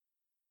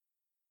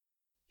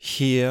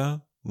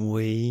Here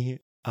we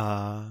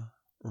are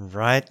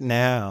right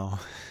now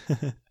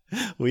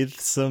with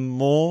some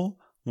more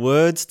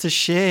words to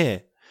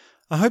share.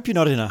 I hope you're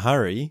not in a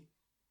hurry.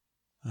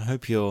 I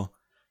hope you're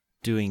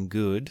doing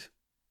good.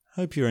 I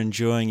hope you're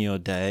enjoying your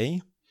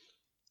day.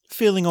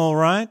 Feeling all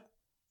right?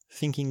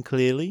 Thinking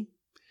clearly?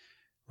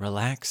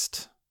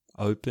 Relaxed?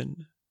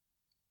 Open?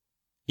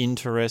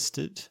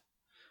 Interested?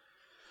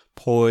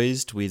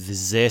 Poised with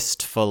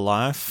zest for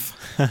life?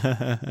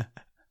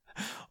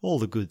 All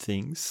the good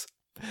things.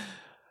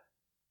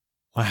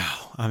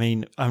 Wow. I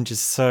mean, I'm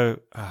just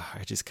so...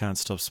 I just can't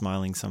stop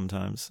smiling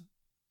sometimes.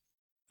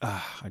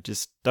 I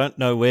just don't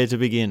know where to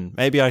begin.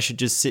 Maybe I should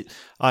just sit...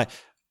 I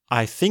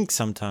think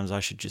sometimes I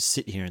should just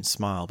sit here and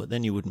smile, but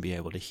then you wouldn't be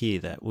able to hear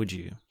that, would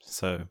you?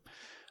 So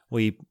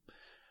we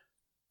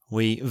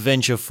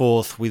venture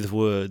forth with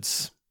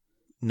words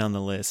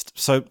nonetheless.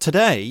 So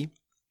today,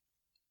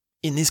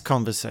 in this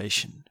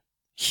conversation,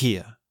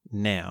 here,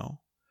 now,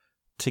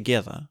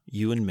 together,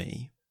 you and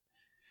me,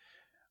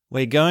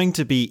 we're going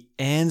to be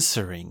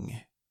answering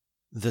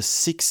the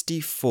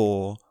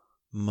 64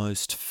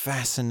 most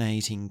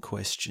fascinating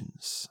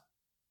questions.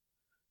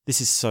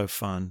 This is so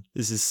fun.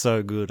 This is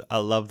so good. I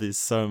love this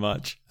so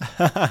much.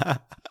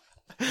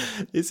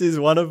 This is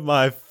one of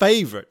my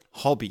favorite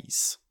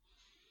hobbies,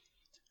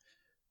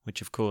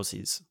 which of course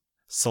is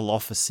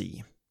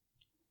solophacy.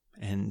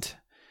 And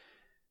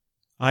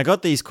I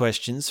got these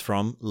questions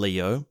from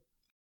Leo.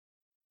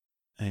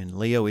 And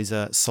Leo is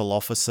a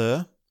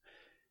solophacer.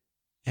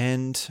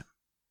 And,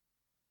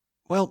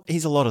 well,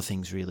 he's a lot of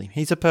things, really.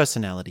 He's a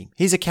personality.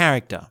 He's a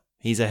character.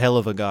 He's a hell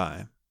of a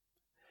guy.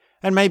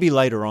 And maybe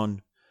later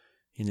on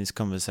in this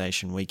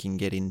conversation we can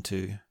get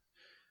into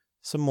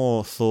some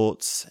more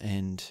thoughts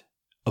and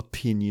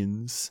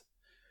opinions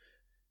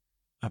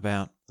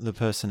about the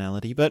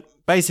personality. But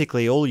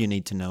basically all you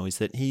need to know is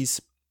that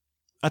he's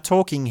a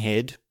talking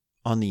head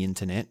on the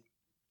internet.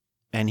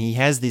 And he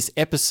has this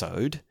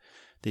episode,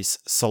 this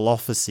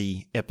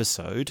solophacy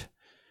episode,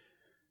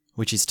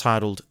 which is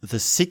titled The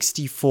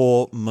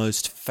 64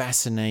 Most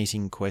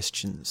Fascinating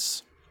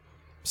Questions.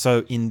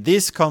 So in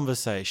this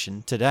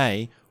conversation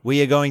today,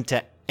 we are going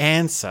to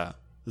answer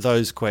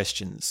those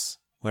questions.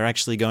 We're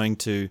actually going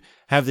to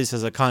have this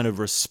as a kind of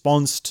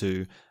response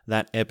to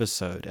that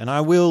episode. And I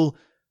will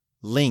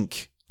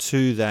link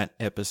to that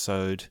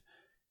episode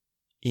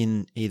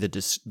in either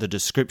the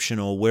description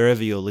or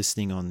wherever you're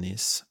listening on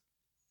this.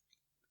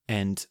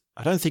 And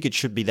I don't think it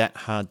should be that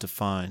hard to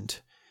find.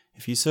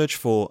 If you search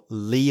for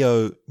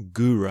Leo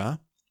Gura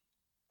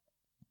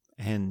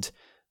and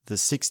the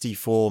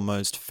 64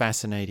 most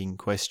fascinating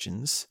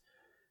questions,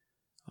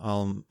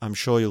 I'm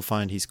sure you'll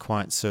find he's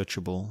quite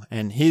searchable.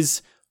 And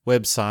his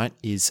website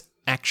is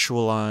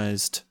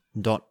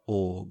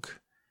actualized.org.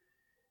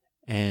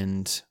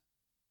 And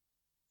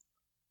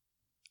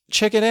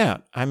check it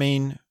out. I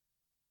mean,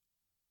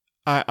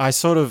 I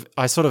sort of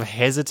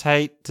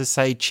hesitate to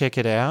say check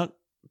it out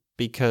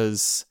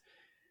because,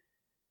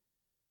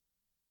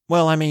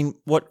 well, I mean,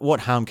 what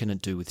harm can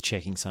it do with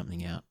checking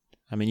something out?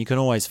 I mean, you can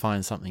always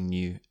find something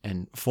new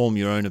and form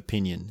your own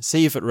opinion.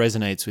 See if it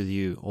resonates with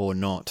you or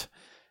not.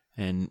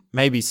 And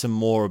maybe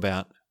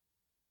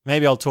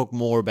I'll talk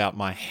more about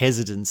my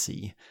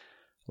hesitancy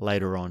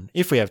later on,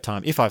 if we have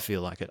time, if I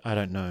feel like it. I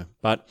don't know.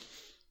 But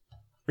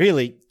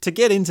really, to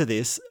get into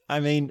this, I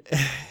mean,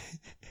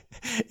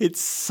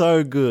 it's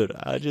so good.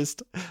 I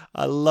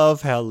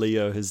love how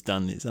Leo has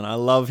done this, and I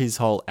love his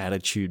whole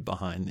attitude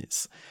behind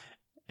this.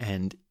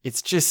 And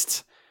it's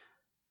just,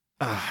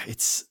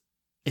 it's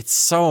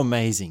so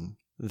amazing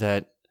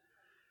that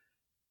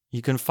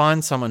you can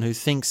find someone who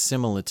thinks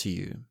similar to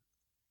you.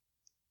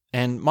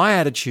 And my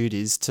attitude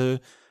is to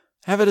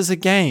have it as a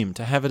game,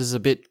 to have it as a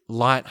bit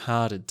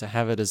lighthearted, to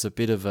have it as a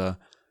bit of a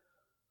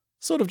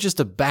sort of just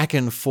a back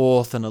and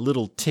forth and a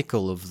little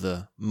tickle of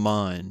the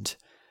mind.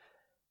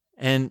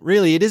 And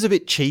really, it is a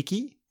bit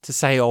cheeky to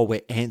say, oh,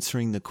 we're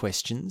answering the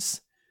questions.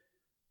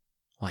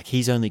 Like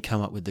he's only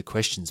come up with the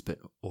questions, but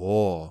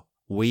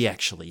we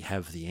actually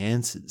have the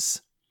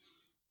answers.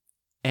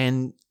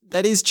 And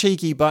that is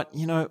cheeky, but,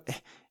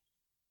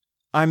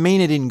 I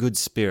mean it in good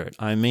spirit.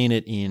 I mean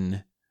it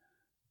in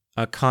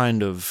a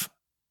kind of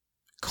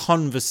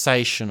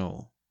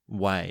conversational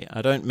way.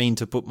 I don't mean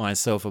to put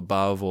myself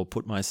above or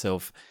put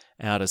myself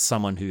out as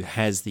someone who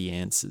has the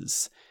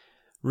answers.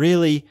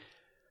 Really,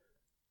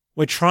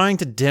 we're trying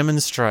to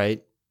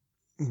demonstrate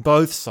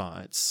both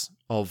sides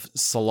of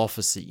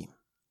solophacy,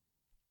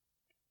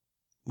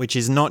 which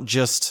is not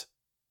just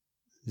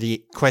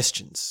the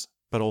questions,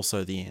 but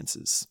also the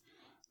answers.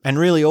 And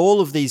really, all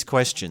of these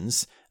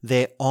questions,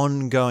 they're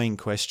ongoing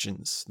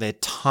questions. They're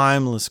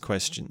timeless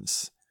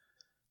questions.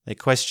 They're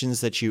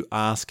questions that you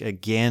ask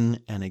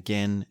again and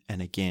again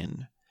and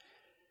again.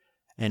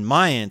 And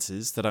my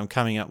answers that I'm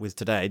coming up with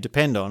today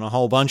depend on a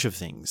whole bunch of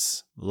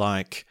things,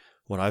 like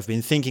what I've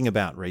been thinking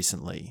about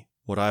recently,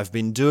 what I've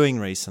been doing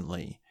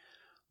recently,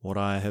 what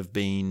I have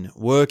been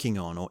working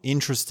on or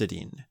interested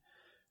in,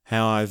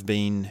 how I've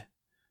been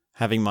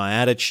having my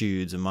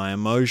attitudes and my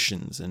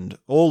emotions and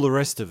all the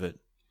rest of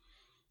it.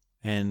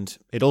 And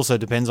it also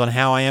depends on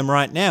how I am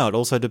right now. It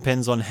also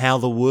depends on how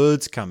the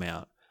words come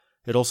out.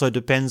 It also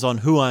depends on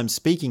who I'm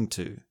speaking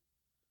to.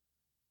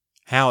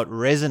 How it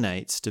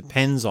resonates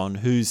depends on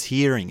who's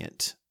hearing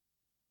it,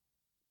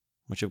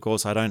 which of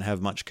course I don't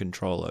have much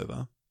control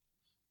over.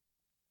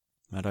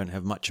 I don't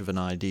have much of an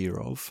idea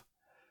of,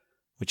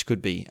 which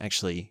could be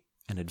actually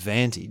an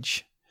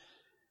advantage.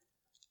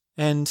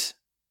 And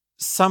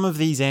some of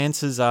these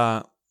answers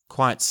are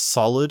quite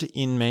solid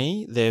in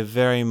me. They're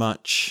very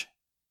much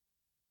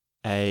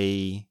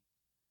a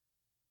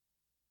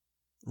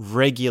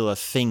regular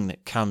thing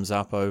that comes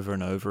up over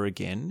and over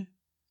again,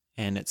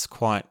 and it's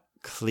quite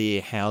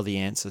clear how the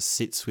answer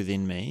sits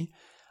within me.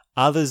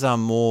 Others are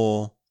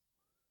more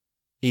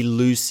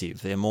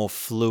elusive, they're more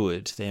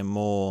fluid, they're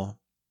more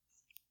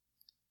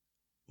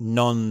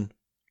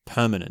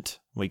non-permanent,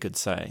 we could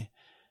say.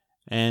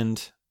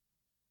 And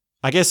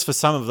I guess for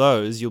some of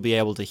those, you'll be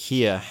able to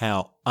hear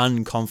how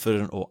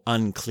unconfident or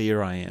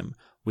unclear I am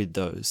with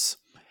those.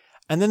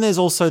 And then there's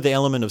also the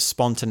element of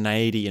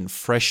spontaneity and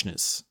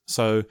freshness.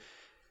 So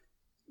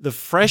the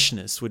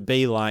freshness would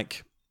be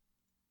like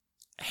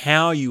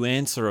how you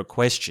answer a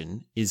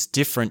question is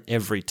different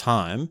every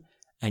time,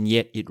 and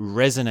yet it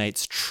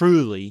resonates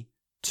truly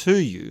to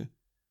you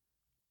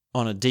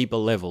on a deeper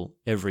level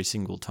every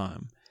single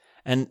time.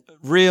 And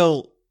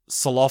real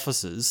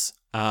solophoses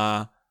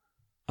are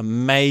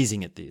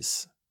amazing at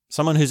this.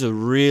 Someone who's a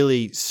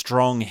really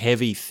strong,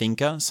 heavy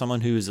thinker, someone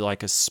who is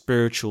like a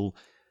spiritual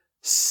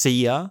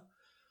seer,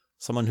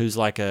 someone who's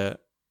like a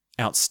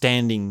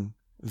outstanding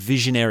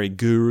visionary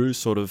guru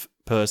sort of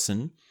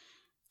person,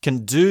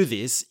 can do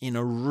this in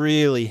a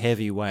really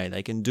heavy way.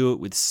 They can do it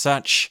with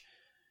such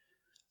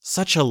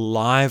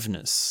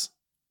aliveness,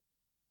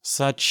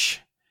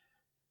 such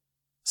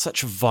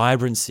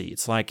vibrancy.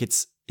 It's like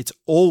it's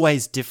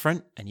always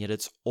different, and yet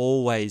it's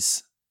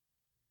always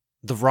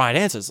the right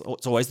answer.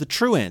 It's always the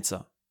true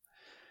answer.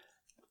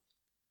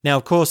 Now,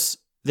 of course,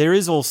 there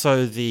is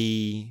also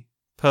the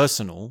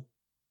personal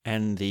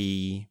and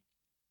the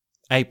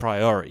a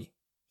priori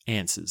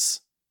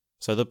answers.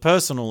 So the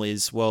personal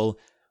is, well,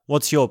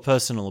 what's your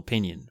personal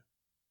opinion?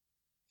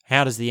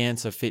 How does the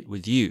answer fit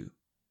with you?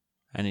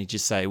 And you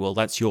just say, well,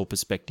 that's your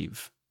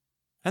perspective.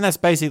 And that's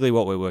basically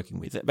what we're working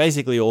with.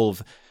 Basically, all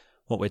of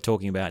what we're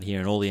talking about here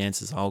and all the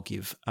answers I'll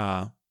give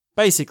are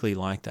basically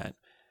like that.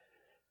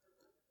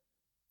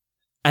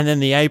 And then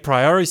the a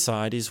priori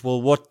side is,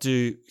 well, what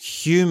do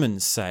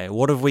humans say?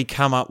 What have we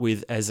come up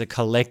with as a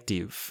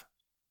collective?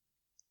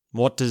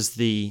 What does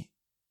the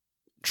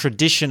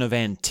tradition of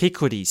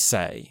antiquity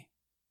say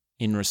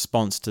in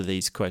response to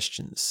these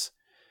questions?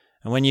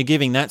 And when you're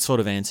giving that sort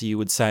of answer, you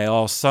would say,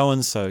 oh,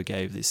 so-and-so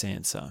gave this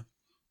answer.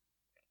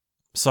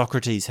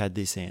 Socrates had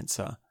this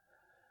answer.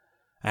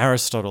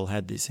 Aristotle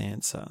had this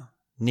answer.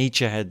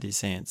 Nietzsche had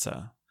this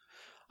answer.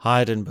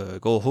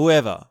 Heidelberg or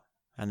whoever.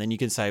 And then you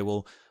can say,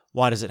 well,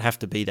 why does it have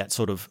to be that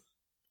sort of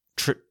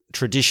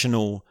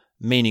traditional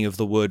meaning of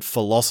the word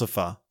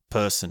philosopher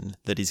person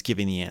that is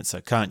giving the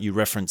answer? Can't you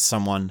reference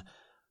someone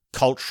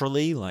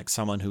culturally, like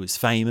someone who is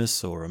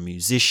famous or a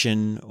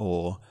musician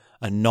or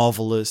a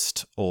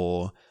novelist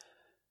or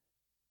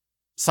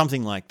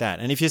something like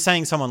that? And if you're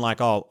saying someone like,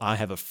 oh, I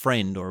have a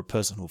friend or a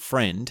personal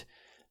friend,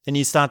 then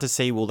you start to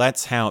see, well,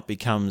 that's how it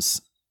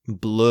becomes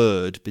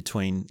blurred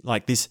between,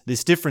 like this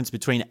difference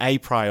between a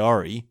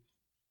priori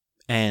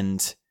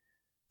and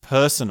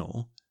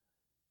personal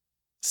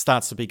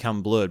starts to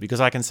become blurred,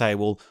 because I can say,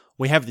 well,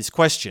 we have this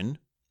question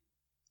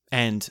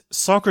and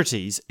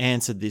Socrates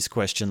answered this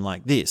question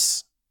like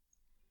this.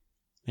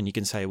 And you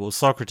can say, well,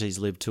 Socrates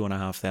lived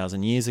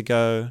 2,500 years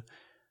ago,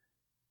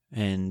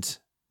 and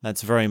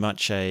that's very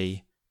much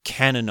a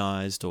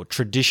canonized or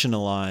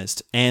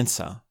traditionalized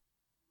answer,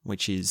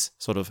 which is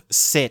sort of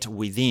set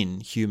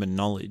within human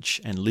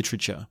knowledge and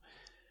literature.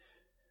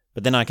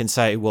 But then I can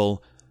say,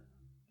 well,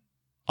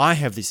 I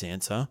have this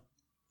answer,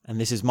 and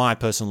this is my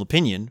personal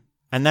opinion,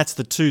 and that's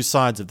the two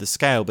sides of the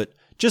scale. But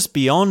just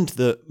beyond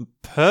the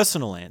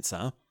personal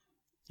answer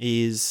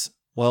is,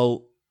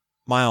 well,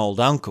 my old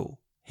uncle,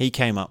 he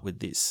came up with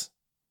this.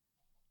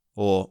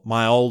 Or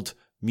my old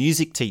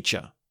music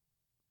teacher,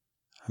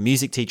 a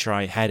music teacher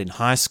I had in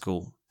high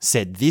school,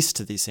 said this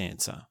to this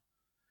answer.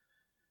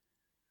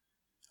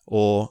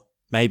 Or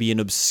maybe an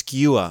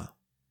obscure,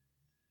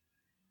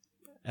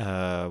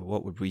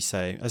 what would we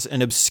say?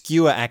 An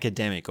obscure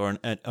academic or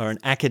an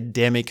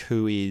academic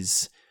who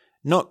is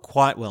not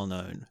quite well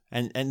known.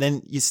 And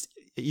then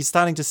you're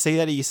starting to see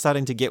that? Are you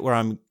starting to get where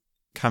I'm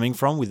coming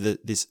from with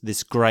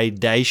this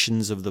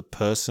gradations of the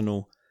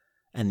personal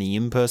and the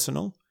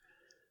impersonal?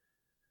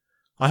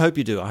 I hope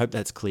you do. I hope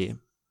that's clear.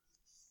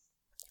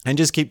 And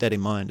just keep that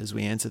in mind as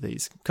we answer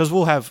these, because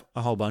we'll have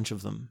a whole bunch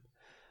of them.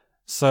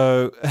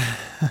 So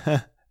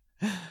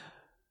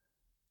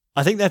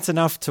I think that's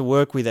enough to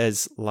work with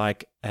as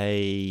like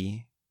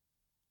a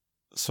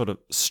sort of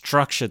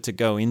structure to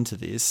go into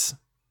this.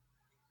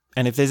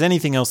 And if there's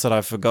anything else that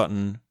I've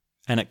forgotten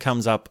and it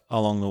comes up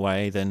along the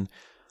way, then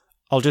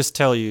I'll just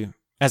tell you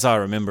as I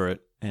remember it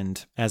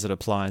and as it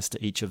applies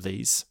to each of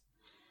these.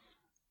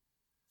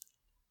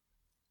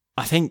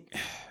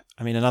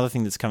 another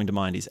thing that's coming to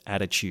mind is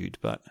attitude,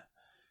 but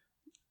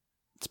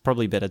it's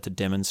probably better to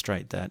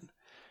demonstrate that.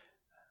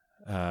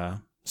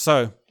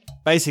 So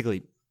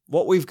basically,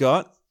 what we've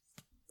got,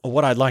 or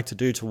what I'd like to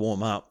do to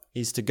warm up,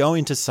 is to go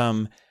into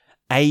some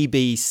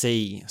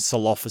ABC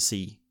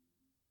solophacy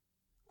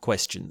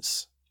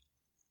questions.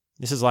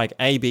 This is like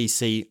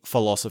ABC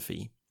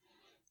philosophy.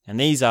 And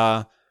these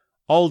are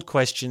old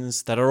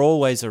questions that are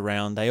always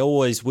around. They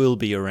always will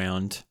be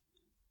around.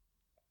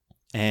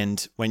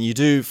 And when you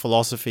do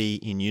philosophy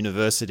in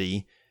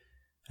university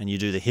and you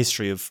do the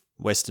history of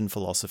Western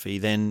philosophy,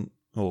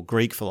 or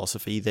Greek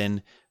philosophy,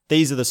 then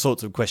these are the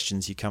sorts of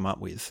questions you come up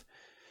with.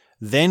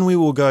 Then we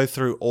will go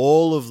through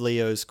all of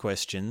Leo's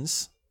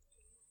questions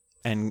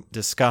and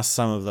discuss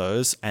some of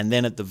those. And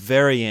then at the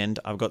very end,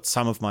 I've got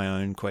some of my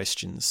own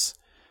questions.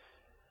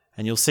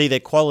 And you'll see they're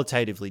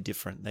qualitatively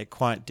different. They're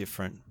quite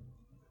different.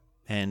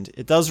 And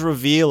it does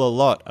reveal a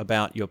lot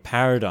about your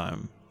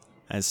paradigm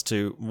as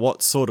to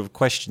what sort of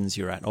questions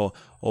you're at. Or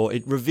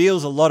it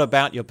reveals a lot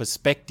about your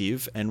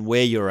perspective and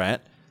where you're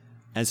at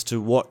as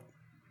to what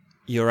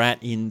you're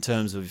at in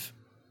terms of...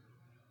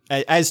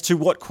 as to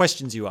what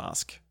questions you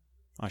ask,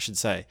 I should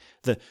say.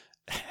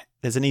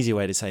 There's an easier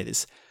way to say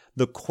this.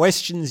 The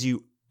questions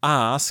you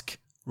ask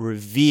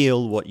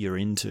reveal what you're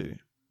into.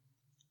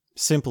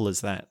 Simple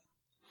as that.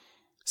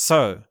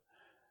 So,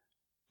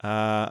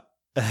 another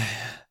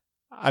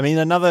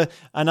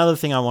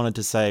thing I wanted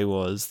to say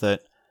was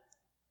that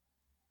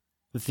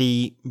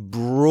the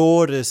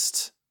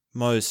broadest,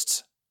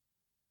 most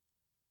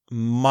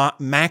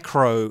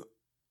macro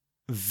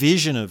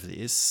vision of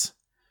this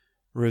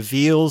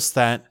reveals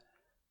that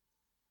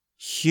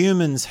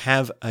humans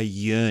have a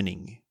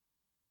yearning.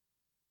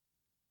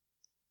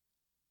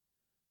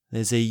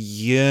 There's a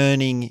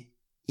yearning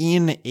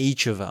in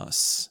each of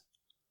us.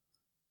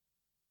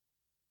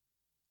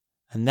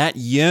 And that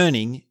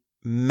yearning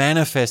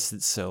manifests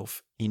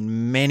itself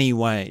in many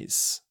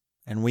ways.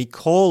 And we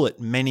call it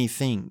many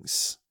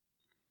things.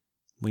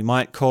 We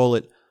might call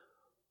it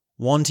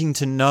wanting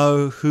to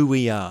know who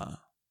we are,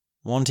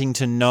 wanting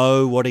to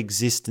know what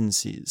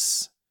existence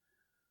is,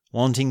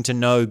 wanting to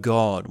know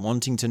God,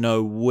 wanting to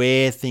know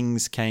where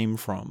things came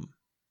from,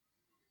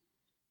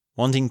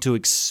 wanting to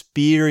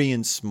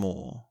experience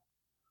more.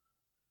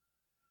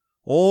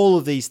 All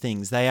of these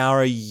things, they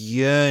are a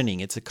yearning.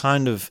 It's a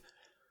kind of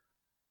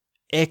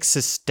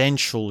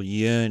existential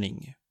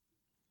yearning.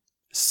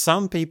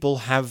 Some people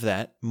have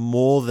that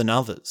more than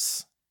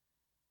others.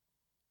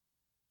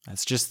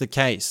 That's just the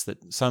case,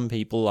 that some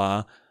people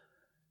are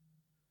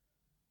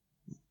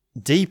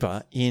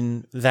deeper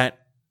in that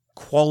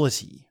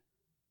quality,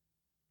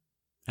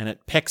 and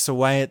it pecks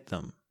away at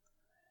them.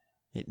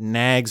 It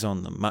nags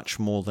on them much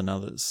more than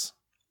others.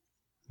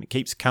 It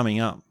keeps coming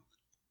up.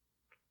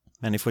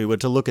 And if we were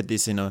to look at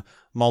this in a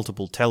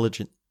multiple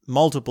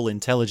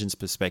intelligence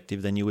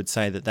perspective, then you would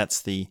say that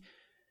that's the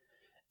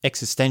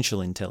existential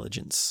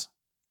intelligence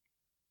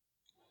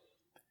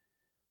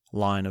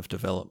line of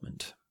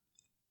development.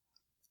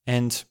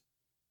 And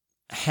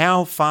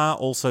how far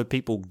also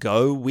people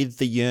go with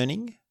the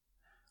yearning,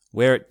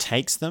 where it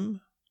takes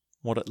them,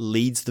 what it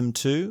leads them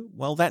to,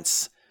 well,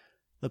 that's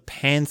the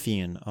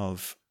pantheon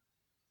of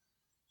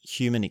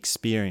human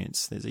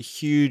experience. There's a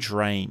huge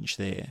range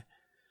there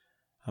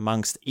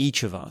amongst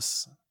each of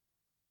us.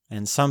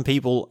 And some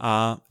people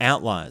are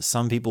outliers.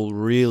 Some people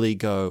really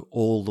go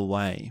all the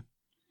way.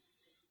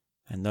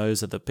 And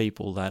those are the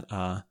people that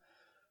are,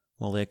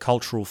 well, they're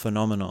cultural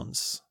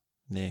phenomenons.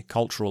 They're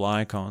cultural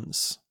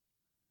icons.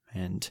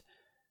 And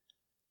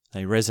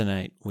they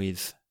resonate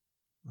with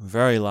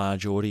very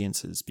large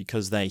audiences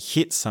because they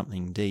hit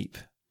something deep.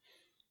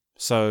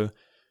 So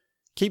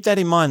keep that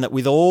in mind, that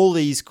with all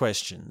these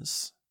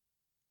questions,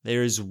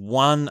 there is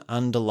one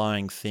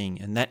underlying thing,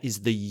 and that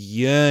is the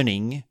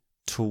yearning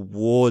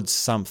towards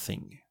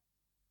something.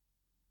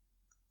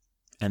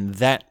 And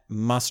that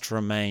must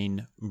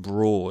remain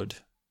broad.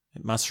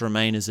 It must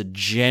remain as a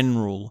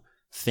general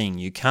thing.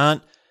 You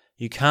can't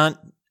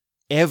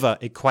ever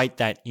equate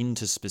that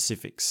into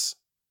specifics.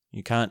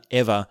 You can't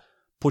ever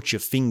put your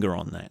finger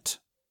on that.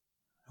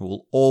 It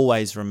will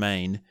always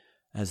remain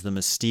as the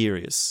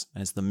mysterious,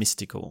 as the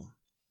mystical.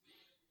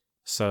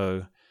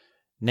 So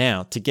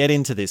now, to get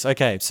into this,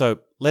 okay, so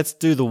let's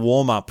do the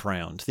warm-up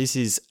round. This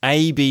is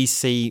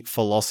ABC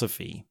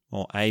philosophy,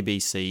 or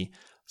ABC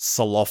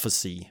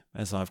solophacy,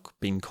 as I've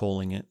been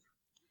calling it.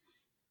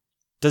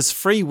 Does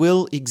free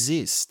will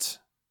exist?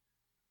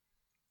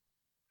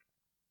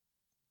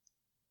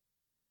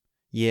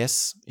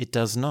 Yes, it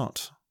does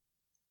not.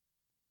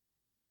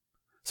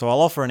 So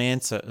I'll offer an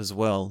answer as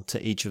well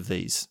to each of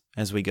these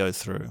as we go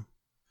through.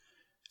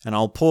 And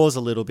I'll pause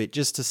a little bit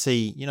just to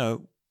see,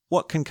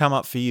 what can come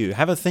up for you.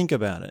 Have a think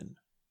about it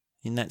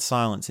in that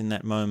silence, in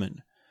that moment,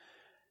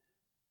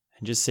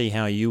 and just see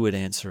how you would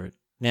answer it.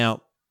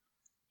 Now,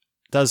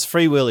 does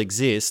free will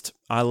exist?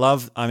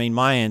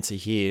 My answer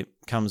here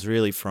comes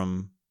really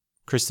from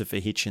Christopher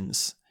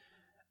Hitchens,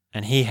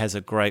 and he has a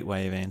great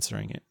way of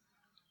answering it.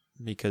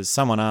 Because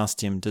someone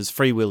asked him, does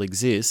free will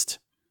exist?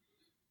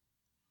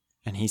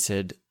 And he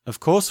said, Of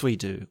course we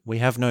do. We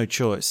have no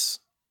choice.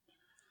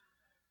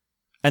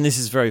 And this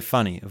is very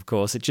funny, of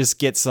course. It just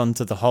gets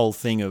onto the whole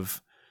thing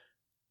of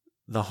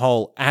the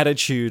whole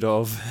attitude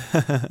of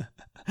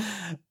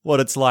what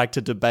it's like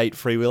to debate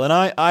free will. And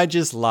I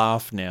just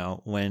laugh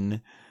now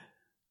when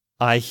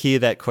I hear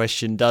that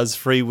question, does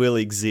free will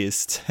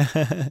exist?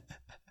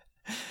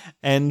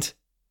 And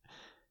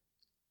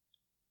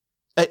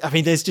I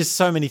mean, there's just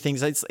so many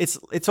things.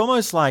 It's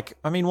almost like,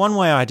 I mean, one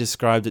way I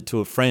described it to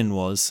a friend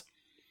was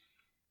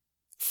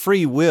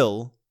free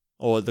will,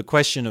 or the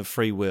question of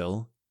free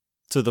will,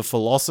 to the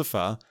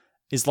philosopher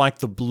is like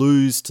the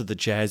blues to the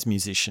jazz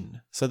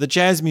musician. So the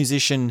jazz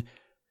musician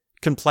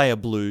can play a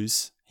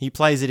blues. He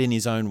plays it in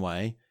his own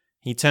way.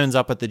 He turns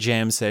up at the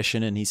jam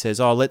session and he says,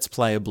 oh, let's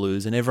play a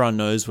blues, and everyone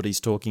knows what he's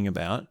talking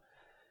about.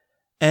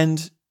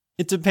 And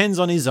it depends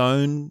on his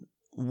own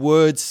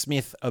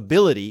wordsmith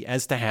ability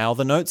as to how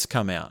the notes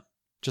come out.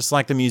 Just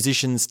like the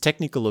musician's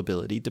technical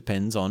ability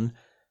depends on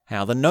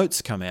how the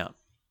notes come out.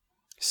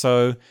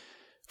 So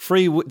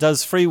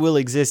does free will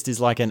exist is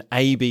like an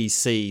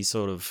ABC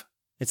sort of,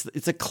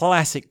 it's a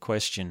classic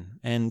question,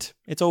 and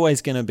it's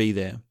always going to be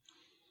there.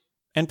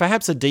 And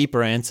perhaps a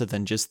deeper answer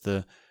than just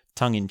the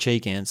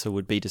tongue-in-cheek answer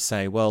would be to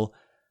say, well,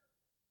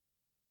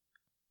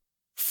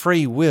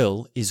 free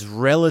will is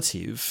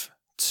relative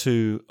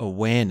to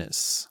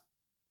awareness,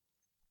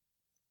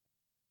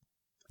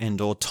 and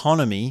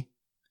autonomy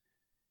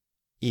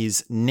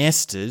is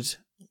nested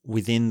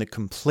within the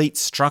complete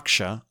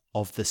structure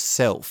of the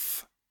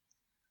self.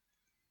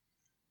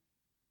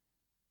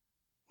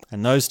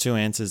 And those two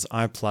answers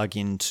I plug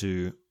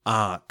into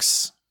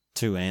ARCS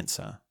to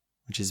answer,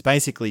 which is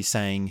basically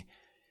saying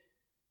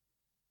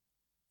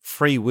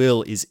free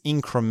will is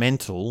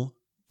incremental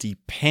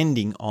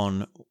depending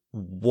on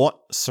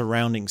what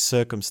surrounding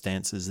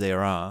circumstances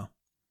there are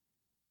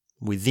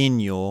within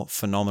your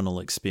phenomenal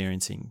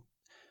experiencing.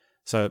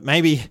 So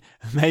maybe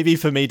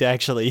for me to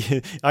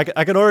actually, I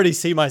can already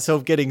see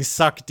myself getting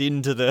sucked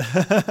into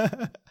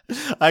the,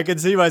 I can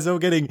see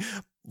myself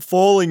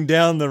falling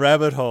down the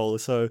rabbit hole.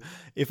 So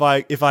if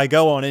I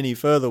go on any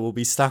further, we'll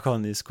be stuck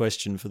on this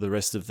question for the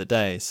rest of the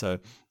day. So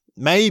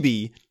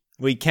maybe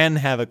we can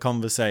have a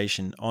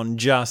conversation on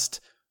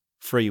just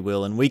free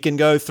will, and we can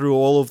go through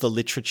all of the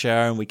literature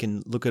and we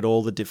can look at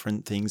all the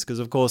different things, because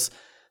of course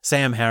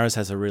Sam Harris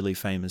has a really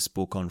famous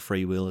book on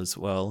free will as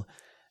well.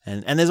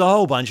 And there's a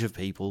whole bunch of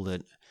people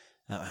that,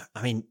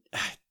 I mean,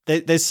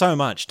 there's so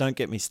much, don't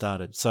get me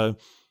started. So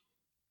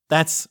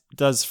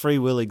does free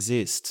will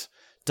exist?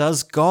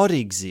 Does God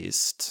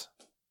exist?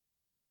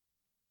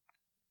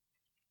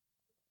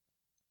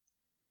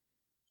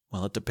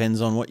 Well, it depends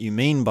on what you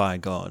mean by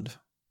God.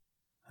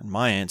 And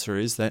my answer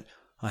is that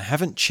I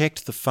haven't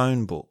checked the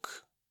phone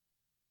book.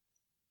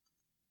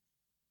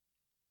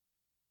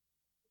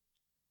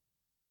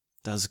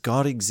 Does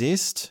God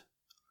exist?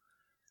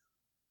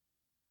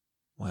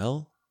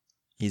 Well,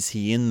 is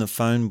he in the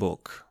phone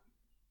book?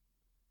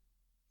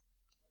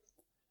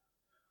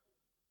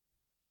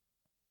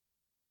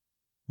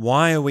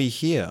 Why are we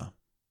here?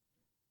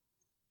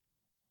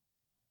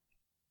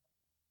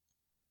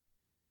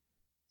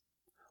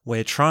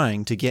 We're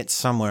trying to get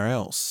somewhere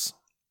else.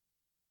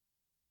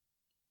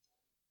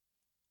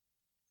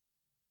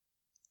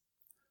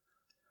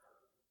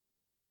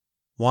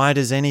 Why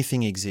does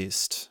anything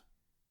exist?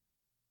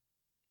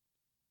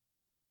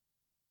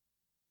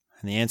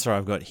 And the answer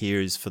I've got here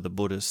is for the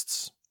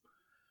Buddhists.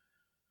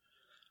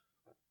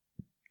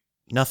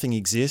 Nothing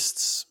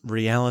exists.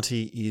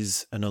 Reality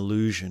is an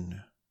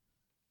illusion.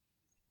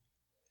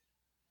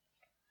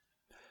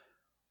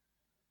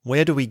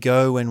 Where do we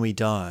go when we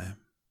die?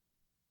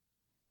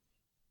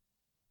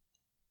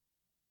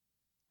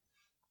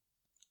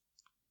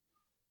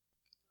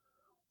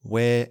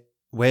 Where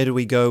do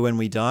we go when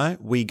we die?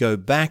 We go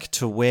back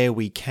to where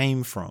we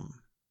came from.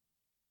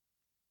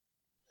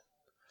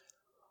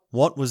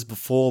 What was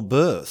before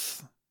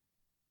birth?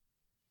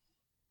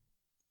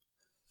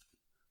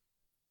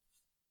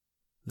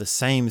 The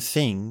same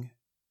thing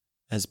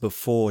as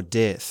before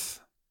death.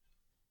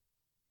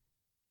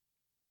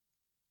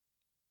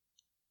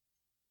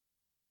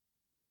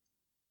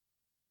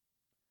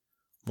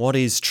 What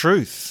is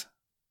truth?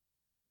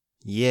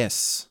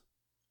 Yes.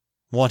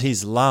 What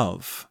is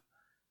love?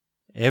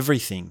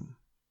 Everything.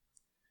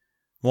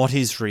 What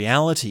is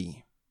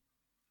reality?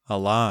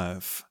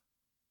 Alive.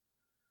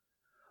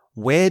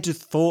 Where do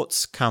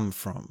thoughts come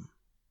from?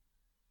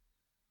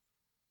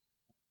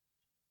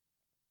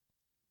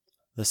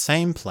 The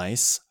same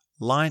place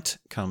light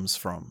comes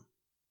from.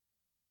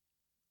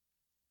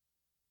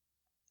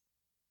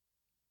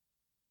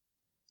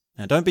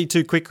 Now don't be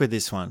too quick with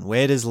this one.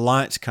 Where does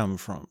light come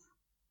from?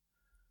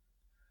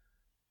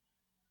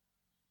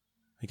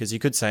 Because you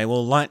could say,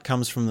 well, light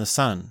comes from the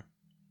sun.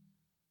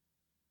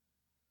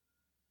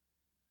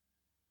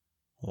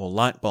 Or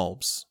light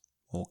bulbs,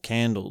 or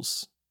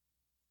candles,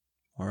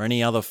 or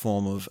any other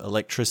form of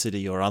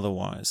electricity or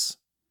otherwise.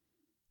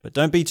 But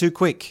don't be too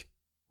quick.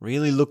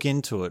 Really look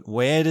into it.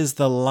 Where does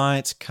the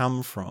light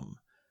come from?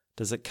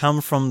 Does it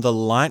come from the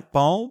light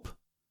bulb?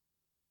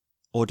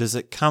 or does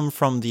it come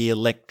from the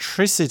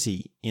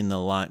electricity in the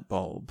light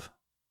bulb?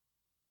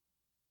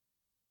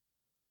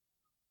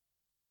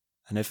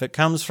 And if it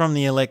comes from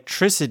the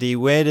electricity,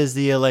 where does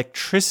the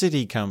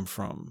electricity come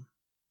from?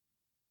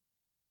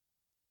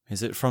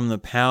 Is it from the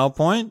power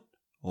point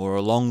or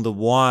along the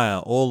wire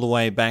all the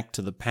way back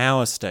to the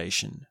power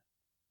station?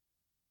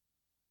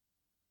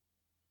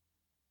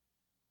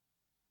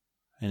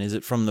 And is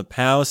it from the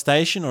power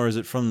station or is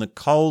it from the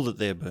coal that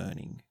they're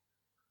burning?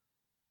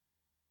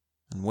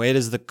 And where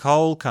does the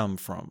coal come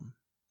from?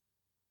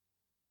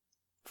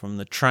 From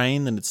the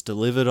train that it's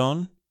delivered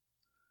on?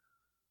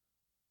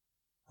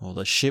 Or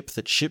the ship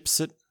that ships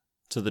it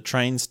to the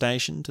train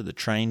station, to the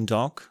train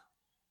dock?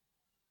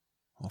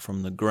 Or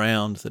from the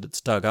ground that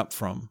it's dug up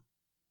from?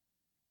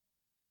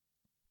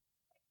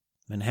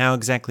 And how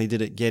exactly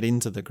did it get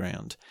into the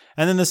ground?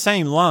 And then the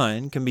same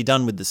line can be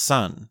done with the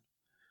sun.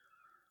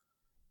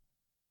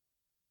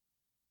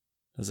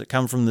 Does it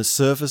come from the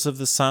surface of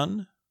the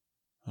sun?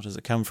 Or does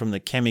it come from the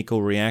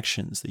chemical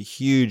reactions, the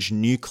huge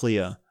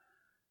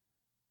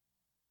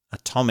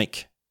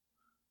atomic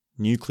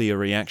nuclear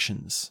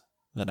reactions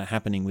that are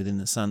happening within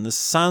the sun? The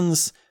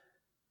sun's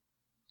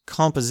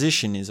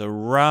composition is a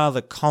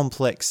rather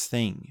complex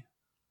thing.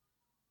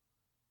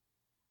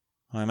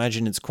 I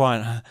imagine you've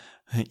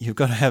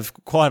got to have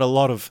quite a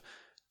lot of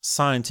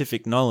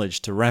scientific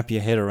knowledge to wrap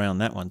your head around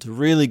that one, to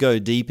really go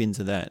deep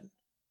into that.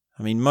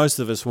 I mean, most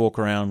of us walk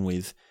around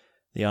with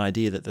the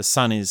idea that the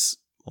sun is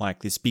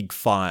like this big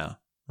fire,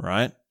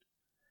 right?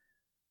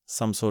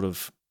 Some sort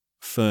of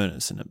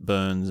furnace and it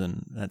burns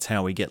and that's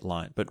how we get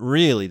light. But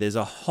really, there's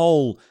a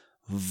whole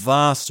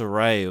vast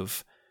array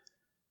of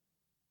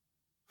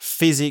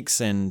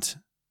physics and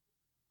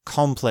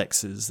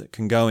complexes that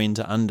can go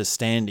into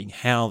understanding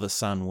how the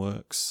sun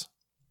works.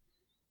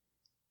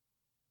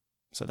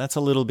 So that's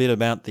a little bit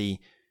about the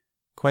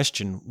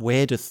question,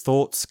 where do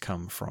thoughts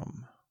come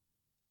from?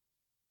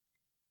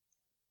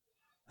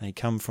 They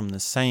come from the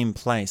same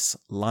place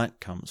light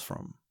comes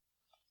from.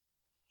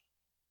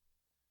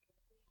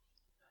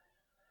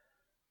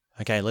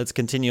 Okay, let's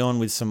continue on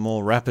with some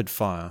more rapid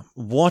fire.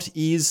 What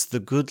is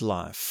the good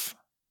life?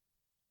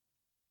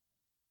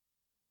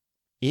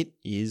 It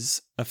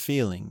is a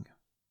feeling.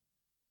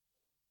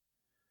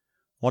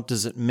 What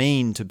does it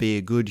mean to be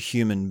a good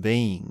human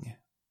being?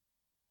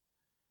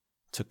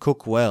 To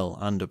cook well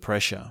under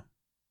pressure.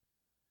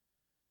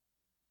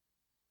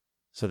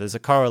 So there's a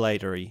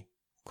corollary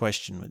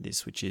question with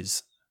this, which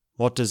is,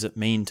 what does it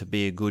mean to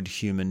be a good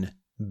human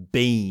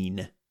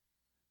being?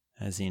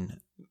 As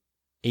in,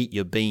 eat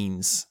your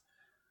beans,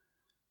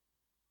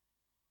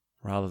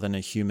 rather than a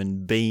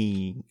human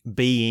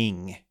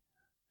being.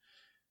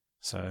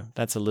 So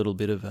that's a little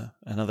bit of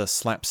another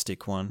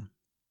slapstick one.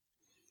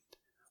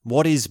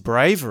 What is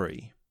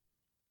bravery?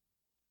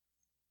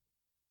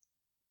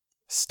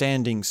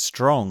 Standing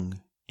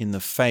strong in the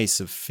face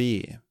of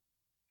fear.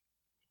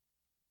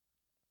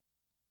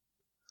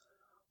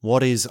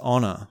 What is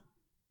honour?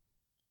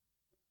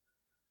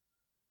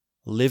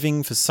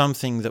 Living for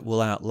something that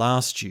will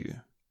outlast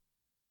you,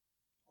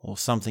 or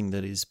something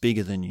that is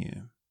bigger than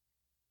you.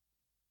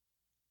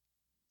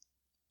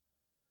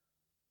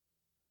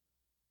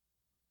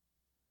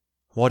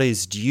 What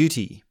is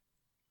duty?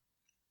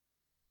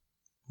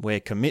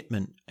 Where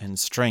commitment and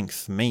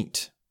strength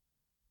meet.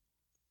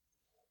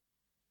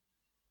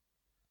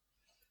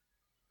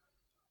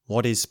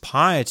 What is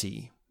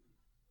piety?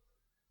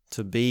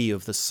 To be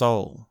of the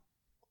soul.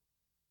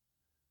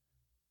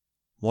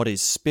 What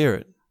is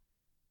spirit?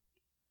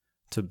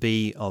 To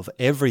be of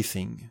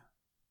everything.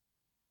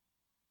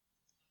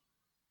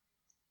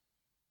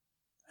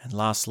 And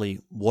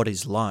lastly, what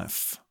is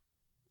life?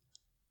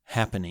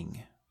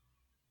 Happening.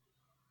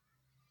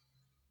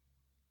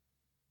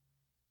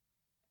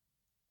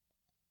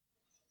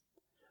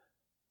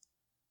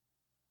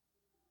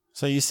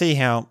 So you see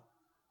how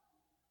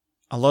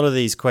a lot of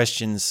these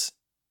questions,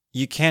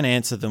 you can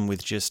answer them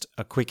with just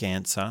a quick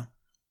answer.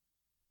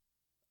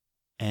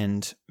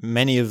 And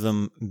many of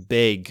them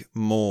beg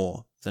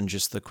more than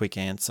just the quick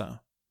answer.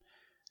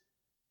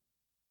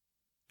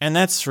 And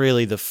that's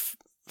really the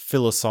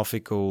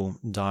philosophical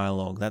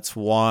dialogue. That's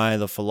why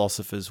the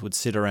philosophers would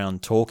sit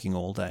around talking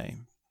all day,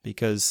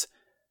 because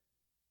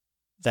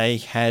they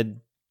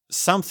had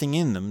something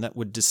in them that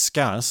would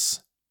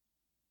discuss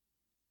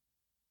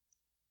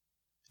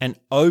and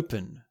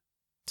open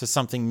to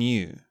something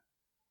new,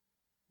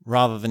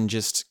 rather than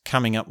just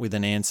coming up with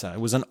an answer. It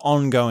was an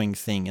ongoing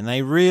thing, and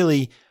they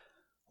really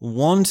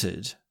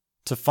wanted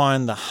to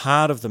find the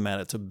heart of the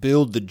matter, to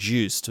build the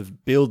juice, to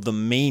build the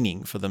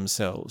meaning for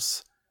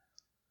themselves.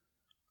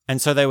 And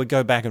so they would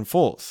go back and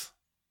forth.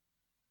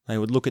 They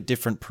would look at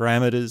different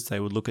parameters, they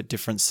would look at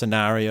different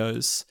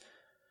scenarios,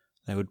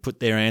 they would put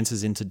their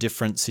answers into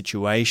different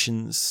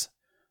situations,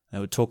 they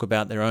would talk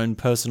about their own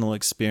personal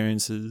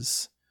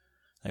experiences,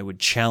 they would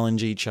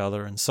challenge each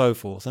other and so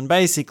forth. And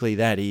basically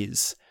that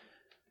is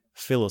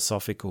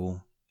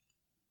philosophical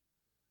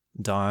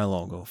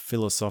dialogue or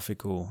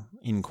philosophical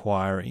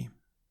inquiry.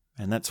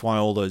 And that's why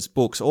all those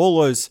books, all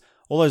those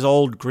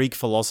old Greek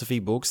philosophy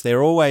books,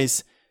 they're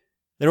always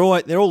They're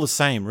all the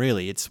same,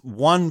 really. It's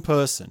one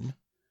person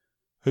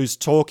who's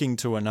talking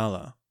to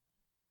another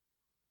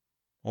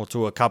or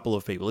to a couple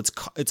of people.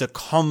 It's a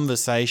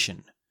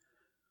conversation.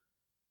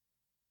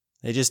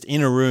 They're just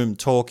in a room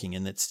talking,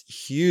 and it's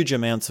huge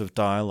amounts of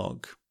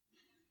dialogue.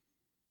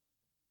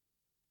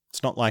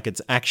 It's not like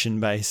it's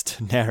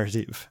action-based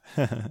narrative.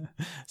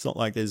 It's not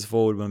like there's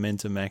forward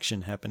momentum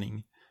action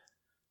happening.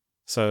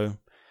 So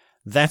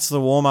that's the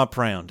warm-up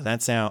round.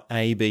 That's our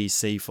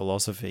ABC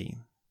philosophy.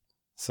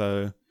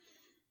 So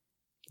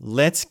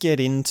let's get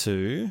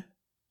into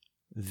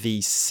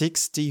the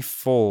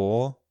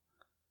 64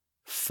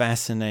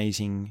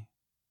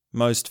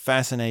 most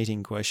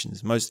fascinating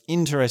questions, most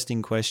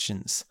interesting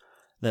questions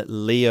that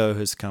Leo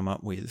has come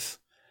up with.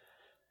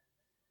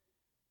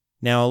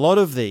 Now, a lot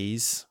of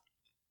these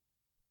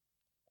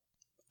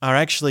are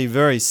actually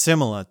very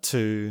similar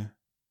to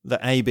the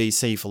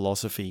ABC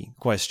philosophy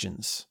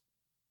questions.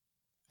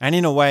 And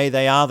in a way,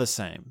 they are the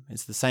same.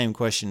 It's the same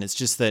question. It's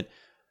just that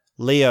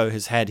Leo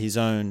has had his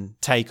own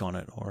take on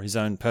it, or his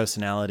own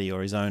personality,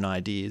 or his own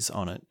ideas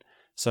on it.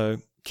 So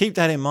keep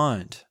that in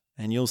mind,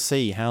 and you'll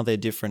see how they're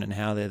different and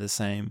how they're the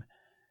same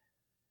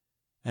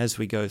as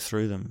we go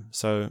through them.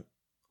 So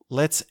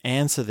let's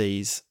answer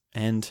these,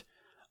 and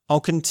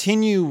I'll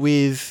continue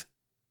with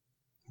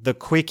the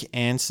quick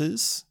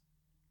answers,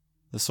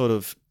 the sort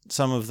of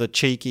some of the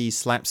cheeky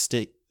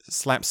slapstick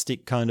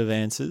kind of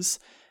answers,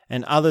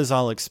 and others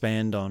I'll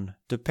expand on,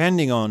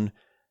 depending on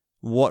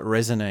what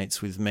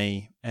resonates with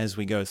me as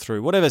we go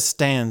through, whatever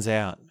stands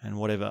out and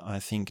whatever I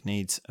think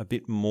needs a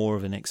bit more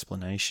of an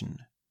explanation.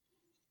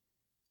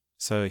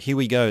 So here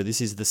we go.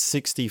 This is the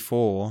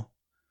 64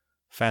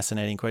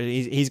 fascinating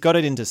questions. He's got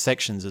it into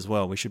sections as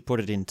well. We should put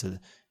it into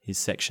his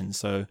sections.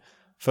 So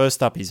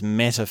first up is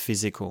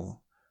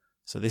metaphysical.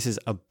 So this is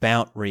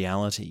about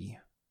reality.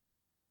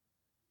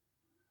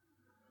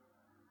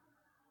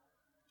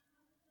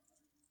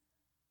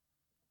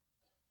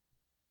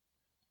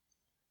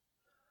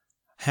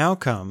 How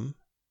come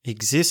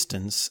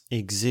existence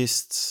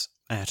exists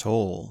at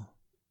all?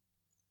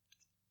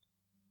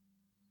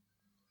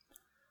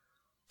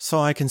 So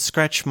I can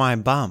scratch my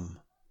bum.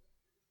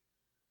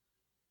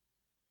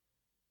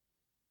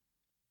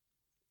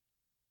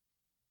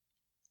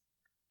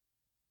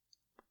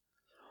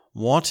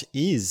 What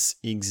is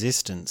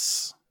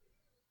existence?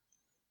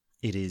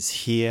 It is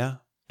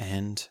here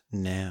and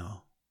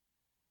now.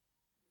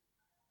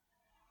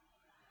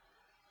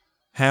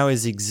 How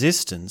is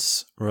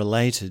existence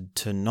related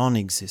to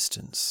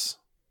non-existence?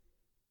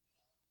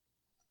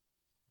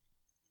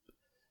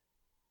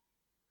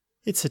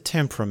 It's a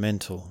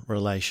temperamental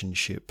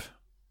relationship.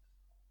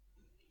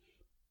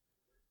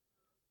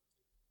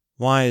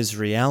 Why is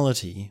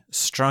reality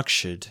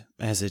structured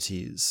as it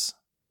is?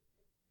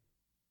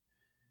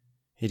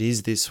 It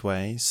is this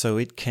way so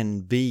it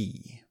can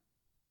be.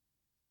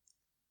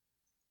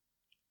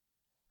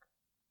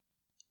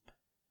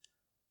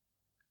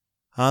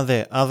 Are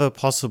there other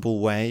possible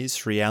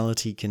ways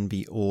reality can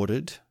be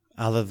ordered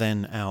other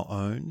than our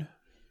own?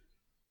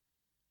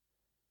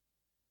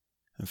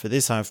 And for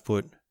this I've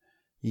put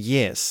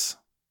yes,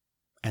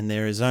 and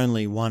there is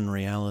only one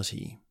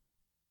reality.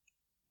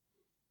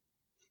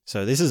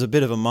 So this is a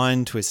bit of a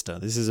mind twister.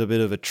 This is a bit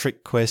of a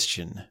trick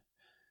question.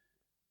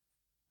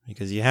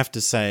 Because you have to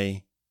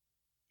say,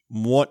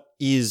 what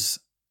is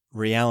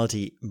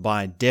reality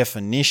by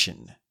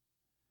definition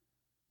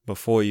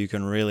before you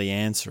can really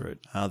answer it?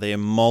 Are there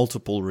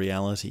multiple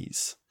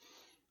realities?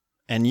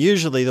 And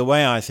usually the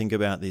way I think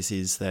about this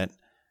is that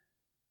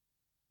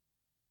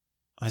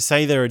I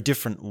say there are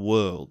different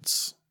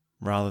worlds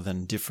rather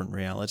than different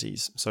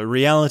realities. So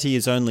reality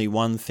is only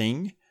one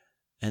thing,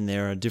 and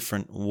there are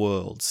different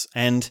worlds.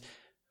 And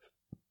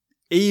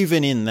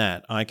even in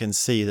that, I can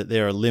see that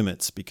there are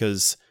limits,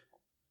 because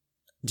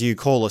do you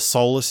call a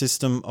solar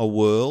system a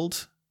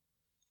world?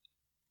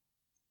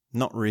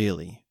 Not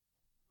really.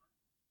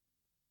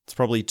 It's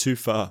probably too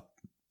far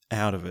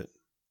out of it.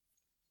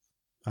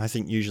 I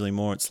think usually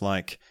more it's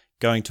like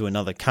going to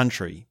another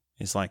country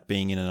is like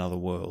being in another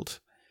world.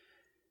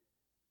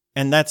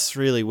 And that's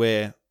really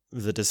where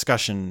the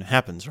discussion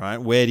happens, right?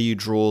 Where do you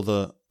draw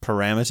the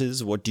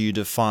parameters? What do you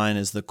define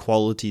as the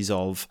qualities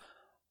of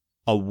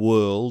a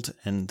world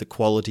and the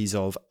qualities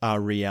of our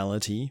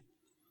reality?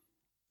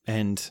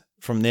 And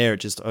from there, it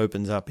just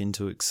opens up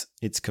into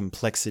its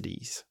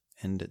complexities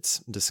and its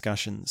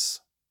discussions.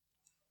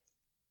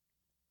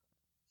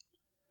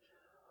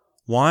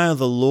 Why are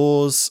the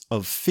laws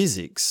of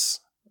physics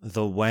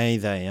the way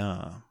they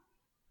are?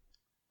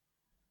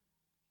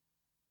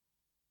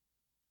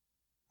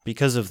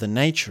 Because of the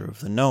nature of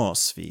the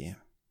noosphere.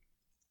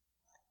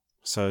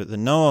 So the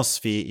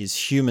noosphere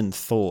is human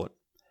thought,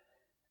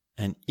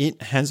 and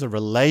it has a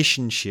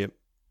relationship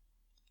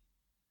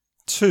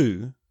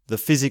to the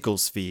physical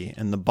sphere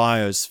and the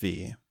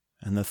biosphere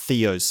and the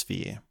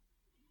theosphere.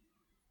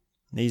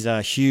 These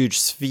are huge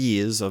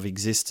spheres of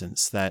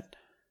existence that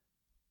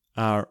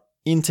are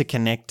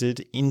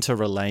interconnected,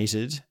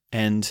 interrelated,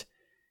 and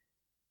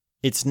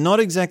it's not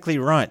exactly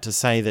right to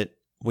say that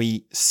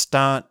we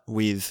start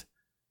with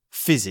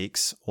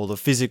physics or the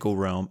physical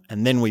realm,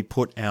 and then we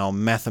put our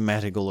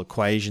mathematical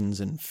equations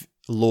and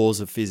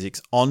laws of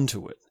physics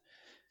onto it.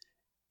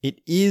 It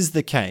is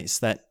the case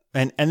that,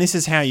 and this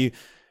is how you,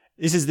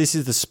 this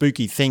is the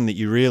spooky thing that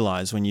you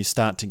realize when you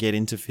start to get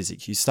into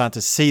physics. You start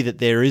to see that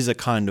there is a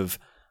kind of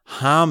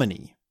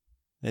harmony.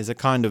 There's a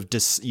kind of,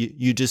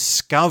 you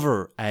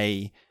discover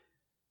a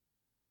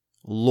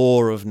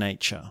law of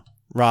nature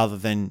rather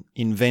than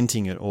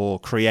inventing it or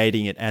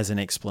creating it as an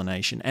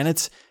explanation. And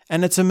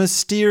it's a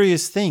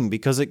mysterious thing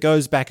because it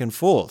goes back and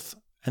forth.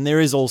 And there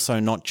is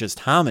also not just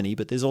harmony,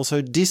 but there's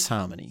also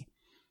disharmony.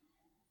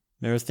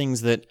 There are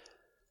things that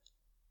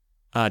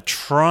are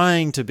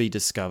trying to be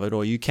discovered,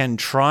 or you can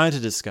try to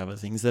discover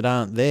things that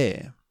aren't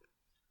there.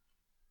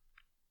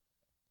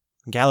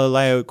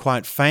 Galileo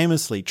quite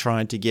famously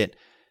tried to get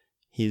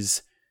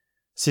his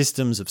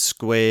systems of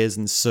squares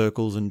and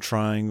circles and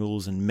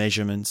triangles and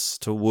measurements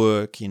to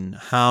work in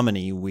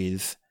harmony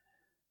with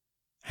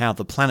how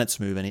the planets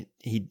move, and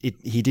he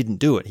didn't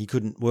do it. He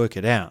couldn't work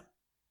it out.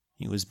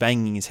 He was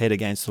banging his head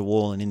against the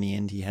wall, and in the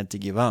end he had to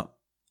give up.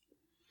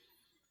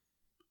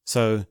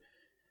 So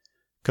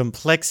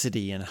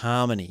complexity and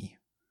harmony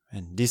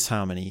and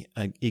disharmony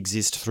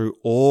exist through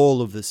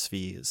all of the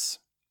spheres.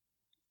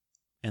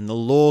 And the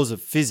laws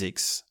of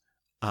physics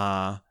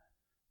are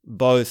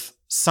both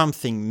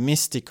something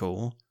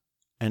mystical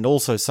and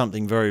also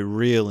something very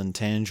real and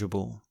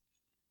tangible.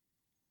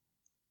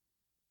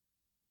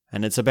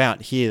 And it's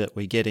about here that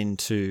we get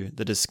into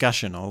the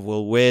discussion of,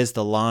 well, where's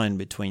the line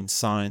between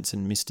science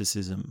and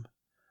mysticism?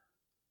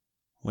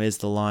 Where's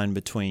the line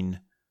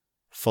between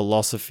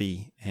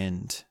philosophy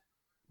and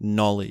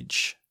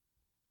knowledge?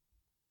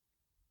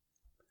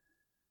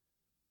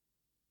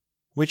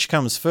 Which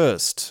comes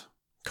first,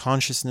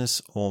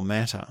 consciousness or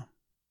matter?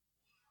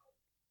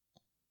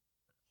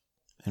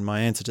 And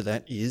my answer to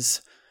that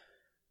is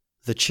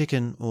the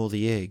chicken or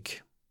the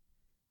egg.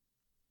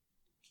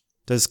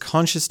 Does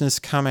consciousness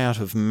come out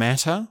of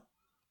matter,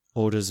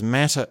 or does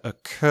matter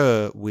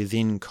occur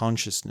within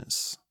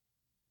consciousness?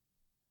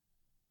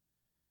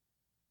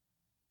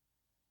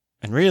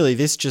 And really,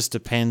 this just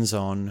depends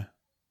on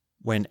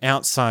when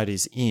outside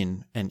is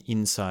in and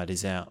inside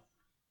is out.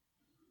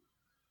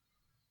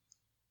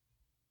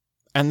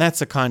 And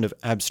that's a kind of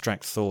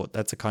abstract thought.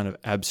 That's a kind of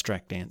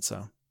abstract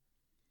answer.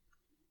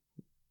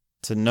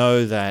 To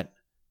know that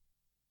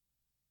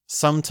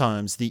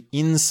sometimes the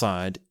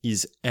inside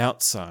is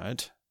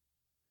outside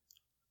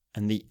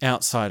and the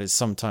outside is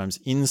sometimes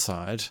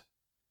inside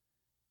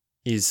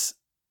is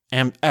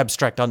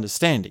abstract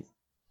understanding.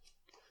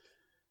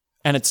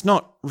 And it's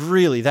not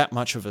really that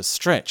much of a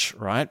stretch,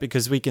 right?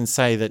 Because we can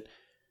say that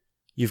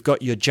you've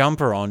got your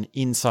jumper on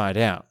inside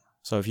out.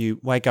 So if you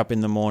wake up in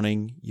the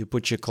morning, you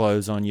put your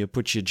clothes on, you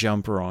put your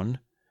jumper on,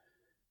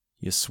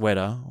 your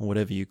sweater or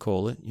whatever you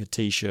call it, your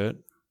t-shirt,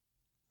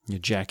 your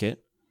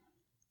jacket,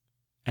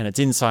 and it's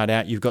inside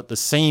out, you've got the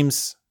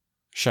seams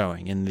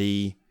showing and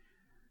the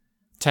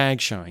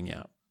tag showing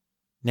out.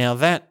 Now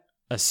that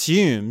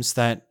assumes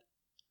that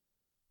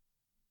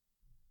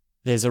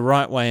there's a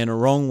right way and a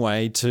wrong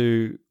way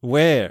to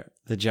wear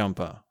the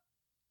jumper.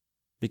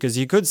 Because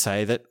you could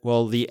say that,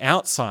 well, the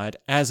outside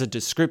as a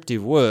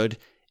descriptive word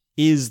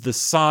is the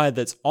side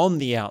that's on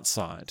the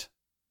outside.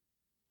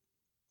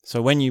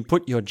 So when you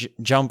put your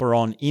jumper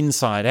on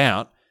inside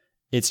out,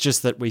 it's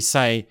just that we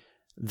say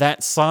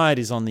that side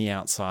is on the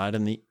outside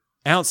and the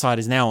outside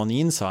is now on the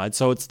inside,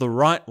 so it's the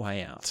right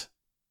way out.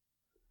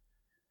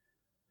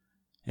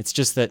 It's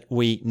just that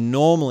we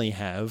normally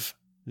have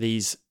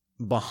these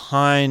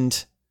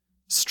behind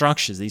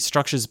structures, these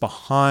structures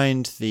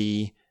behind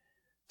the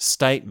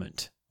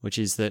statement, which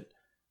is that,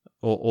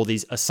 or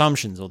these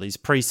assumptions or these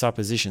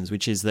presuppositions,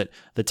 which is that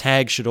the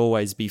tag should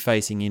always be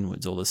facing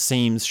inwards or the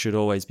seams should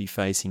always be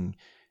facing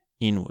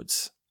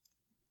inwards.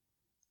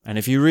 And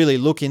if you really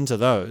look into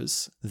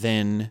those,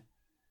 then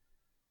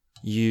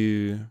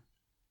you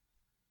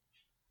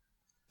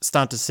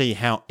start to see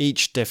how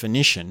each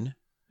definition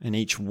and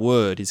each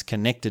word is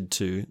connected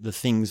to the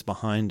things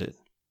behind it.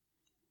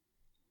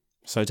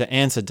 So to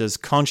answer, does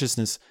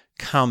consciousness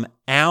come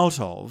out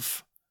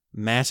of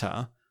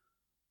matter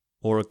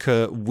or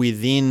occur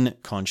within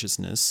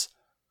consciousness?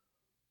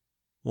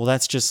 Well,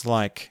 that's just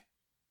like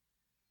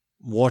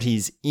what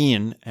is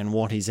in and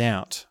what is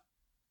out.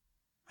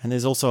 And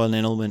there's also an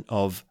element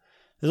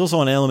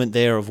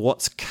there of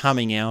what's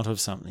coming out of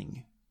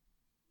something.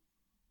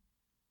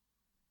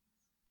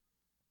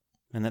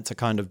 And that's a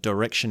kind of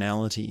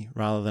directionality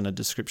rather than a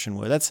description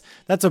word.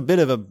 That's a bit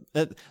of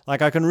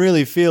I can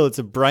really feel it's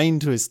a brain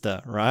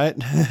twister, right?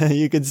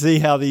 You can see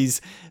how these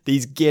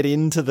get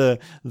into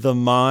the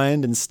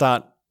mind and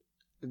start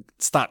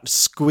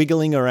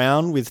squiggling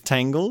around with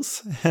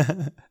tangles.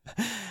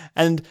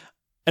 and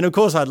of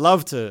course I'd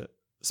love to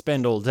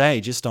spend all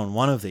day just on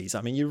one of these.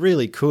 I mean, you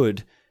really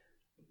could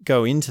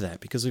go into that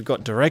because we've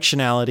got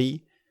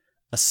directionality,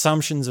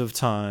 assumptions of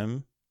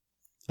time,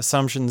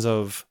 assumptions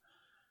of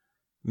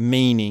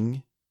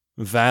meaning,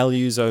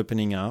 values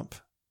opening up,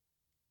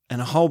 and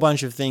a whole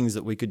bunch of things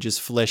that we could just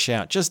flesh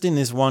out just in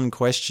this one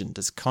question.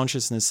 Does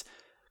consciousness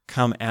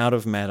come out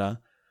of matter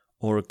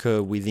or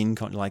occur within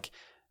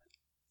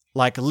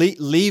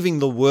leaving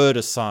the word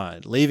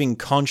aside, leaving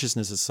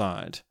consciousness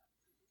aside.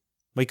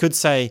 We could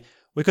say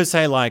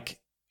like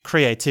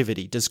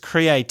creativity. Does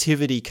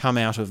creativity come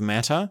out of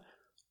matter,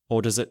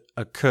 or does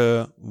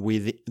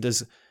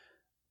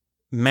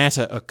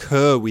matter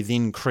occur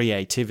within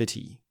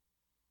creativity?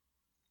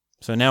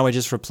 So now we're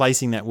just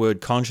replacing that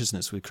word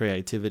consciousness with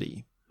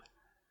creativity.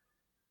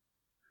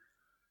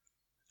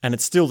 And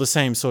it's still the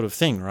same sort of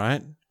thing,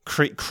 right?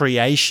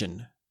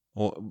 Creation,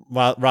 or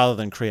rather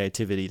than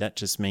creativity, that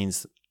just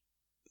means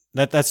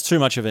that's too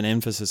much of an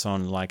emphasis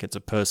on like it's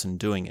a person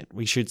doing it.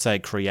 We should say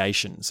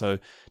creation. So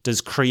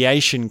does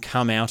creation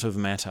come out of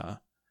matter,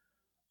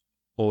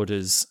 or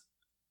does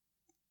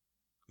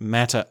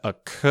matter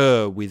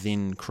occur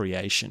within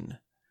creation?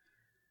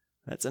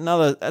 That's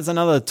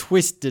another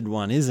twisted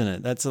one,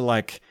 isn't it?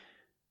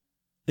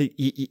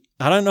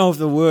 I don't know if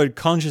the word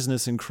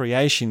consciousness and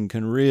creation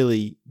can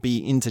really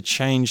be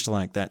interchanged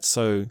like that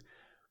so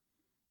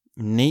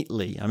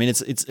neatly. I mean,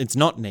 it's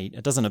not neat.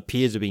 It doesn't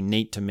appear to be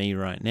neat to me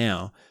right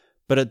now,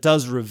 but it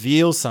does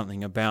reveal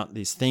something about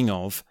this thing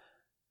of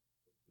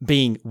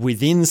being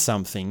within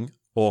something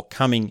or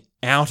coming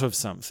out of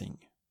something.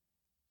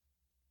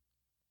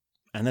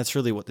 And that's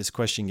really what this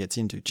question gets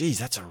into. Geez,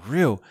 that's a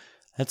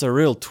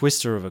real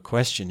twister of a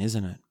question,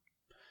 isn't it?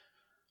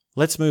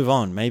 Let's move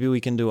on. Maybe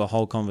we can do a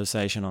whole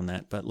conversation on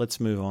that, but let's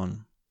move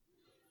on.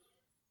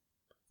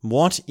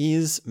 What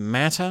is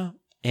matter,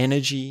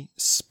 energy,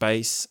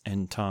 space,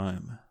 and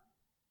time?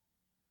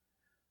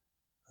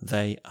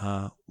 They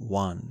are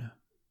one.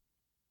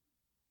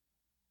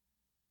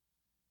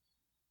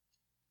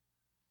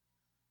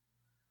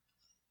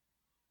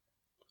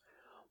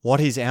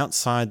 What is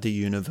outside the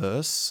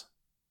universe?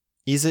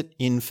 Is it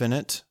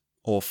infinite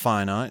or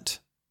finite,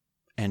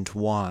 and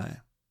why?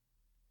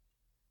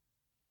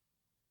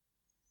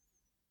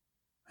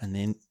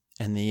 And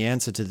the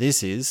answer to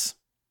this is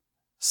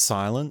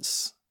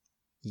silence,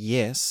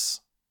 yes,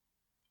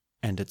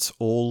 and it's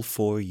all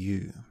for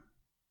you.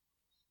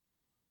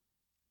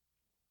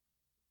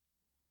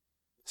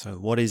 So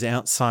what is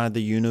outside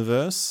the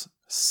universe?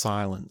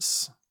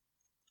 Silence.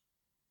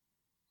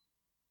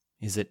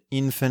 Is it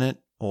infinite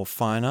or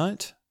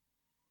finite?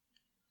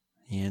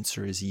 The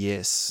answer is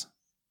yes.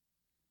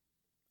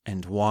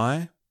 And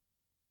why?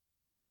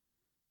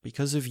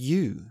 Because of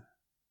you.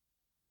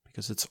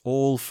 Because it's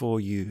all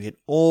for you. It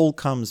all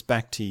comes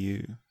back to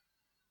you.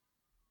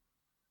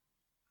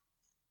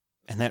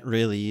 And that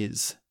really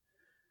is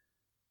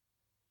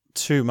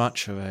too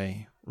much of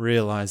a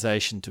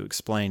realization to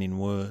explain in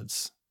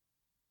words.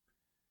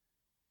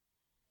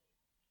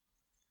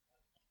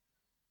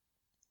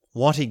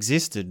 What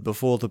existed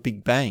before the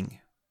Big Bang?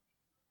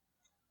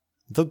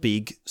 The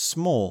Big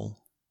Small.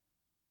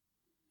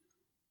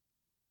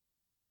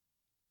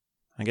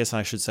 I guess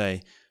I should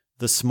say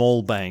the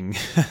Small Bang.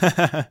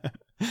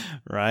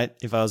 Right?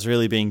 If I was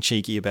really being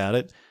cheeky about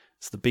it,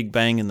 it's the Big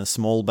Bang and the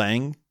Small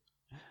Bang.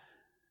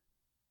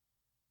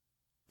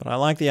 But I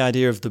like the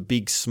idea of the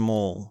Big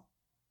Small.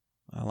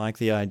 I like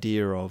the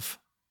idea of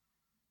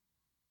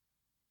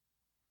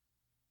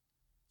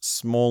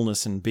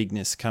smallness and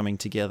bigness coming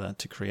together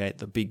to create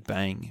the Big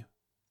Bang.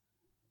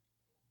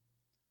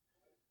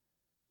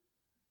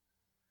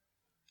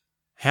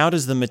 How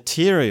does the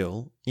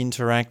material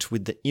interact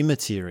with the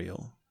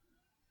immaterial?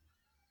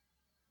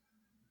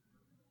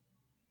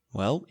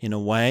 Well, in a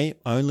way,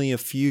 only a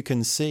few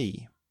can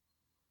see.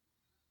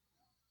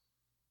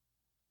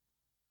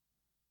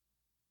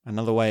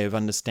 Another way of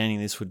understanding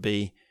this would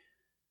be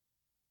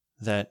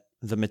that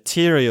the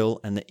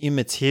material and the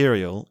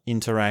immaterial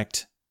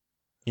interact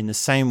in the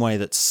same way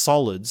that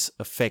solids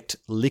affect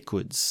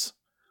liquids.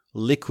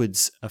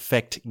 Liquids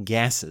affect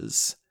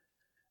gases,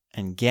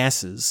 and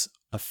gases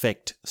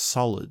affect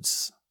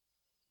solids.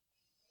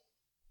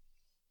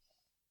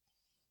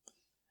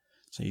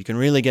 So you can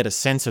really get a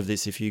sense of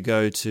this if you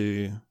go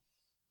to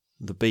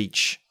the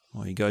beach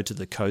or you go to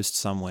the coast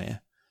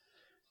somewhere,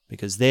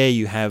 because there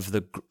you have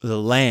the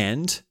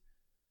land,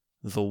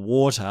 the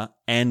water,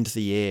 and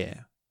the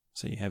air.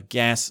 So you have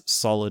gas,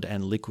 solid,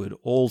 and liquid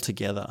all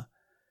together,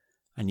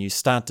 and you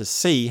start to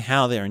see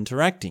how they're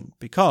interacting,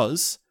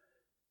 because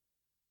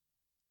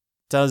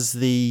does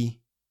the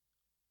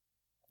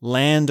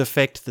land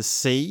affect the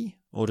sea,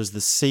 or does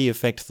the sea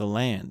affect the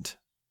land?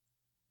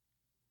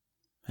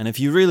 And if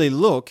you really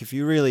look, if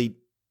you really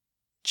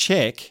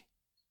check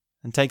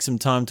and take some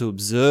time to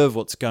observe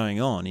what's going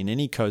on in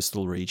any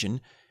coastal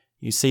region,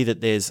 you see that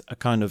there's a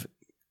kind of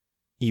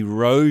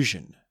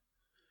erosion.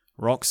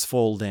 Rocks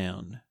fall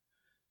down.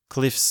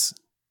 Cliffs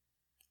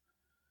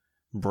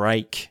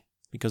break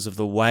because of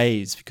the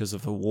waves, because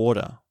of the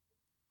water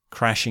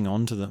crashing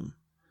onto them.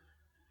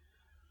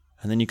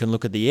 And then you can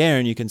look at the air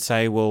and you can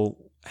say, well,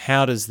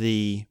 how does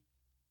the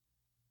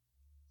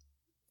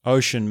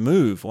ocean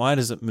move? Why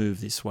does it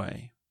move this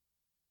way?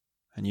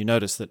 And you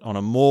notice that on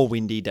a more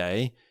windy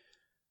day,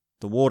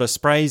 the water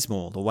sprays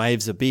more, the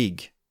waves are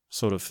big,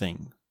 sort of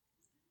thing.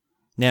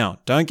 Now,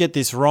 don't get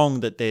this wrong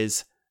that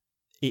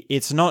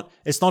it's not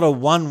a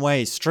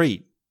one-way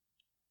street.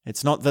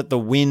 It's not that the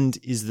wind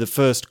is the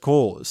first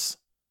cause,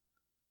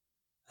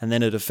 and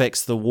then it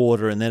affects the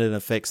water, and then it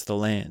affects the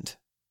land.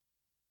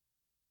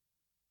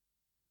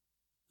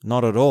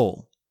 Not at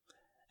all.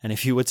 And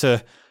if you were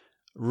to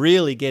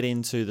really get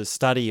into the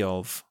study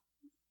of,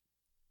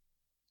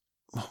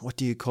 what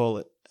do you call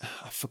it?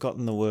 I've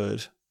forgotten the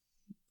word.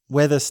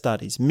 Weather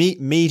studies,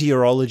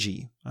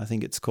 meteorology, I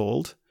think it's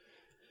called.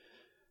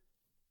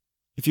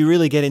 If you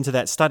really get into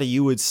that study,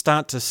 you would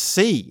start to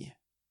see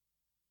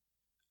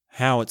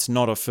how it's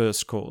not a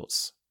first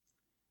cause.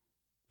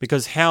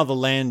 Because how the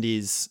land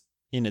is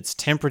in its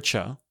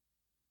temperature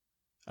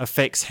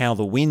affects how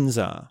the winds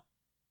are.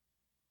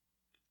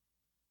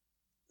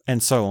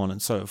 And so on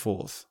and so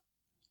forth.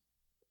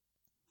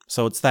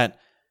 So it's that,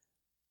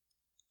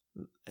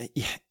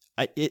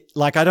 I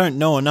don't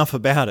know enough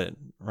about it,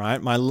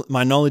 right?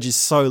 My knowledge is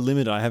so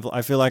limited.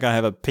 I feel like I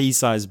have a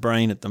pea-sized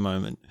brain at the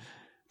moment,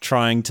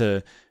 trying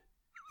to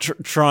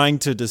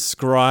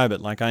describe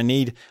it. Like I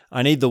need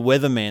the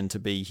weatherman to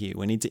be here.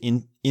 We need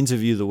to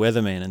interview the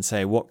weatherman and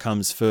say what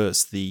comes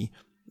first, the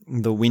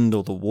wind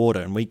or the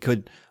water. And we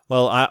could,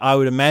 I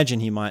would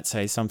imagine he might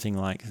say something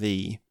like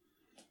the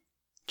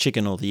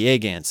chicken or the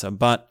egg answer,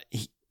 but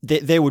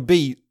there would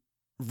be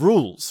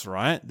rules,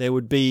 right? There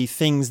would be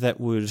things that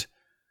would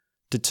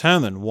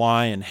determine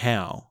why and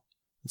how.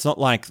 It's not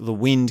like the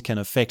wind can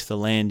affect the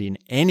land in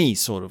any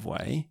sort of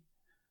way.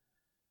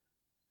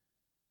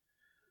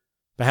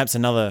 Perhaps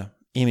another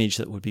image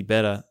that would be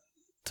better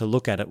to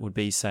look at it would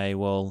be, say,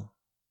 well,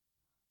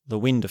 the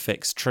wind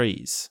affects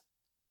trees.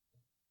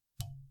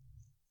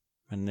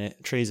 And the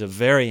trees are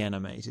very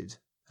animated,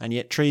 and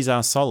yet trees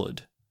are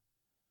solid.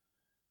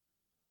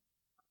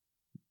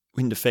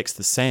 Wind affects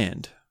the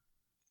sand.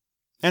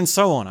 And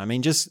so on. I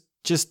mean, just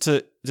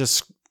to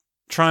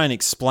try and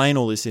explain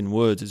all this in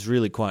words is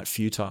really quite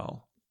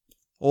futile.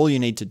 All you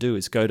need to do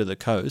is go to the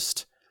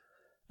coast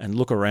and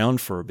look around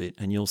for a bit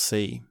and you'll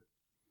see.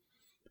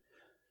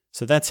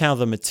 So that's how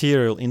the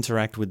material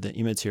interact with the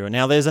immaterial.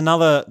 Now there's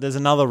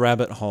another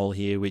rabbit hole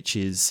here, which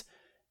is,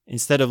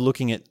 instead of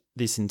looking at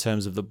this in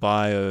terms of the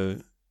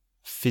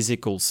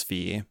biophysical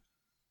sphere,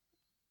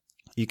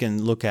 you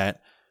can look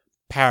at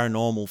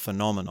paranormal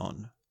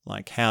phenomenon,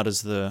 like how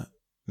does the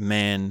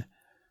man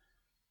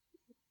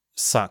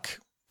suck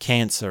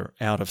cancer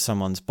out of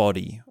someone's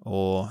body,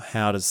 or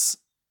how does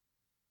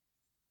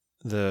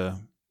the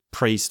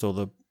priest or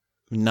the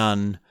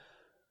nun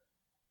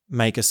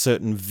make a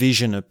certain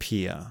vision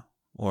appear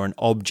or an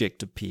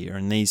object appear,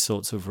 and these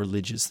sorts of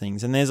religious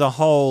things. And there's a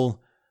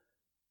whole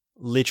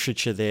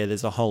literature there,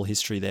 there's a whole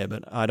history there,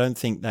 but I don't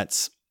think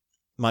that's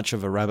much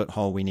of a rabbit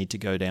hole we need to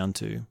go down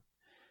to.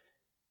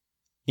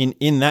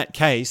 In that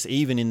case,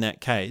 even in that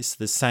case,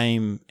 the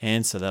same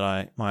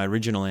answer my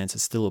original answer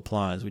still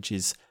applies, which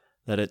is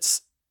that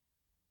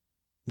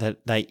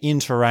they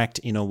interact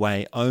in a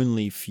way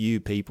only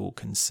few people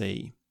can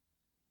see.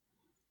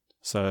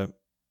 So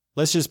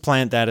let's just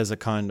plant that as a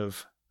kind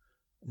of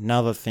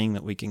another thing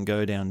that we can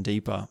go down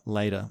deeper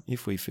later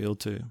if we feel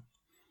to.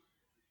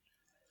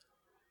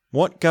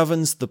 What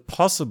governs the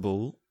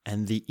possible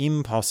and the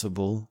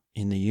impossible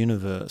in the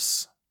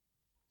universe?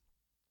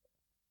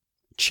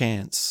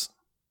 Chance.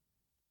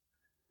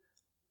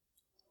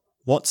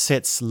 What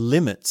sets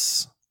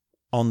limits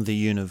on the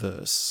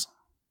universe?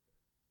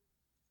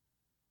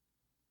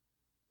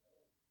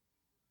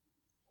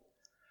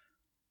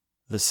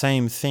 The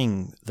same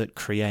thing that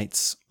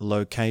creates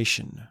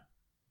location.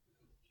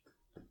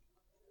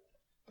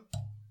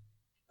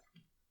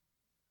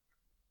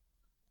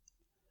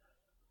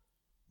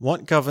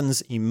 What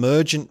governs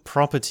emergent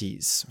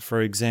properties,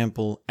 for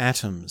example,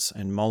 atoms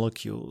and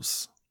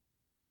molecules?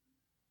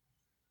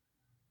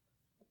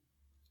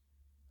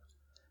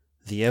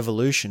 The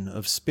evolution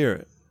of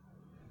spirit.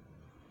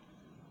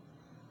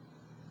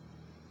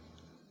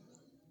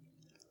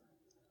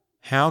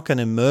 How can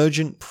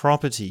emergent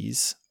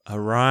properties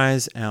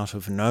arise out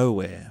of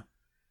nowhere?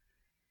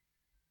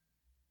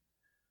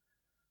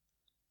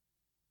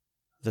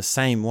 The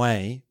same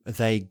way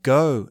they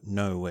go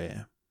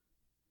nowhere.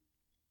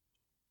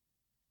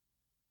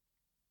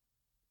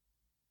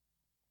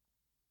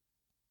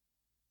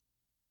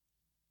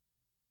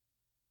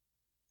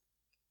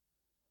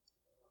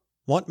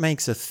 What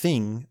makes a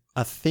thing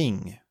a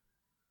thing?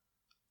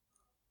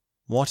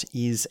 What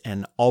is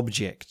an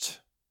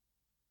object?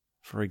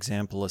 For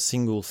example, a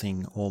single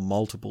thing or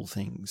multiple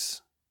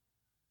things.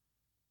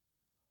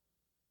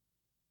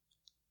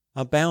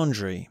 A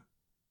boundary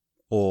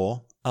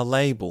or a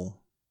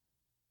label.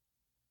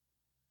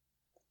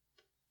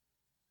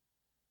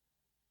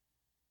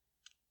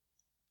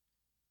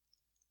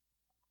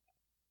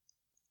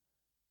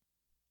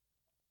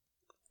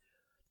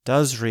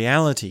 Does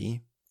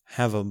reality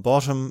have a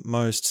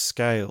bottommost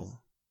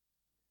scale?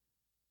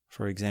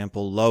 For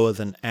example, lower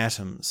than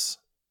atoms.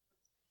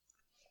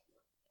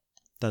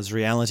 Does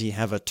reality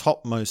have a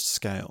topmost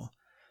scale,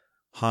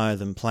 higher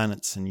than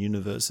planets and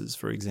universes,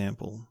 for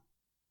example?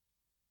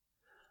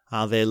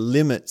 Are there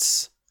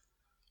limits,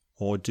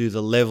 or do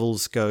the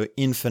levels go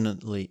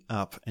infinitely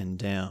up and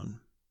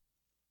down?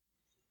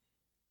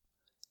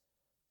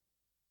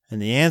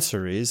 And the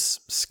answer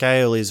is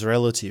scale is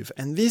relative.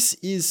 And this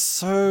is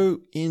so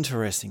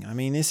interesting. I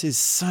mean, this is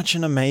such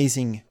an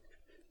amazing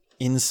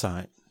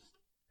insight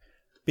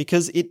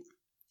because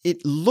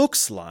it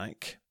looks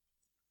like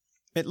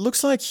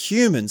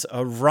humans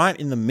are right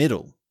in the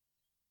middle.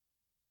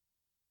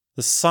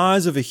 The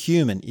size of a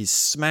human is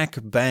smack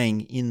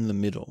bang in the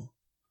middle.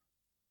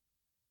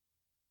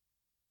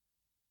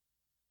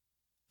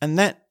 And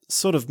that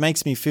sort of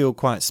makes me feel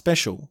quite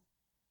special.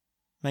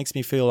 Makes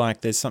me feel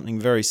like there's something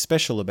very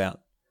special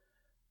about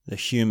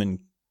the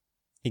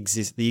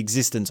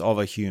existence of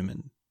a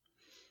human.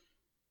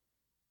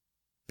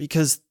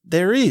 Because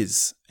there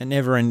is a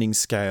never-ending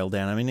scale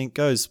down. I mean, it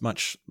goes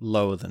much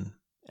lower than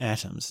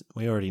atoms.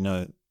 We already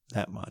know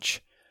that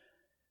much.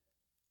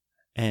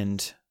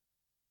 And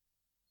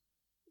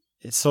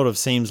it sort of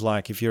seems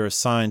like if you're a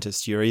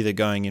scientist, you're either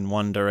going in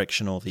one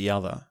direction or the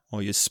other,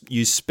 or you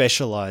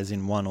specialize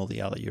in one or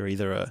the other. You're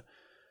either a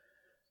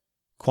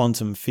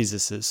quantum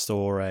physicist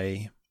or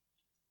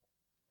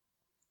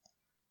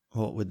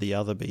what would the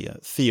other be? A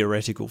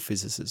theoretical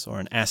physicist or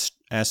an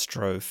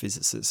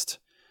astrophysicist.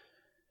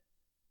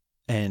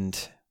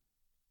 And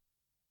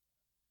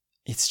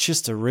it's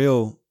just a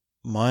real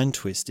mind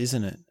twist,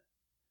 isn't it?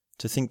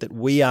 To think that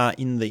we are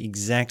in the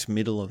exact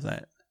middle of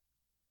that.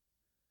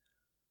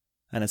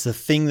 And it's the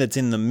thing that's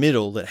in the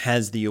middle that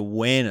has the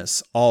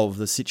awareness of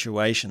the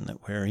situation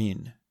that we're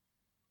in.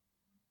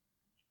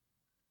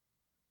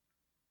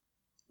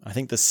 I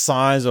think the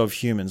size of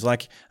humans,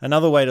 like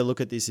another way to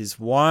look at this is,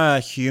 why are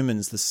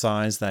humans the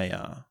size they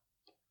are?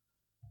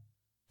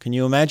 Can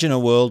you imagine a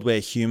world where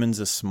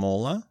humans are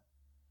smaller?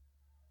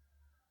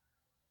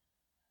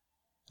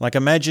 Like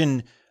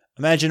imagine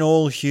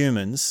all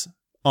humans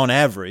on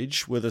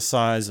average were the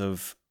size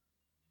of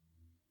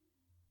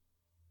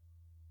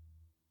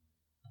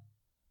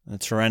a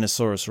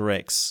Tyrannosaurus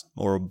Rex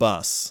or a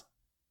bus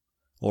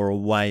or a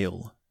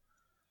whale.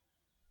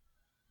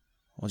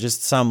 Or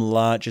just some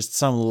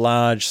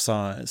large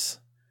size.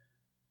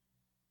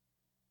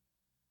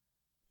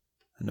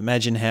 And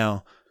imagine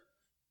how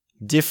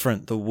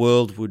different the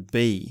world would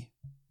be.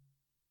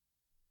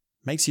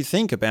 Makes you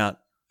think about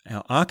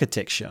our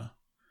architecture,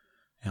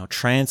 our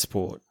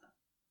transport,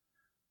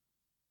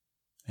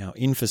 our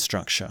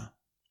infrastructure.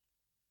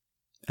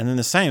 And then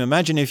the same,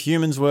 imagine if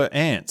humans were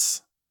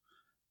ants.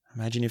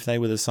 Imagine if they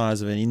were the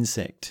size of an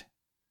insect.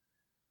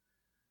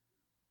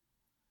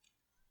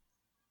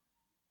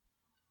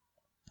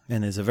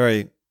 And there's a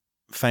very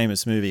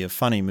famous movie, a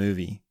funny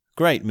movie,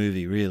 great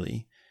movie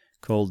really,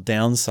 called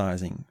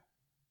Downsizing,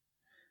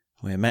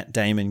 where Matt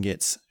Damon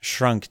gets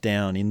shrunk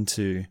down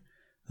into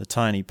the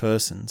tiny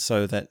person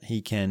so that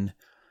he can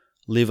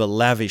live a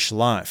lavish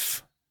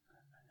life.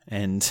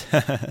 And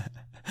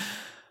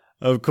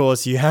of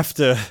course you have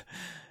to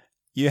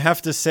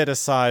set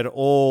aside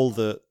all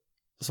the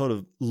sort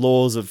of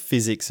laws of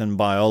physics and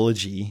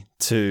biology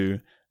to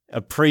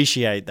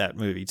appreciate that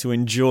movie, to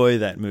enjoy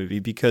that movie,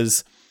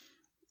 because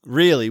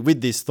really,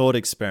 with this thought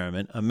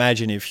experiment,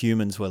 imagine if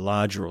humans were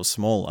larger or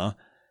smaller.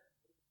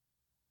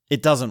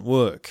 It doesn't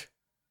work.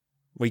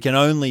 We can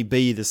only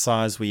be the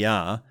size we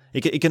are.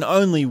 It can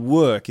only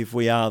work if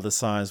we are the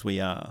size we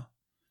are.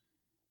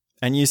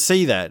 And you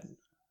see that.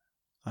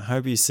 I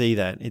hope you see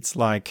that. It's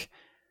like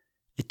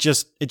it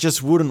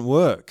just wouldn't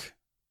work.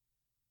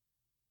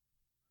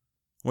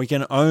 We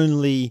can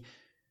only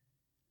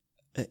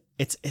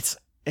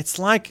It's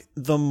like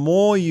the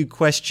more you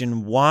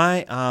question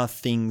why are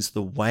things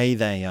the way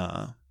they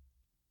are,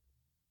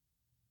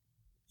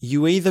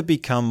 you either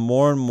become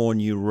more and more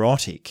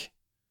neurotic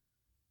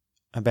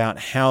about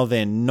how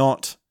they're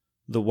not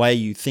the way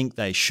you think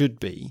they should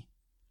be,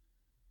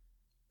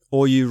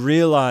 or you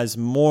realize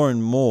more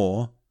and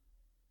more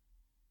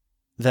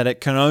that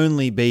it can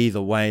only be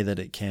the way that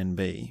it can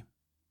be.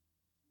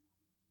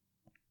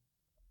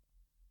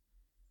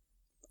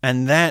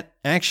 And that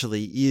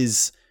actually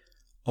is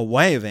a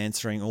way of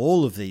answering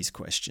all of these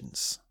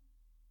questions.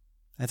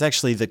 That's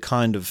actually the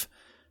kind of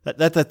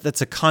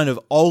that's a kind of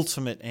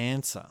ultimate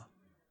answer.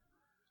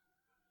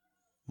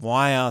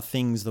 Why are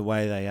things the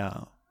way they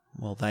are?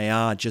 Well, they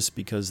are just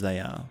because they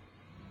are.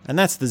 And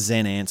that's the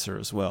Zen answer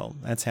as well.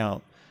 That's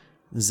how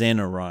Zen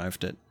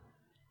arrived at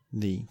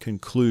the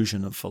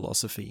conclusion of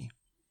philosophy.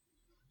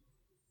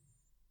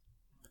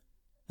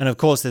 And of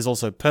course, there's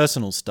also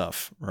personal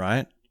stuff,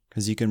 right?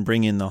 Because you can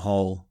bring in the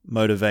whole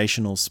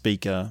motivational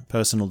speaker,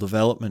 personal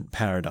development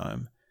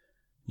paradigm.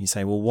 You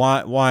say, well,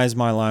 why is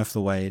my life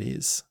the way it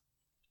is?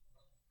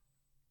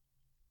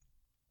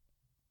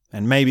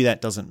 And maybe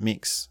that doesn't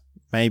mix.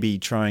 Maybe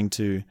trying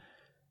to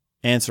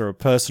answer a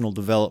personal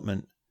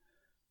development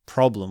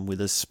problem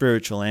with a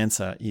spiritual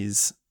answer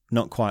is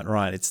not quite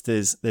right.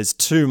 There's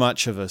too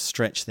much of a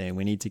stretch there.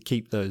 We need to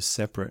keep those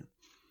separate.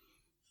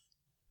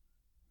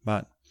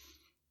 But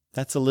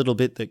that's a little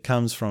bit that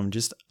comes from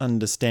just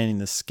understanding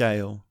the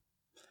scale.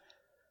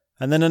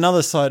 And then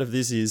another side of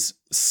this is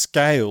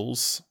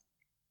scales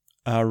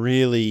are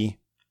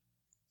really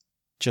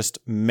just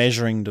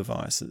measuring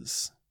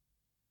devices.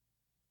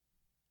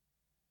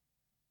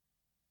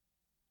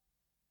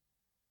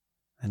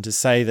 And to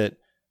say that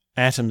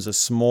atoms are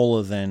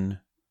smaller than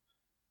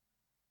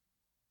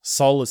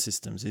solar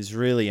systems is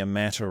really a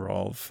matter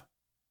of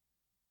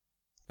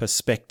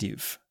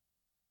perspective.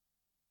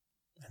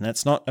 And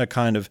that's not a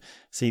kind of,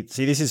 see,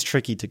 this is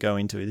tricky to go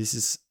into.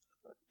 It's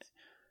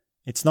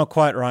not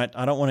quite right.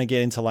 I don't want to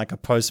get into like a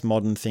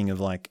postmodern thing of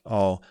like,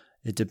 oh,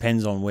 it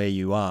depends on where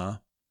you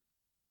are.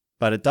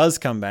 But it does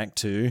come back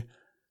to,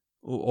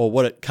 or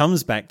what it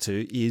comes back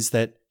to is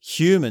that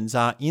humans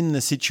are in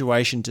the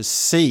situation to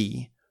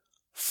see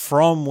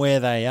from where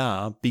they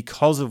are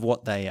because of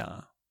what they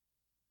are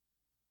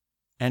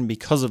and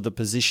because of the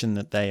position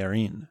that they are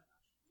in.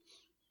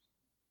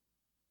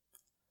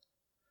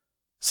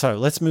 So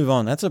let's move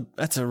on. That's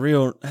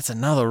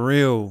another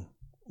real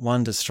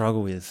one to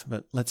struggle with,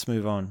 but let's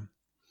move on.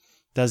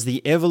 Does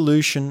the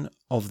evolution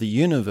of the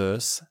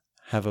universe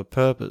have a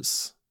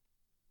purpose?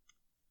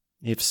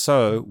 If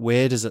so,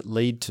 where does it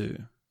lead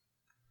to?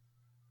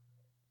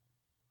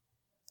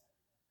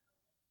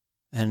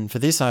 And for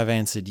this I've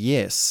answered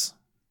yes.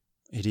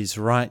 It is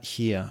right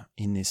here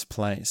in this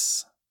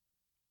place.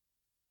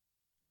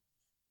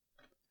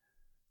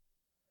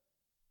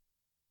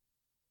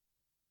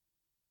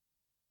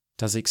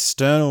 Does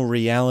external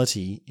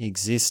reality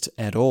exist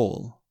at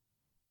all?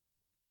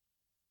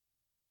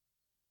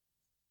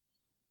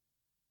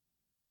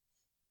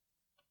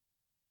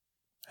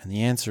 And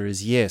the answer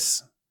is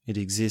yes, it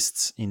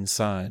exists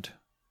inside.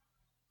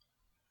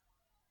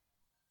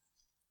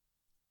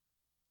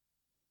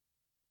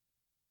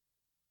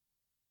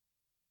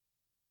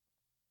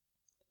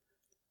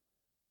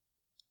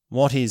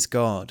 What is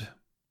God?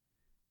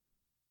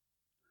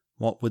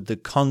 What would the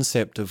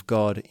concept of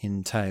God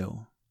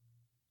entail?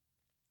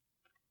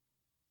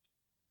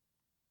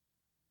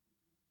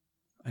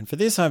 And for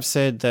this I've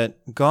said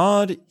that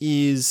God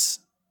is,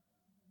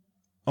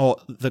 or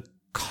the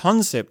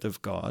concept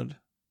of God,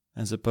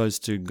 as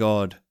opposed to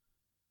God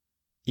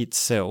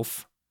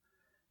itself,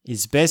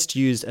 is best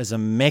used as a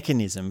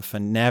mechanism for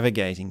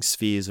navigating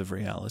spheres of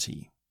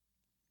reality.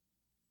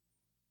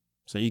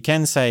 So you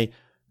can say,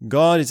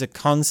 God is a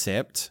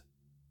concept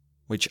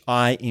which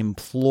I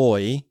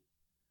employ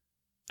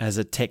as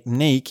a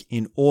technique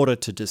in order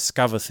to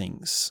discover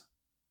things,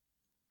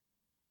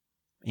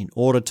 in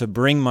order to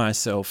bring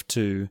myself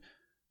to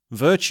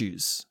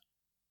virtues,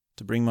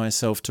 to bring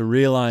myself to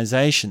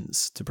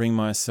realizations, to bring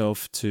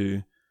myself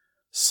to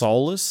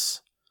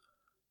solace,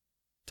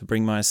 to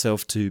bring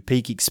myself to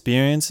peak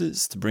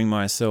experiences, to bring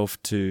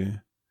myself to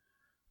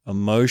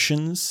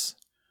emotions,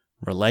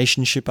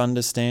 relationship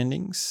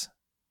understandings.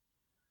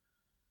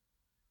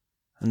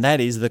 And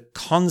that is the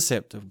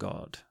concept of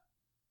God.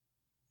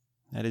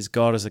 That is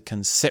God as a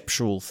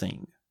conceptual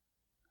thing.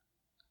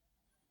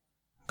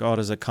 God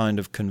as a kind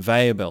of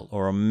conveyor belt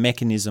or a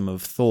mechanism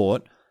of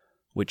thought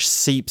which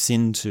seeps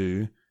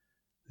into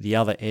the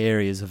other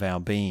areas of our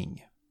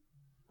being,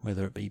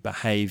 whether it be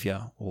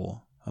behavior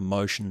or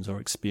emotions or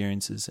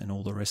experiences and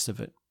all the rest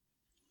of it.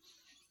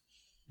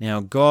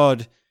 Now,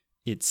 God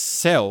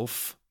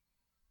itself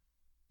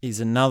is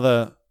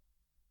another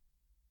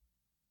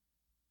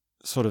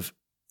sort of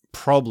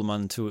problem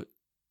unto it.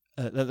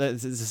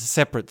 It's a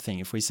separate thing.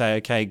 If we say,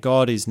 okay,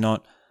 God is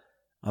not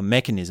a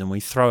mechanism, we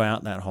throw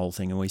out that whole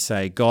thing and we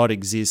say God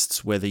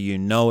exists whether you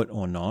know it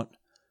or not,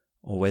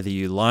 or whether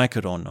you like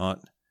it or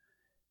not,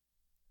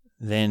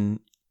 then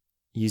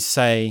you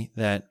say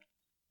that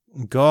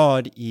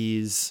God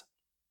is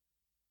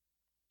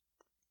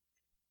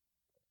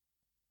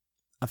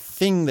a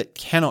thing that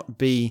cannot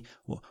be,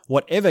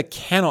 whatever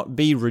cannot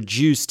be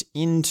reduced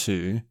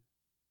into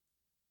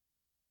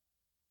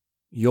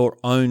your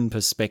own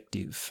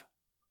perspective.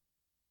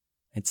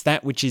 It's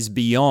that which is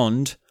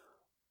beyond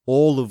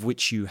all of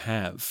which you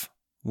have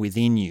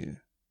within you,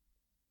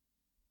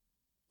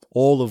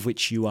 all of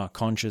which you are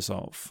conscious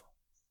of.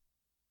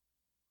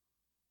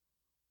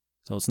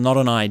 So it's not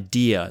an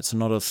idea, it's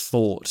not a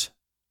thought.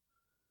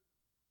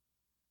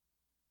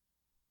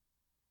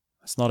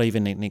 It's not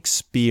even an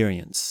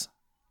experience.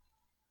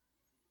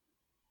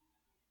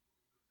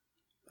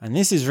 And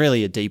this is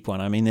really a deep one.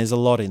 I mean, there's a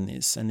lot in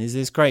this. And there's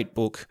this great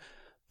book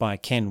by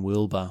Ken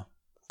Wilber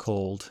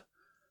called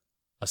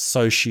A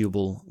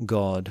Sociable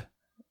God.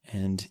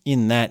 And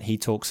in that, he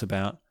talks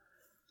about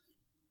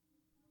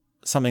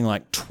something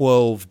like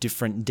 12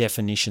 different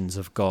definitions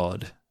of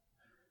God.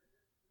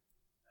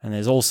 And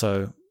there's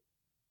also,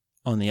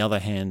 on the other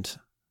hand,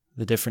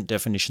 the different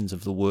definitions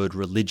of the word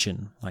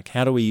religion. Like,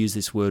 how do we use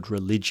this word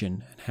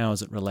religion and how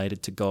is it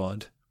related to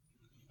God?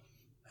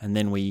 And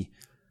then we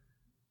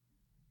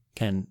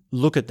can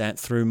look at that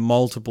through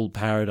multiple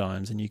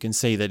paradigms, and you can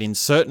see that in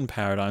certain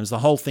paradigms, the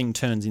whole thing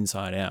turns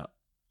inside out.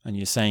 And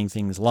you're saying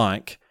things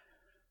like,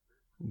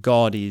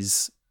 God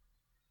is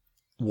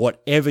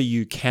whatever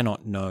you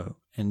cannot know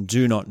and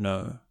do not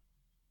know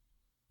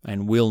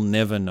and will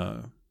never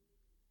know.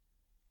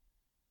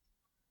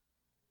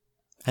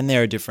 And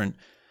there are different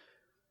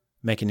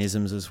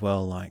mechanisms as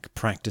well, like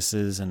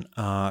practices and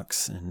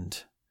arcs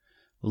and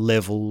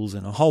levels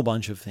and a whole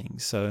bunch of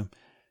things. So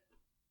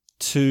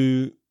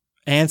to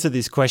answer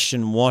this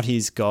question, what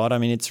is God? I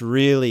mean, it's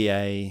really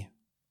a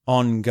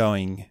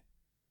ongoing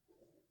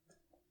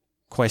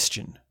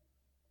question.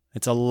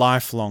 It's a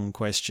lifelong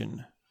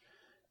question.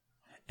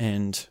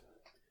 And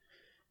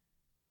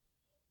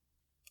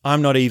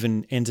I'm not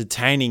even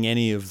entertaining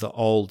any of the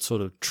old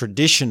sort of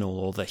traditional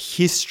or the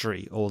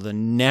history or the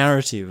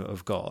narrative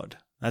of God.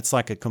 That's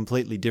like a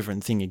completely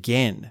different thing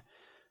again.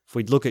 If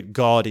we look at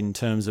God in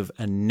terms of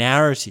a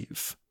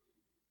narrative,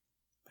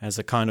 as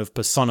a kind of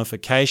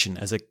personification,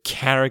 as a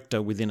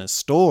character within a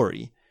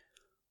story,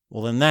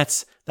 well then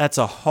that's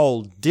a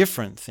whole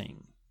different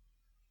thing.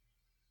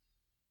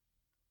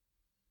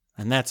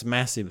 And that's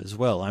massive as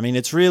well. I mean,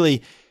 it's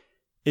really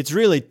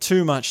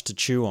too much to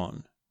chew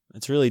on.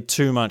 It's really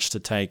too much to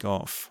take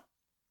off.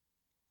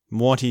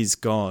 What is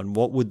God?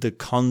 What would the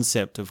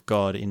concept of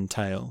God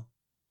entail?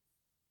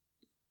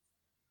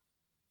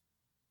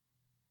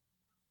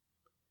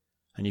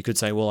 And you could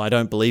say, well, I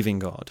don't believe in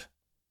God.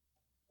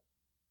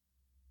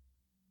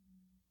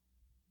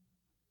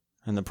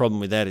 And the problem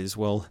with that is,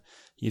 well,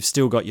 you've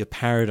still got your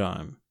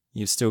paradigm.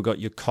 You've still got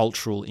your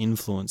cultural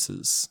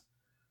influences.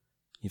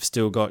 You've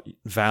still got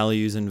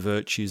values and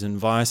virtues and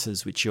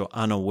vices which you're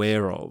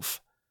unaware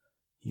of.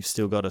 You've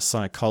still got a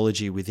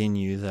psychology within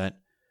you that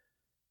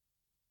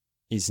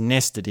is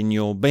nested in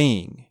your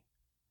being.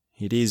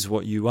 It is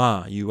what you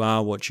are. You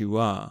are what you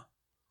are.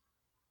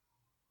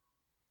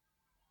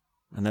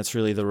 And that's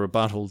really the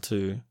rebuttal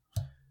to...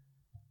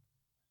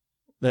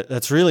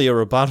 That's really a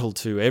rebuttal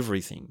to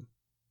everything.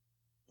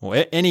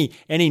 Or any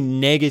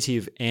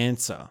negative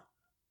answer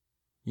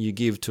you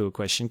give to a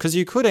question. Because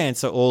you could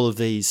answer all of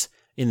these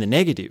in the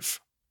negative,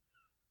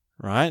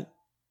 right?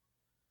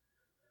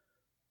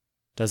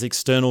 Does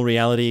external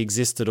reality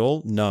exist at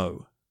all?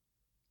 No.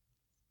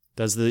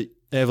 Does the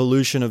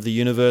evolution of the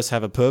universe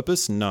have a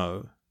purpose?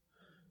 No.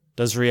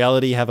 Does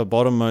reality have a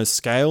bottommost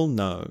scale?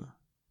 No.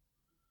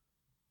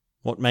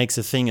 What makes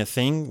a thing a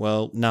thing?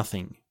 Well,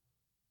 nothing.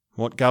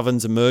 What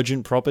governs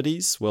emergent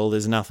properties? Well,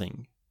 there's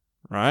nothing,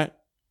 right?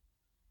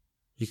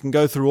 You can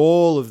go through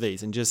all of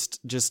these and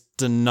just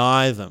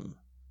deny them.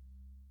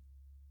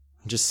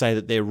 Just say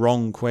that they're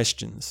wrong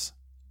questions.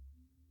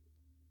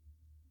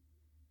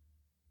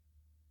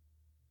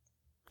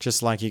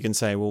 Just like you can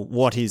say, well,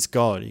 what is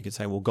God? You could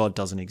say, well, God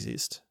doesn't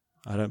exist.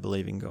 I don't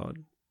believe in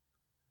God.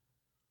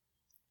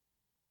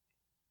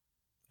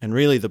 And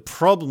really the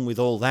problem with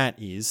all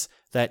that is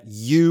that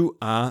you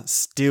are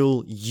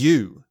still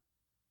you.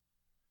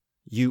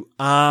 You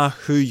are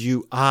who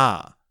you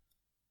are.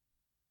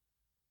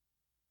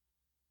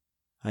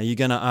 Are you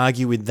going to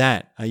argue with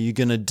that? Are you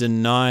going to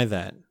deny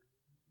that?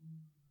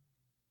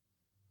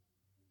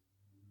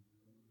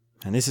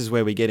 And this is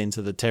where we get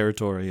into the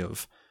territory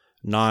of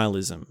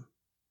nihilism.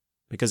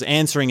 Because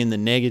answering in the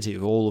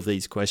negative all of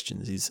these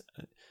questions is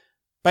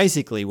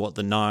basically what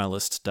the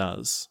nihilist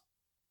does.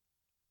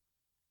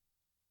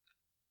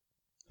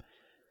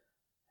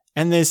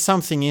 And there's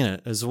something in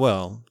it as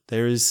well.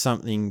 There is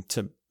something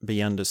to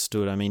be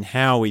understood. I mean,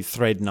 how we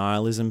thread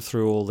nihilism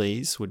through all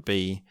these would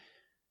be...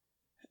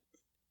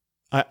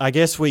 I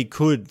guess we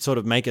could sort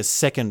of make a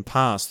second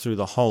pass through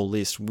the whole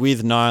list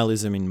with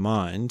nihilism in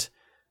mind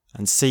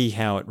and see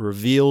how it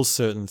reveals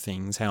certain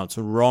things, how it's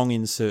wrong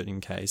in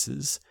certain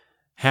cases,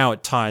 how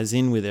it ties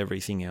in with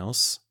everything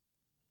else.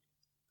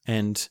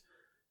 And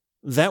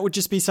that would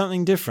just be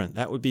something different.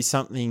 That would be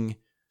something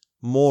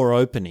more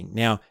opening.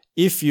 Now,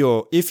 if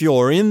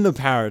you're in the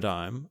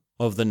paradigm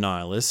of the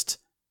nihilist,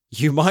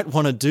 you might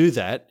want to do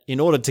that in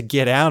order to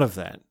get out of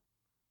that,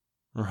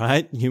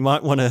 right? You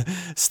might want to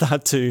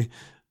start to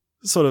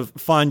sort of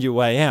find your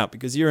way out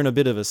because you're in a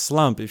bit of a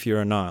slump if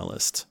you're a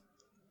nihilist.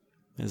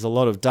 There's a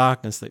lot of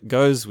darkness that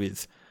goes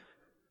with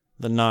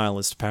the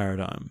nihilist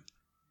paradigm.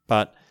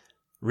 But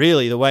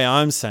really, the way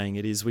I'm saying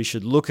it is we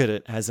should look at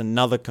it as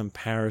another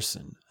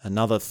comparison,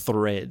 another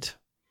thread.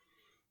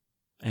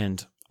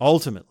 And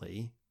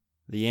ultimately,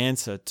 the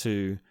answer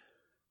to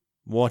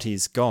what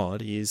is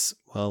God is,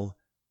 well,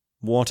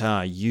 what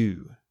are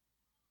you?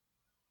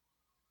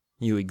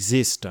 You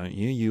exist, don't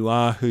you? You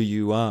are who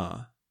you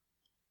are.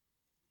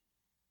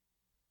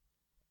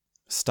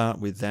 Start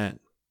with that.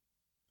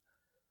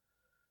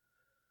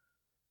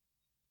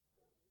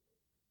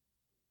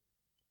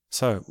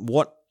 So,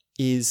 what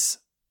is...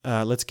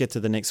 let's get to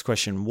the next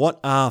question.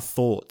 What are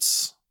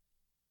thoughts?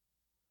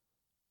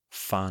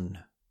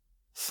 Fun.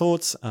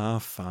 Thoughts are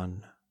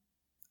fun.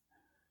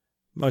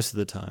 Most of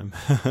the time.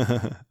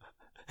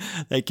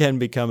 They can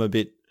become a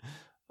bit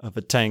of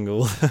a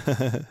tangle,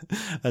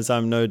 as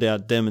I'm no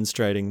doubt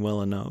demonstrating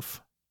well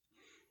enough.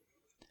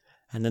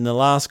 And then the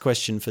last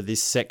question for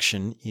this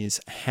section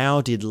is, how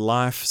did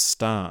life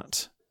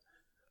start?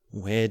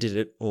 Where did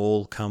it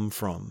all come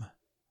from?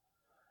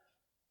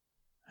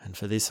 And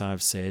for this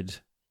I've said,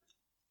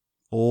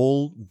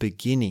 all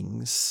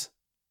beginnings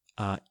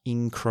are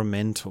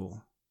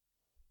incremental.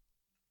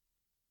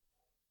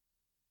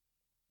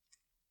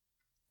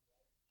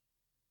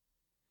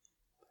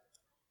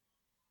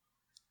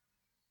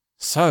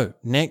 So,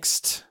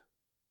 next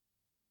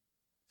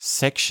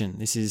section.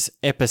 This is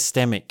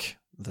epistemic,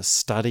 the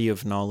study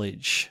of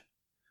knowledge.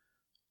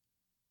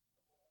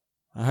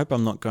 I hope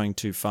I'm not going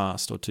too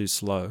fast or too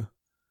slow.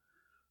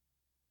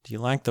 Do you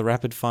like the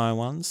rapid fire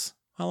ones?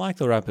 I like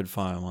the rapid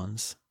fire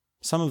ones.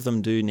 Some of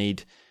them do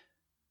need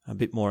a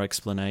bit more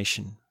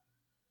explanation.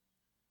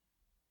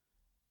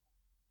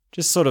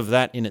 Just sort of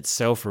that in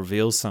itself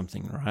reveals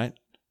something, right?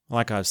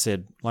 Like I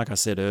said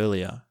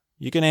earlier,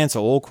 you can answer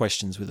all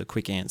questions with a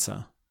quick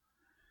answer.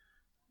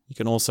 You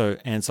can also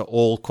answer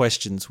all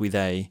questions with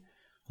a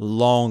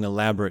long,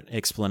 elaborate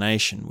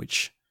explanation,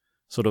 which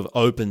sort of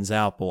opens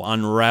up or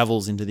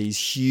unravels into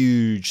these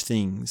huge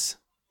things.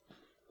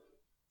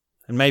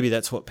 And maybe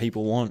that's what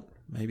people want.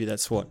 Maybe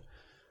that's what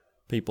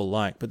people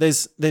like. But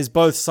there's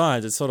both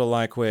sides. It's sort of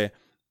like we're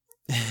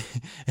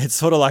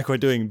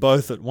doing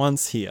both at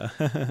once here.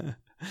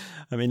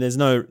 I mean, there's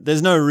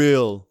no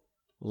real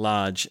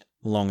large,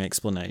 long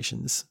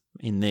explanations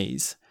in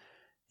these.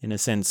 In a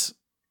sense,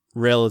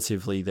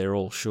 relatively, they're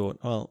all short.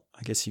 Well,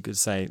 I guess you could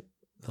say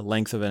the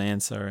length of an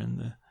answer and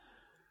the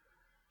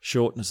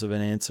shortness of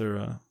an answer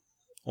are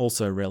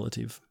also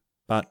relative.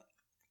 But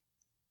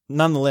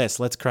nonetheless,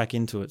 let's crack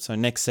into it. So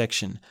next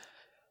section.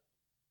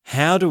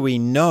 How do we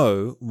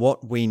know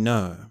what we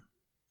know?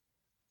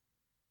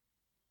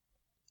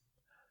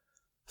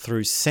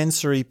 Through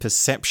sensory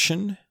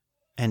perception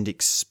and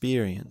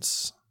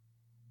experience.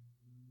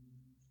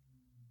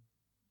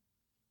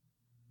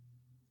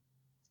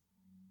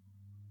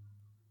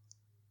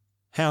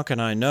 How can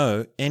I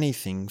know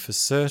anything for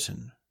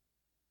certain?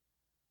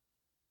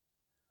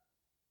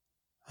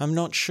 I'm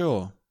not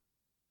sure.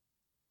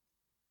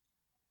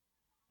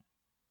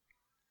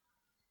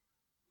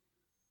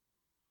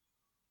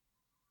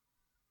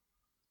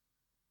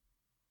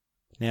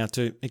 Now,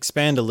 to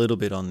expand a little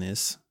bit on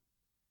this,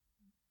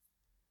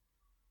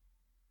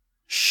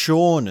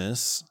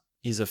 sureness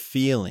is a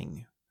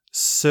feeling.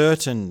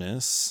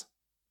 Certainness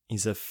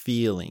is a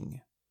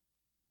feeling.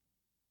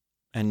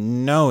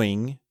 And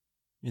knowing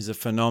is a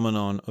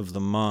phenomenon of the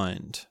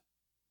mind.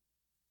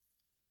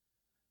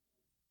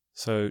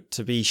 So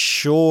to be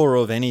sure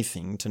of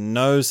anything, to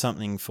know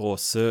something for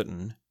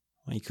certain,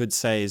 you could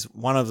say is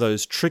one of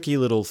those tricky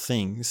little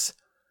things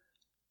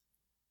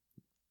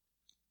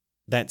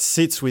that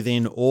sits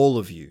within all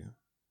of you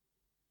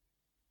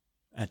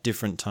at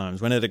different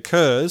times. When it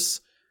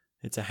occurs,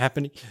 it's a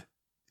happening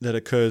that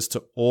occurs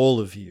to all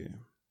of you,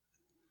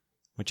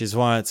 which is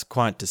why it's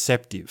quite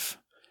deceptive.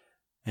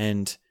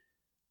 And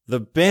the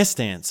best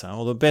answer,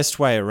 or the best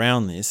way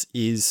around this,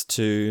 is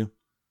to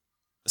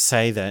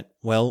say that,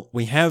 well,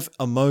 we have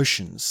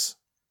emotions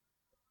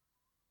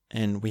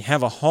and we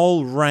have a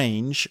whole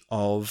range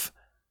of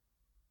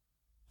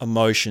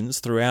emotions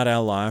throughout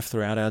our life,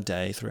 throughout our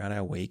day, throughout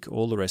our week,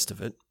 all the rest of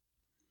it.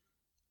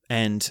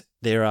 And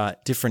there are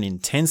different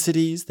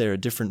intensities, there are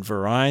different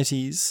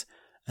varieties,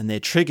 and they're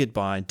triggered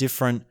by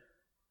different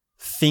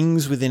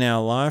things within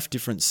our life,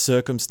 different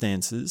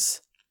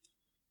circumstances.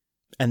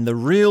 And the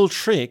real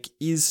trick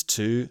is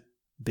to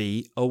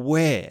be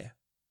aware.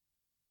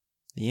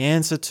 The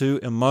answer to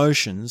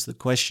emotions, the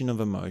question of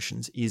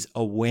emotions, is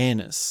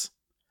awareness.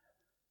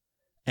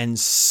 And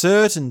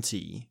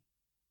certainty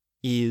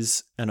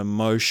is an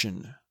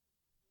emotion.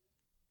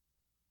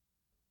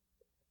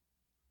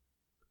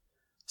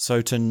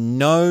 So to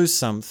know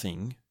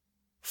something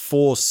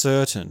for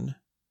certain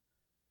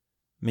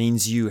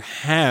means you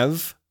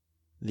have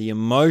the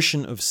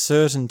emotion of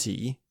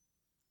certainty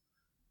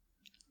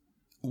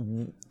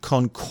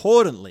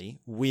concordantly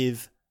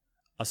with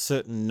a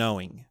certain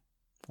knowing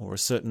or a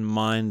certain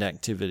mind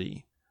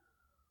activity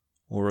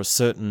or a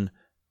certain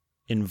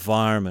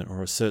environment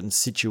or a certain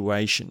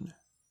situation.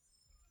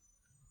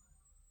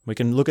 We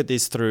can look at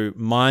this through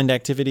mind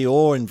activity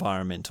or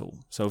environmental.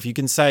 So if you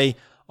can say,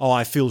 oh,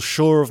 I feel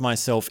sure of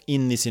myself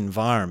in this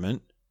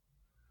environment,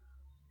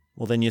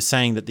 well, then you're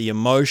saying that the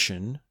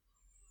emotion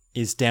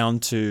is down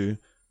to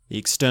the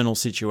external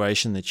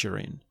situation that you're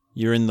in.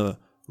 You're in the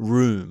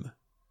room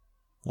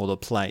or the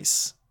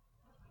place.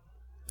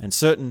 And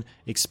certain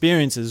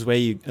experiences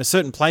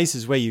certain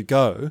places where you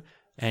go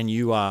and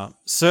you are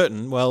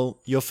certain, well,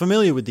 you're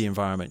familiar with the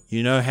environment.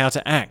 You know how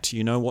to act.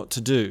 You know what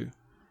to do.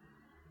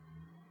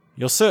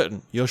 You're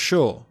certain. You're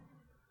sure.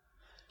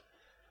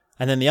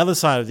 And then the other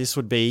side of this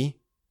would be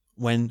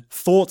when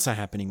thoughts are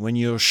happening, when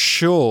you're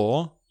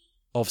sure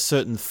of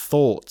certain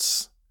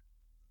thoughts,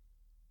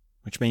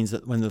 which means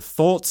that when the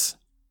thoughts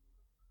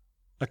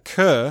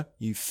occur,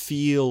 you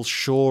feel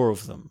sure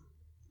of them.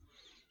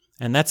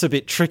 And that's a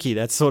bit tricky.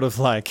 That's sort of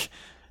like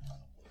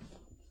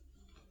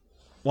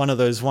one of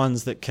those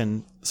ones that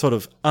can sort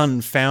of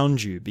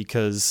unfound you,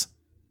 because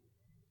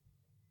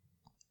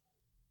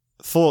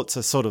thoughts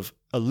are sort of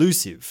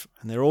elusive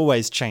and they're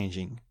always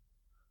changing,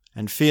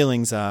 and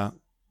feelings are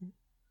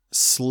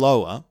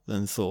slower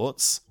than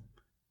thoughts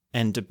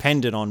and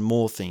dependent on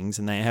more things,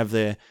 and they have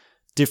their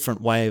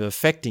different way of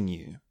affecting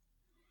you.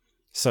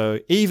 So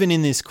even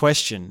in this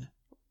question,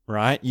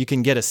 right, you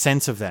can get a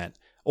sense of that.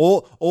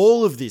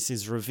 All of this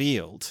is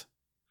revealed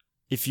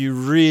if you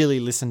really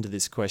listen to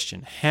this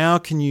question. How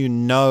can you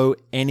know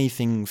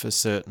anything for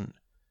certain?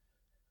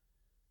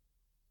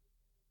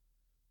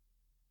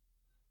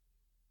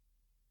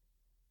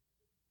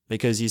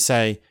 Because you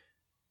say,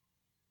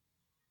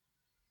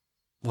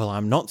 well,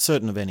 I'm not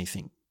certain of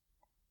anything.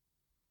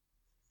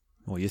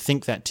 Or you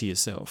think that to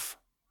yourself.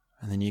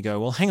 And then you go,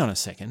 well, hang on a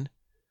second.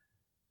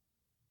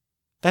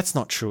 That's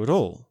not true at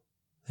all.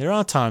 There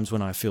are times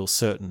when I feel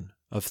certain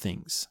of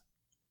things.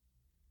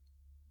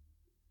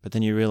 But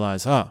then you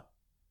realize, but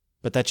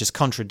that just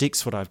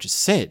contradicts what I've just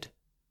said.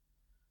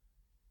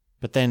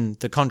 But then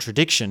the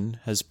contradiction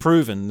has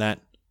proven that,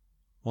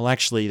 well,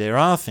 actually there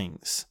are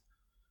things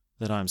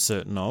that I'm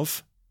certain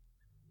of.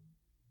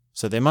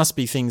 So there must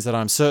be things that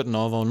I'm certain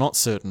of or not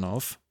certain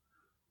of,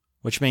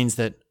 which means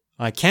that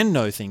I can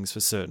know things for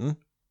certain,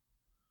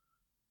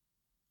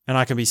 and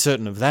I can be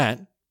certain of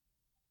that.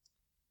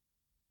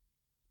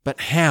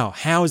 But how?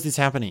 How is this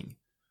happening?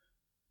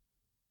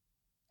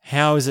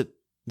 How is it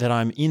that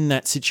I'm in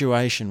that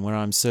situation where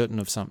I'm certain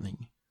of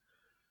something?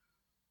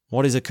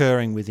 What is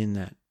occurring within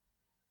that?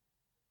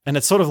 And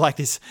it's sort of like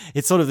this,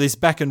 it's sort of this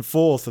back and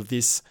forth of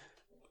this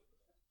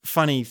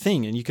funny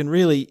thing. And you can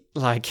really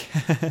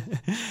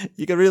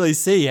you can really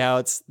see how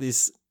it's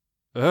this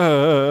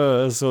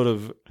sort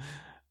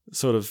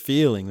of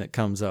feeling that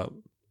comes up.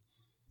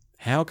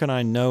 How can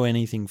I know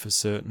anything for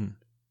certain?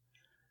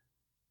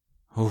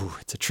 Oh,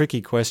 it's a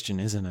tricky question,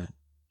 isn't it?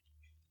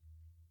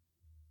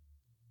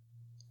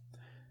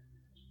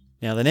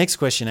 Now, the next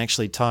question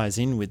actually ties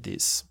in with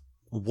this.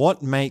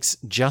 What makes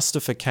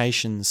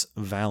justifications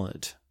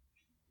valid?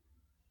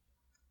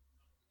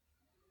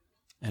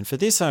 And for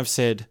this, I've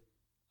said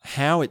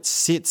how it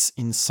sits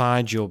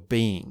inside your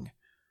being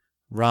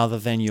rather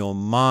than your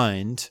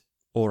mind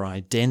or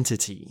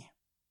identity.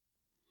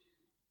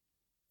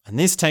 And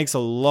this takes a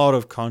lot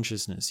of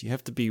consciousness. You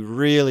have to be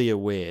really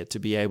aware to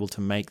be able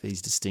to make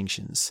these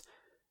distinctions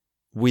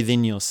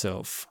within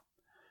yourself.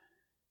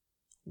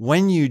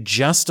 When you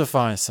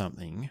justify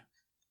something,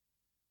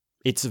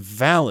 it's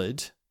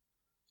valid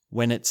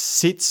when it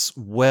sits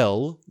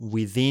well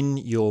within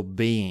your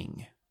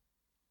being.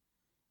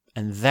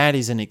 And that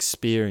is an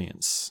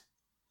experience.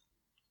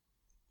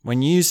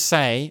 When you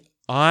say,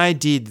 I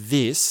did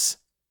this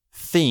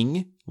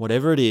thing,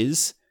 whatever it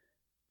is,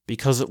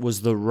 because it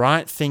was the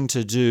right thing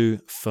to do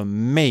for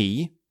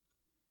me,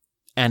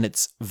 and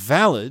it's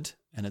valid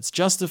and it's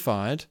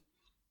justified,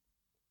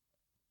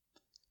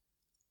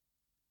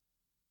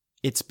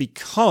 it's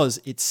because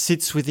it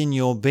sits within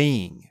your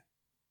being.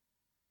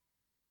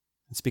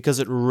 It's because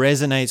it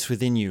resonates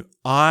within you.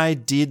 I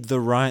did the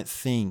right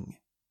thing.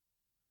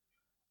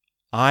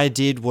 I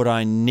did what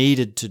I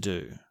needed to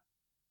do.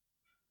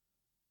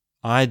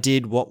 I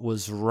did what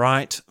was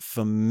right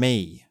for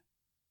me.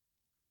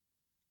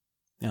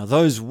 Now,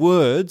 those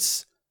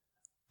words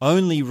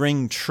only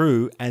ring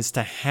true as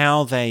to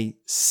how they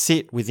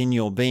sit within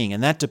your being,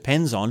 and that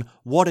depends on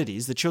what it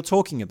is that you're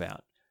talking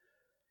about.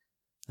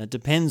 That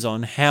depends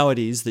on how it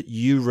is that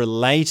you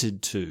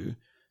related to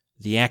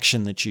the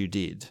action that you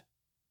did.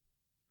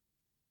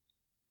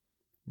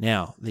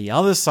 Now, the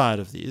other side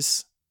of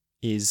this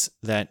is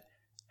that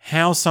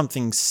how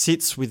something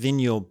sits within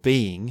your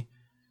being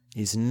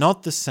is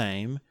not the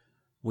same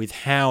with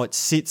how it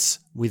sits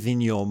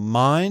within your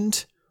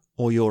mind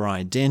or your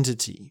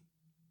identity.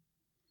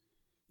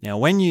 Now,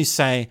 when you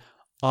say,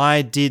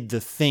 I did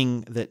the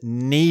thing that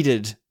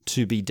needed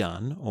to be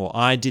done, or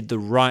I did the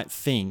right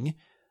thing,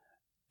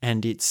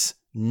 and it's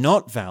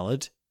not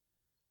valid,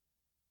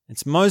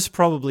 it's most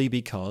probably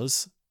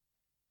because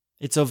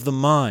it's of the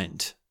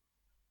mind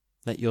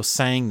that you're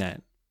saying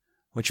that,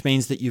 which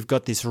means that you've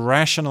got this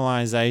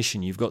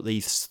rationalization, you've got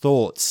these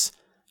thoughts,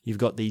 you've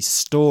got these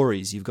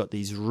stories, you've got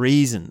these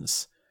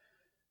reasons,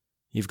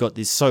 you've got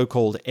this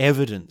so-called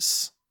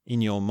evidence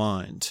in your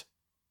mind,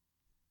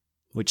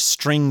 which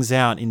strings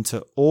out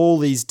into all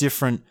these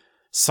different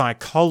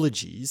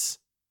psychologies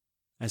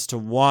as to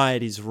why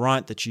it is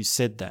right that you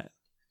said that.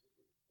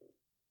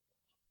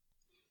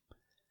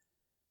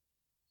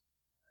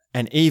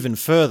 And even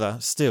further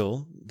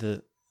still,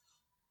 the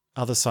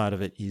other side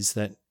of it is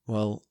that,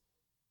 well,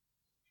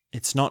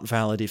 it's not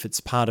valid if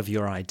it's part of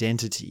your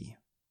identity.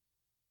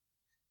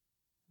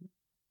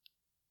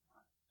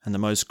 And the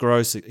most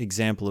gross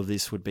example of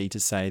this would be to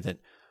say that,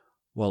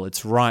 well,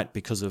 it's right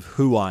because of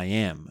who I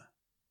am.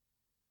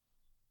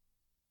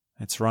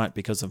 It's right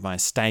because of my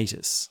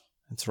status.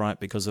 It's right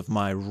because of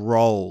my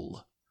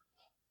role.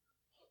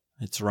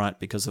 It's right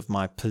because of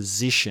my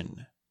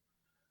position.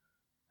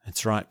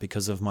 It's right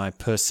because of my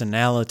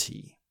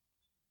personality.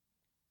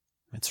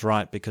 It's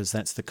right because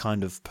that's the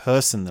kind of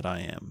person that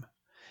I am.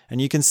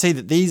 And you can see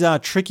that these are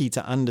tricky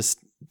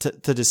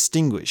to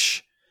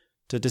distinguish.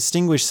 To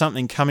distinguish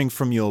something coming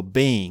from your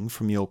being,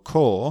 from your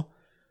core,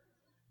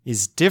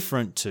 is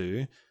different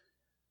to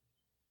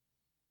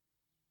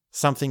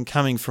something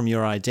coming from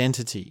your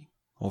identity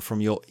or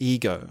from your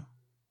ego.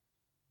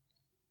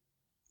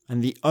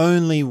 And the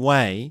only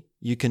way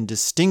you can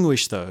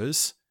distinguish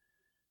those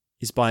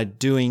is by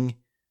doing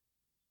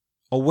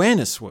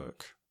awareness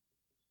work.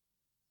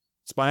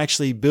 It's by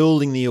actually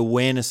building the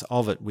awareness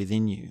of it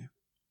within you.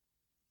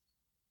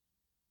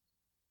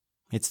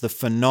 It's the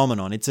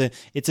phenomenon. It's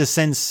a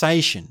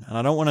sensation. And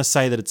I don't want to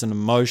say that it's an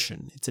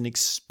emotion. It's an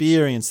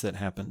experience that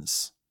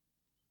happens.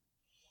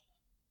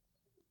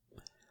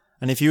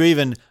 And if you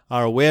even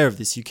are aware of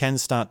this, you can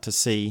start to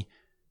see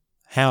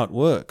how it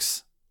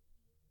works.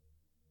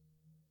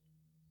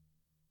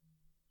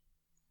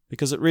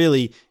 Because it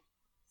really,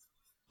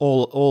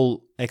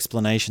 all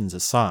explanations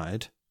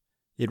aside,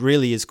 it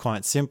really is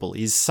quite simple.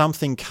 Is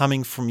something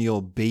coming from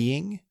your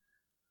being,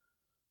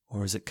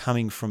 or is it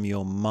coming from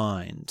your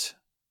mind?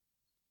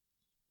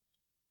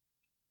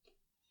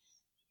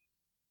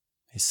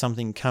 Is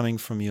something coming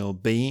from your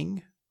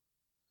being,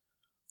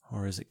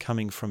 or is it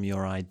coming from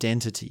your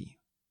identity?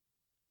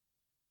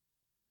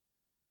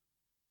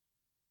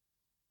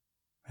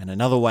 And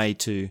another way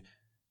to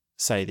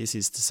say this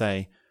is to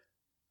say,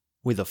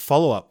 with a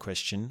follow-up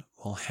question,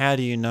 well, how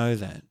do you know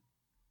that?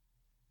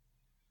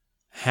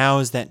 How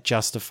is that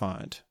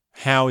justified?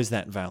 How is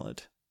that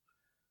valid?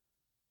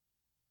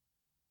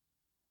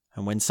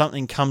 And when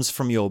something comes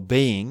from your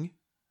being,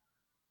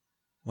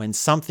 when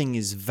something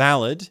is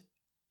valid,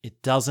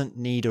 it doesn't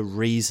need a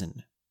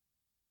reason.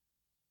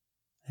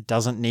 It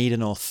doesn't need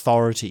an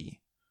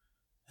authority.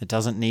 It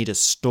doesn't need a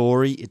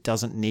story. It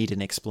doesn't need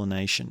an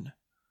explanation.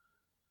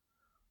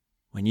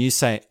 When you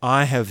say,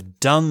 I have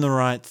done the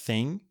right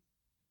thing,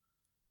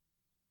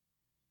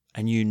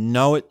 and you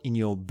know it in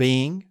your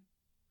being,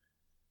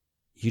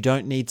 you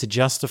don't need to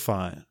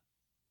justify it.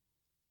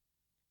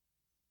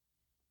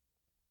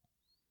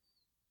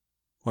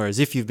 Whereas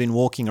if you've been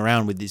walking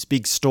around with this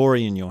big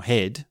story in your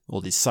head,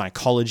 or this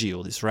psychology,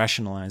 or this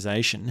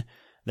rationalization,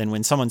 then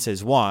when someone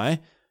says why,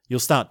 you'll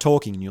start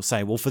talking and you'll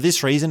say, well, for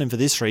this reason and for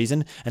this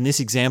reason, and this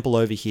example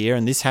over here,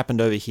 and this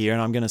happened over here,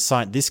 and I'm going to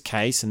cite this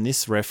case and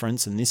this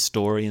reference and this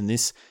story and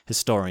this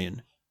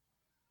historian,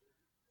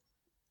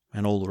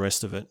 and all the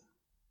rest of it.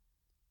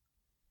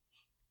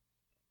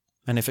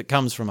 And if it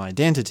comes from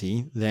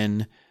identity,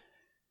 then,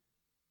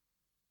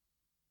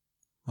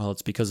 well,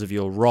 it's because of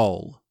your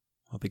role,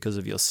 or because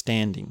of your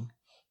standing,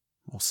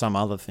 or some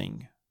other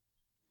thing.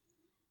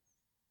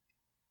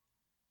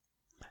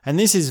 And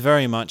this is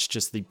very much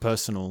just the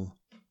personal,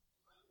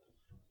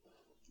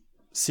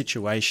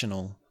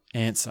 situational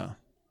answer.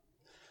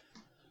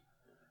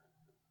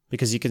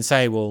 Because you can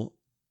say, well,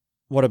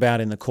 what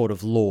about in the court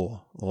of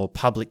law, or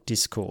public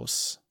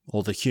discourse,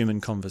 or the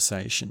human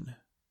conversation?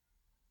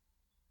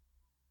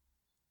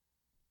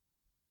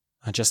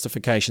 Are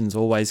justifications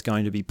always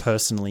going to be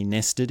personally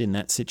nested in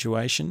that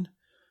situation?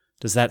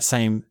 Does that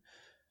same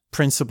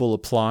principle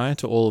apply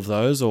to all of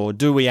those, or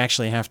do we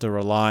actually have to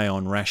rely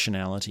on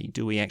rationality?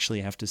 Do we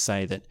actually have to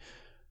say that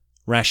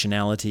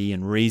rationality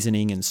and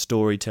reasoning and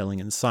storytelling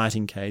and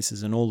citing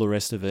cases and all the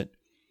rest of it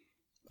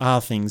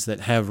are things that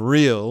have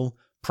real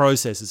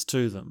processes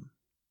to them?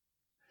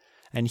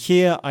 And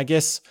here, I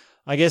guess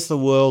the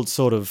world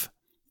sort of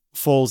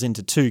falls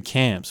into two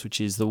camps, which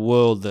is the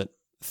world that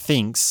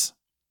thinks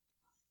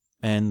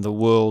and the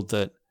world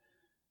that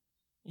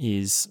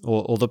is,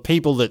 or the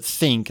people that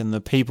think and the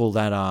people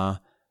that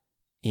are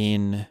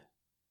involved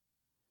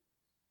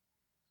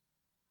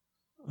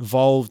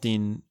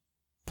in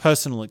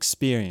personal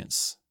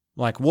experience.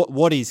 Like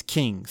what is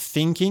king,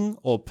 thinking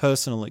or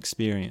personal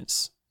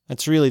experience?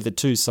 That's really the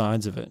two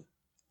sides of it.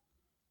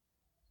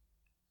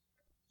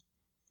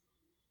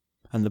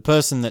 And the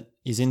person that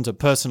is into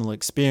personal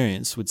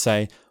experience would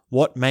say,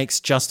 what makes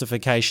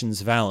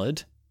justifications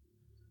valid?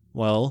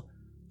 Well,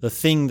 the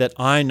thing that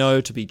I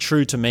know to be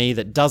true to me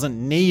that doesn't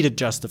need a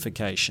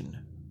justification.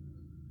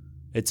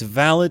 It's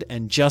valid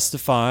and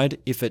justified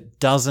if it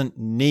doesn't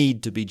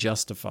need to be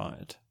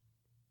justified.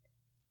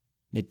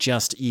 It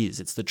just is.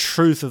 It's the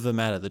truth of the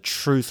matter. The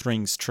truth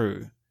rings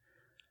true.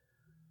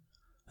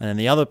 And then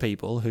the other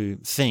people who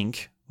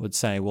think would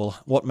say, well,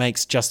 what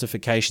makes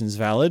justifications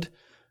valid?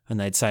 And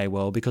they'd say,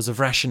 well, because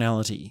of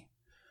rationality,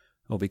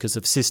 or because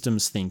of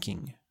systems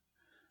thinking,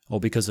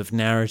 or because of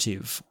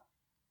narrative,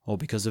 or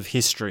because of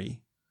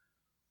history,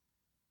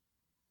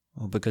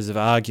 or because of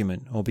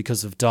argument, or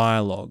because of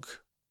dialogue,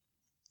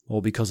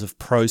 or because of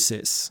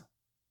process,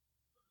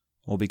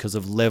 or because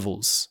of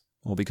levels,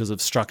 or because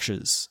of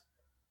structures,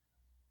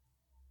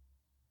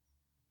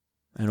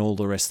 and all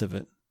the rest of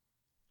it.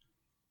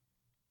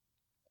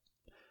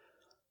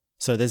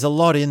 So there's a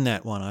lot in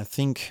that one. I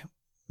think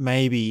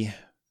maybe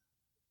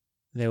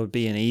there would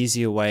be an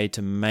easier way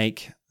to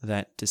make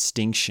that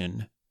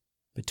distinction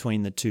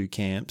between the two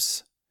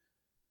camps.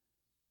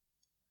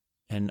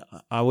 And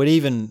I would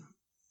even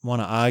want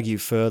to argue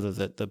further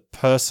that the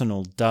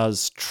personal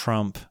does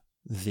trump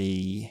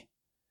the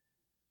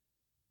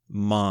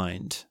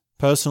mind.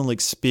 Personal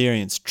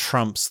experience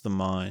trumps the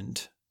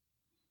mind.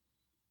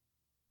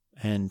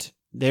 And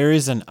there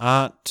is an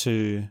art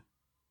to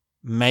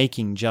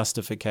making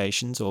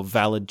justifications or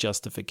valid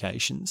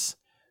justifications.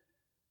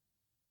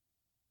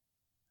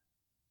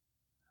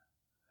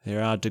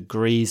 There are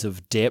degrees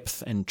of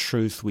depth and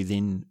truth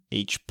within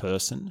each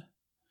person.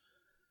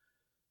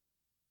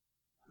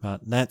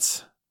 But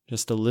that's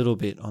just a little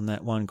bit on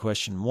that one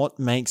question. What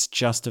makes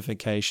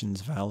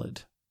justifications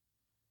valid?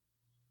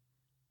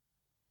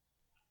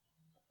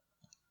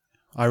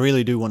 I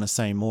really do want to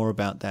say more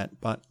about that,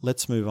 but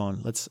let's move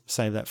on. Let's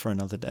save that for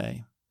another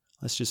day.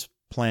 Let's just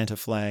plant a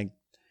flag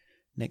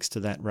next to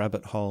that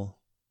rabbit hole.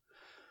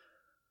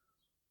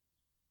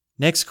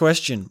 Next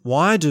question.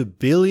 Why do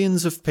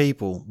billions of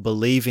people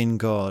believe in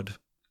God?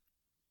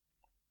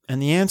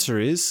 And the answer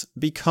is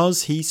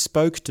because he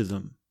spoke to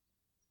them.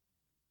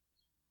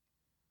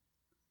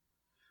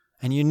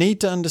 And you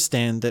need to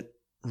understand that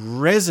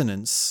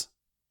resonance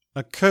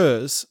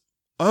occurs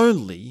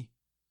only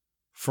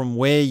from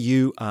where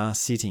you are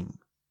sitting.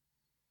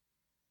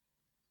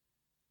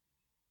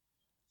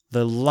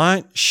 The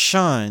light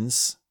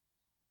shines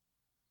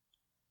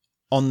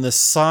on the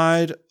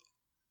side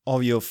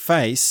of your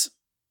face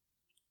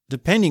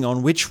depending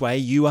on which way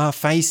you are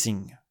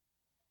facing.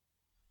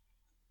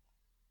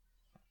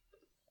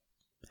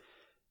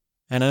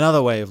 And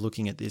another way of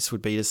looking at this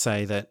would be to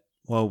say that,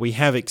 well, we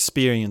have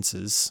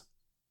experiences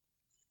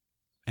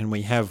and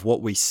we have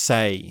what we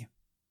say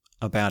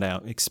about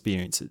our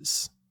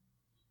experiences.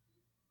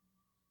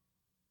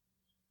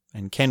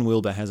 And Ken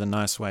Wilber has a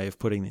nice way of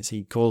putting this.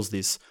 He calls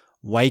this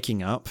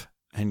waking up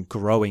and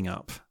growing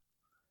up.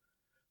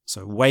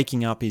 So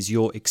waking up is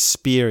your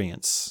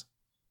experience,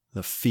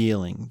 the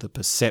feeling, the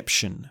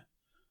perception,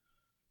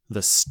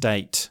 the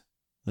state,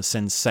 the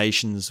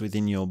sensations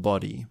within your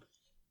body.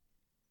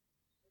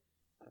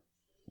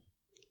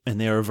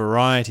 And there are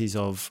varieties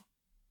of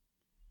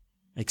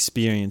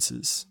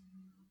experiences.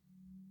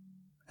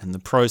 And the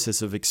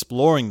process of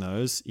exploring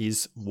those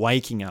is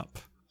waking up.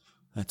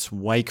 That's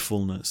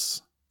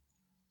wakefulness.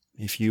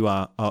 If you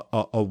are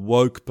a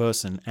woke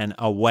person, an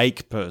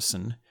awake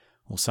person,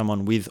 or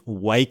someone with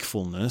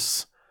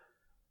wakefulness,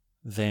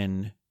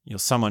 then you're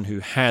someone who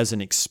has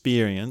an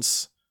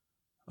experience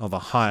of a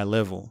higher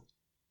level.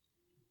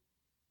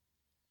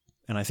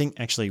 And I think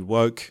actually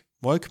woke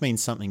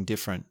means something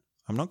different.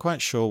 I'm not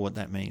quite sure what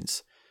that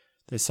means.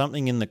 There's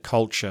something in the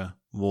culture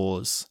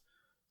wars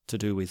to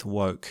do with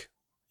woke.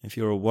 If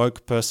you're a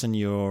woke person,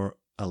 you're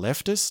a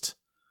leftist?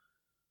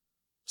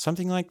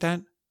 Something like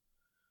that?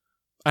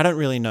 I don't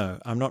really know.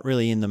 I'm not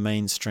really in the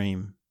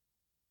mainstream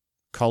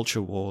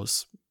culture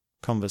wars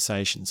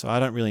conversation, so I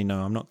don't really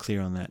know. I'm not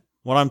clear on that.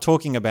 What I'm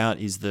talking about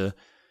is the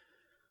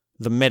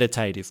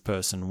meditative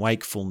person,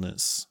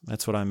 wakefulness.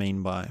 That's what I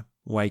mean by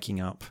waking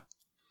up.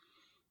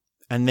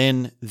 And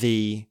then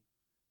the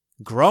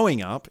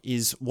growing up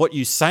is what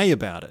you say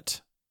about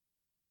it.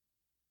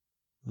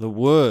 The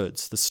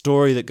words, the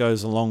story that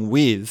goes along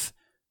with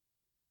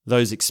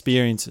those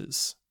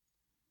experiences.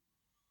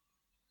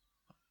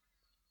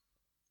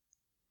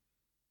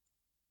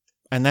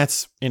 And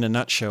that's, in a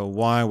nutshell,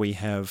 why we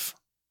have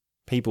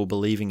people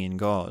believing in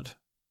God.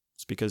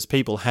 It's because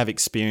people have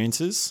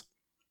experiences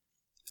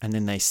and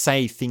then they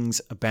say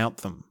things about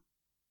them.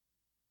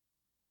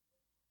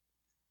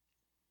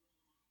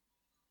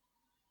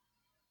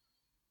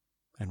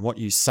 And what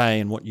you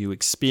say and what you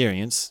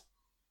experience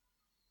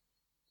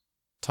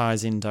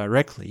ties in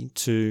directly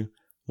to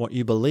what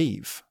you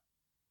believe.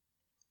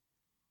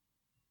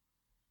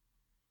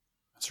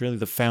 It's really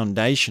the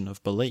foundation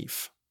of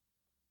belief.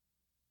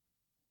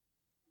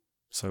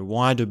 So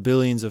why do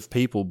billions of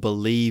people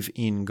believe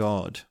in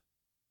God?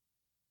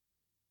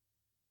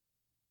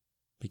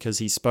 Because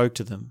he spoke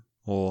to them,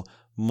 or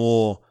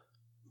more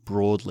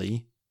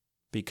broadly,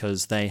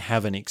 because they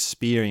have an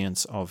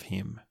experience of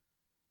him.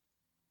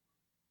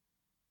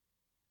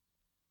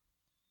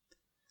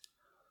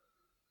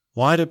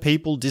 Why do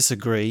people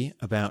disagree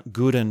about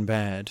good and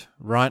bad,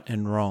 right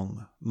and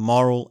wrong,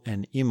 moral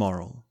and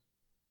immoral?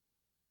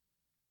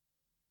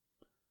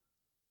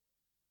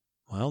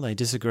 Well, they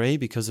disagree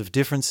because of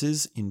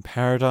differences in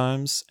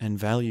paradigms and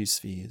value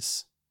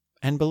spheres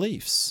and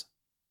beliefs.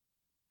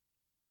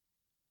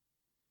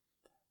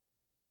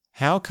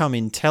 How come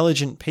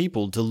intelligent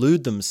people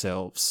delude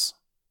themselves?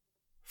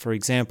 For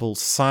example,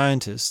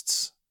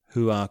 scientists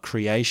who are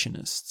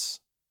creationists.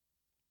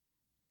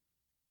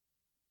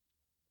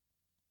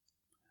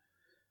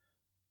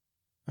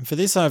 And for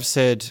this I've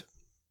said,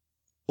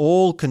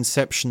 all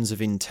conceptions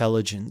of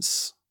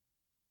intelligence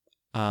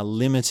are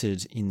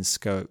limited in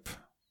scope.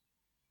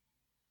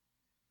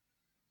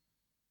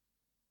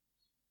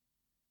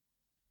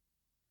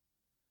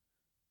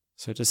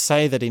 So to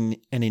say that an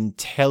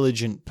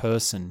intelligent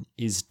person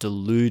is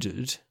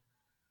deluded,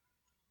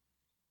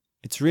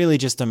 it's really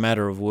just a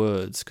matter of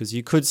words, because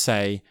you could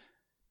say,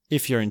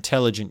 if you're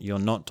intelligent, you're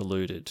not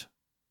deluded.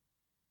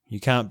 You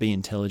can't be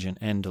intelligent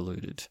and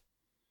deluded.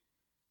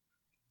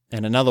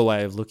 And another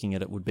way of looking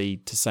at it would be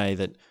to say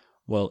that,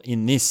 well,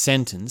 in this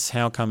sentence,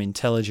 how come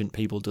intelligent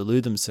people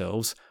delude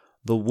themselves?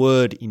 The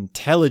word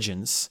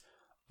intelligence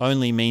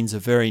only means a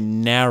very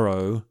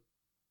narrow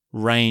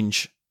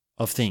range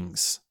of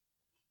things.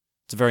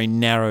 It's a very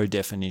narrow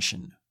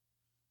definition.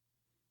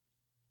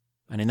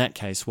 And in that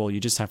case, well, you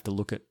just have to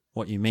look at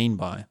what you mean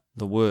by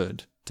the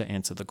word to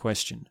answer the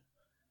question.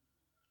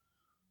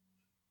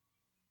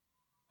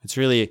 It's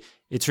really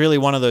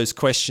one of those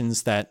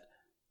questions that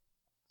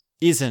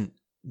isn't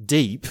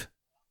deep,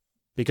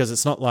 because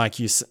it's not like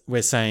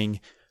we're saying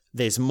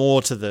there's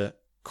more to the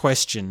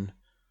question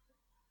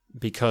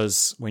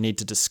because we need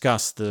to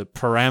discuss the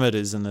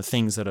parameters and the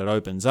things that it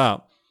opens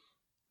up.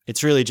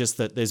 It's really just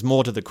that there's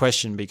more to the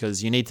question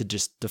because you need to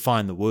just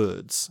define the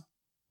words.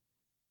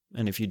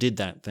 And if you did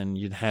that, then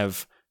you'd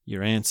have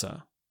your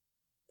answer.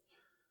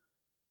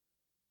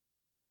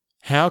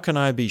 How can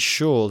I be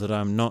sure that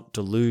I'm not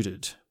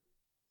deluded?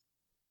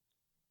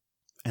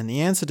 And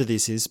the answer to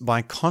this is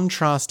by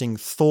contrasting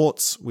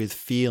thoughts with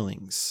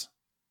feelings.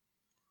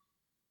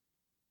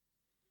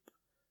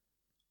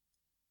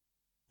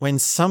 When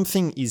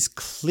something is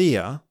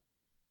clear,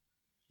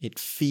 it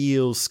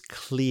feels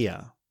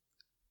clear.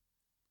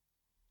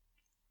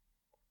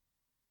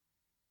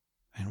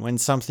 And when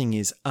something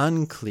is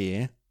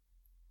unclear,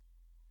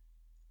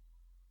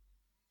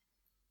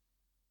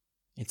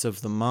 it's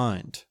of the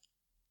mind,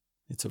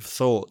 it's of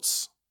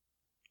thoughts.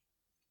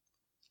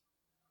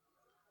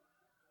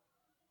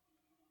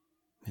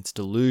 It's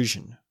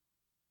delusion.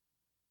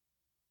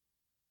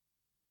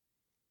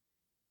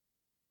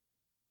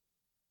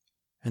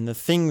 And the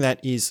thing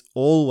that is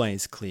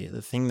always clear,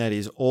 the thing that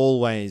is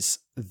always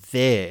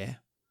there,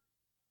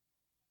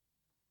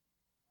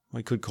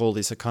 we could call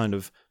this a kind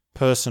of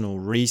personal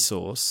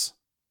resource,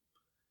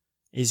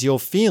 is your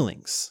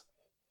feelings.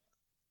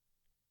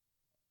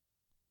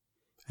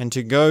 And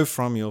to go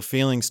from your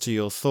feelings to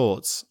your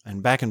thoughts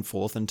and back and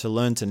forth and to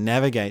learn to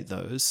navigate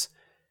those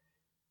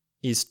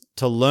is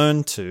to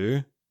learn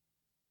to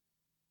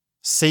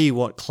see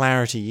what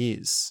clarity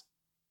is.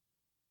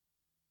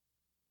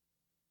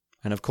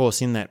 And of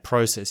course, in that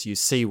process, you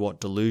see what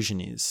delusion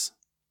is.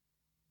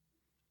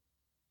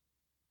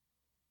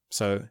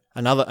 So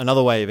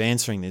another way of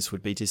answering this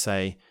would be to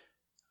say,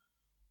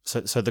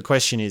 so the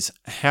question is,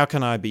 how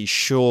can I be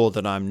sure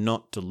that I'm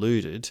not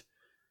deluded?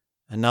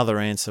 Another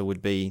answer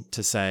would be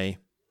to say,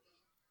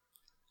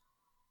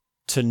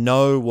 to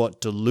know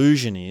what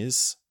delusion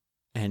is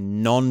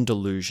and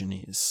non-delusion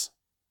is,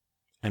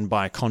 and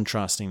by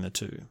contrasting the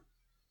two.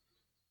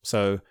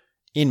 So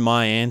in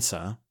my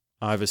answer,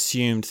 I've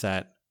assumed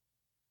that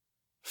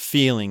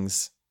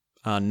feelings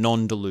are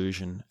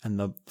non-delusion and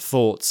the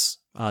thoughts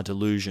are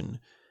delusion.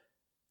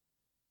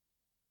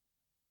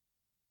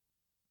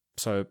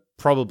 So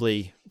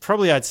probably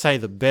I'd say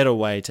the better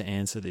way to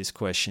answer this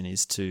question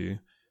is to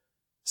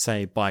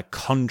say by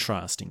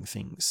contrasting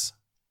things.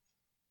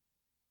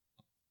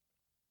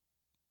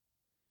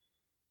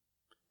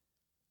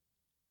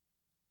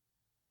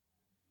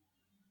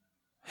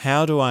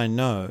 How do I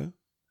know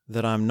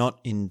that I'm not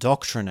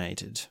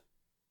indoctrinated?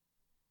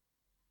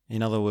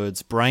 In other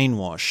words,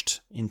 brainwashed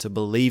into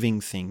believing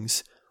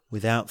things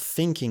without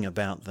thinking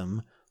about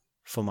them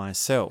for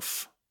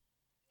myself.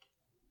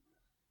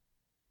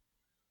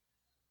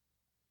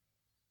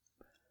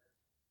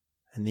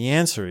 And the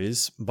answer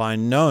is by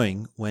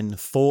knowing when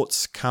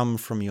thoughts come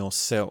from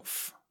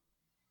yourself.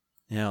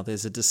 Now,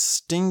 there's a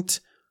distinct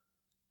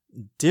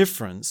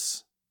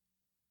difference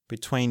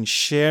between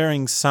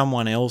sharing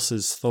someone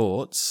else's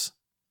thoughts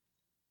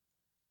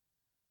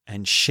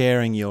and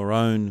sharing your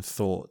own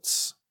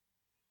thoughts.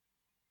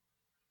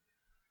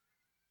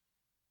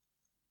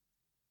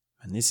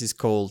 And this is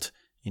called,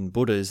 in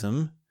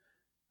Buddhism,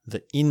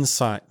 the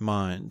insight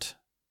mind.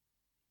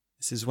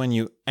 This is when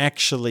you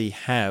actually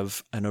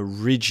have an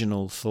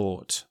original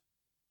thought.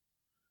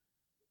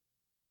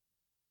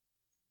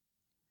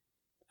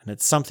 And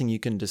it's something you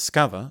can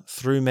discover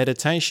through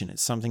meditation.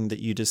 It's something that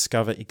you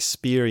discover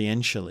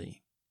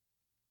experientially.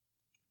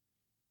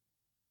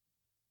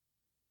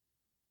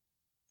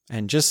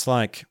 And just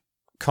like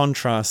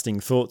contrasting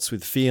thoughts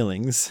with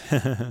feelings,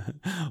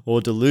 or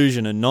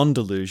delusion and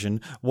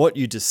non-delusion, what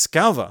you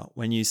discover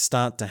when you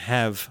start to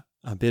have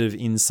a bit of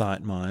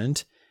insight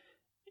mind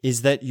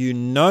is that you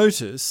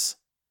notice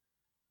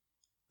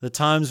the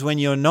times when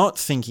you're not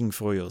thinking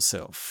for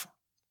yourself.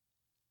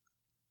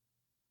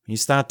 You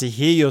start to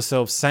hear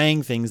yourself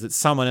saying things that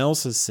someone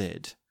else has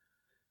said.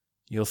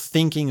 You're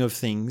thinking of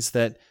things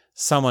that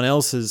someone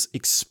else has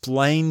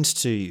explained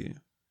to you.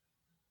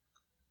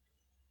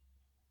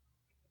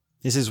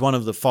 This is one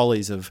of the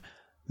follies of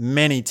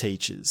many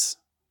teachers,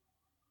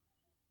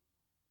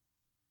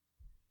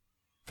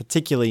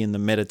 particularly in the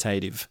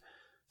meditative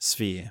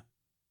sphere.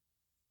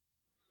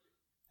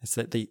 It's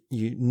that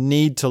you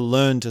need to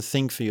learn to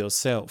think for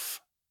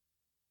yourself.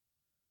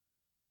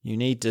 You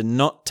need to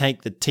not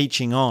take the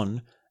teaching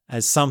on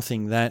as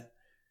something that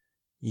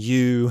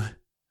you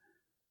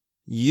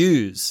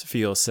use for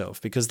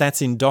yourself, because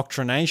that's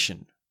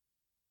indoctrination.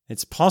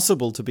 It's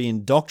possible to be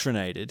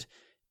indoctrinated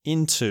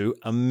into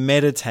a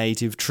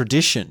meditative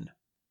tradition.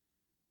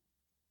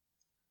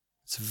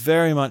 It's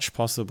very much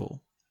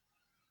possible.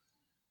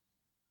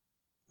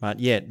 But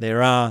yet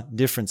there are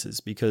differences,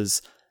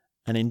 because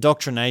an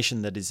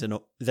indoctrination that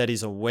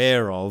is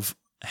aware of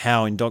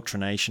how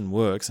indoctrination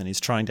works and is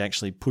trying to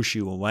actually push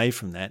you away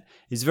from that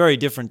is very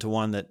different to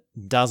one that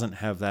doesn't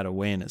have that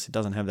awareness. It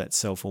doesn't have that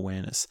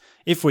self-awareness.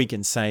 If we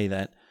can say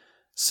that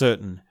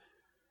certain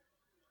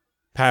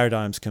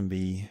paradigms can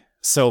be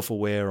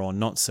self-aware or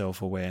not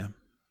self-aware,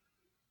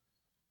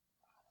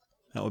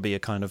 that would be a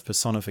kind of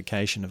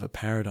personification of a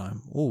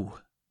paradigm. Ooh,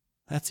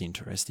 that's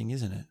interesting,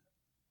 isn't it?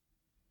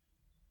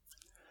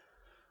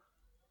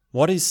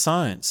 What is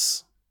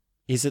science?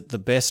 Is it the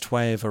best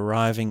way of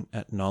arriving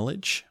at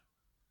knowledge?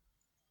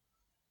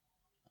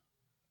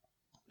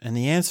 And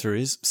the answer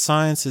is,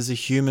 science is a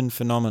human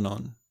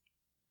phenomenon.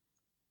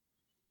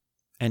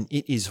 and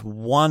it is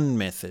one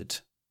method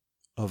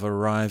of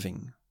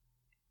arriving.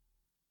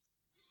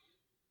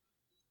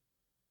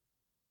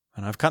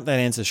 And I've cut that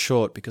answer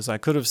short because I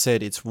could have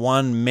said it's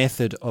one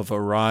method of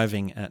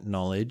arriving at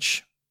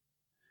knowledge.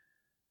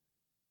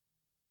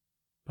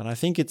 But I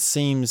think it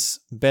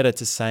seems better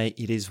to say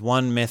it is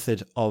one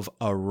method of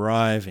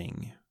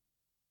arriving.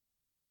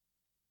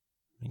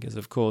 Because,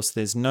 of course,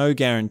 there's no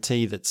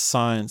guarantee that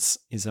science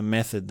is a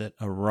method that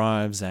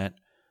arrives at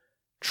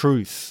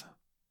truth.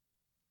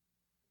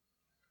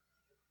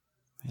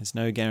 There's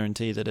no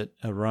guarantee that it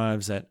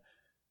arrives at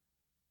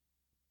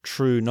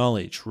true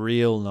knowledge,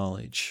 real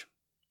knowledge.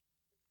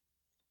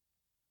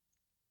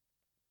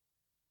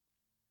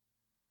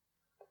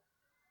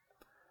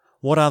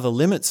 What are the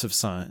limits of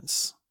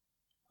science?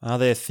 Are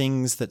there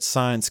things that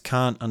science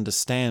can't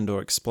understand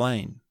or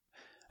explain?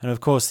 And of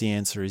course the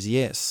answer is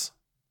yes.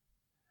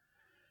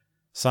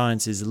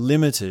 Science is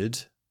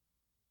limited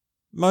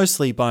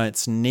mostly by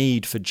its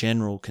need for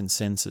general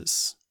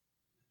consensus.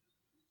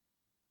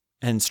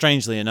 And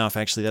strangely enough,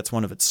 actually, that's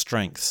one of its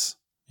strengths.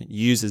 It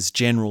uses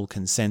general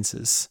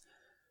consensus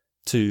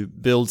to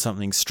build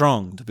something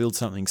strong, to build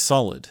something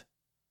solid.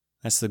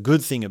 That's the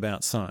good thing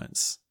about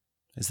science,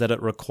 is that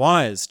it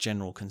requires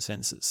general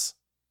consensus.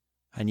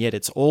 And yet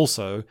it's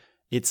also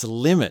its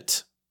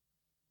limit.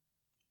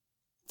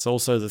 It's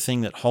also the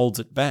thing that holds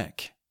it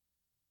back.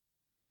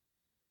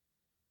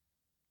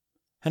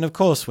 And of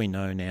course we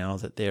know now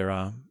that there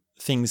are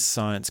things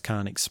science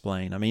can't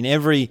explain. I mean,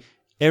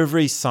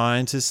 every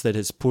scientist that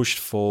has pushed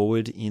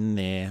forward in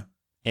their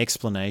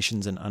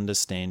explanations and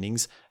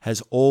understandings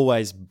has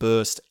always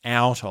burst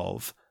out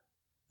of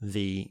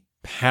the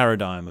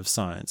paradigm of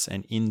science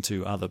and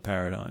into other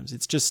paradigms.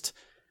 It's just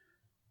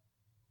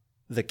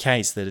the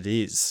case that it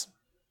is.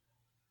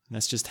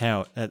 That's just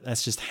how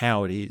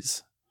it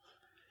is.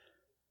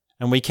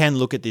 And we can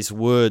look at this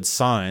word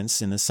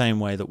science in the same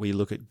way that we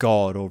look at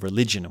God or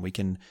religion, and we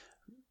can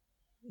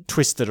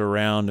twist it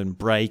around and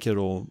break it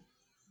or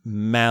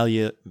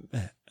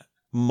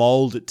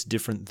mold it to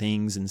different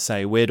things and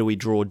say, where do we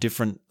draw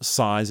different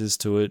sizes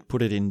to it,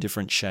 put it in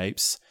different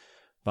shapes.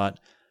 But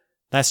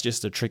that's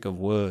just a trick of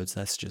words.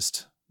 That's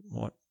just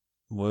what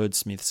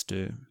wordsmiths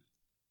do.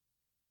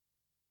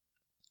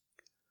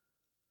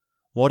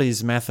 What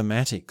is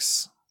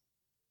mathematics?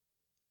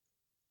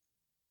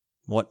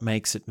 What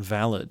makes it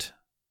valid?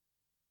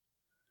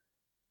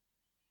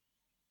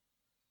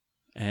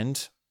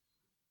 And,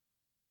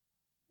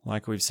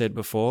 like we've said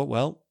before,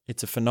 well,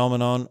 it's a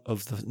phenomenon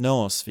of the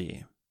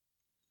noosphere.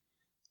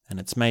 And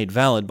it's made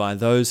valid by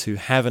those who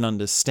have an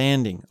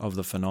understanding of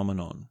the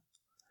phenomenon.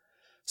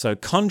 So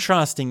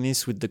contrasting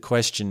this with the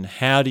question,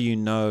 how do you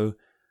know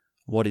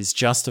what is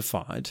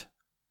justified?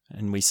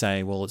 And we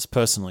say, well, it's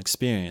personal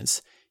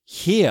experience.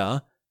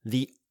 Here,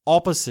 the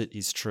opposite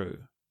is true.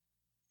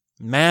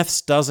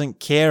 Maths doesn't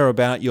care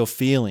about your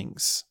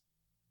feelings.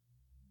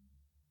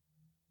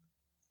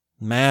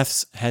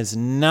 Maths has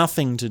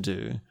nothing to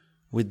do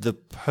with the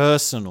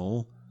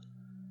personal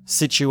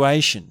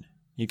situation.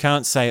 You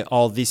can't say,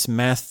 oh, this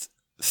math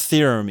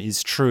theorem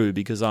is true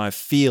because I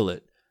feel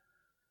it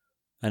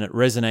and it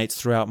resonates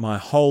throughout my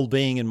whole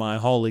being and my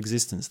whole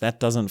existence. That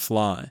doesn't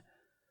fly.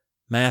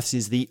 Maths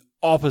is the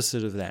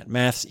opposite of that.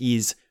 Maths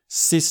is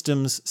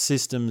systems,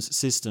 systems,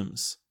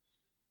 systems.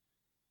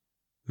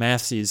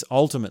 Maths is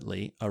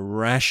ultimately a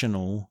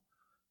rational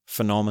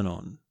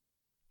phenomenon.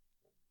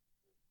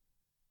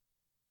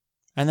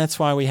 And that's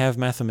why we have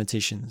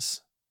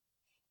mathematicians.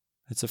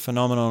 It's a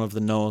phenomenon of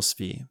the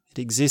noosphere. It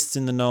exists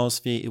in the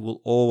noosphere. It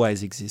will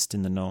always exist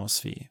in the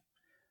noosphere.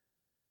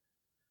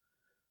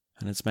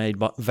 And it's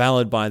made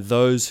valid by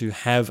those who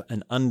have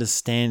an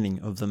understanding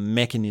of the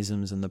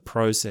mechanisms and the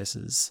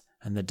processes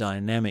and the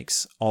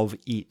dynamics of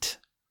it.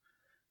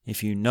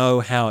 If you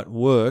know how it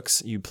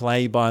works, you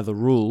play by the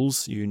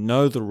rules, you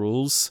know the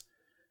rules,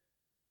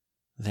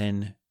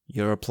 then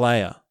you're a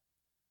player.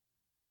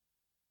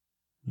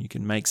 You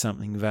can make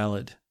something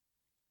valid.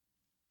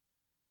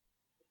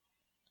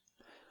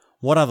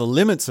 What are the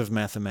limits of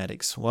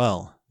mathematics?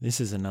 Well,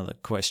 this is another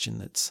question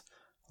that's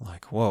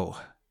like, whoa.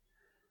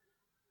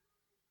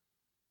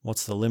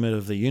 What's the limit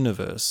of the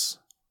universe?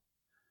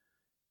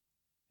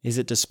 Is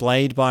it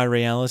displayed by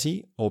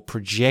reality or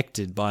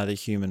projected by the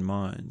human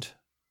mind?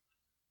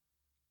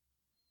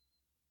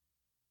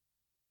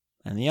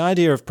 And the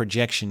idea of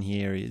projection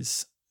here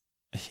is,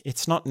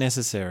 it's not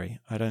necessary,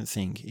 I don't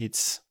think.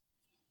 This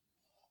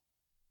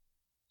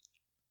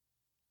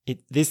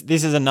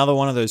is another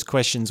one of those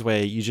questions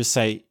where you just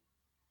say,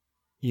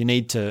 you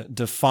need to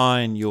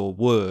define your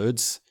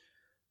words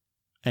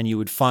and you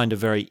would find a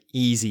very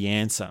easy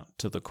answer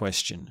to the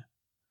question.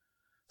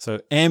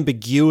 So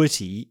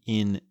ambiguity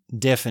in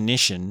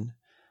definition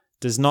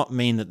does not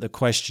mean that the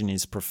question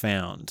is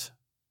profound.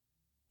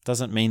 It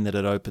doesn't mean that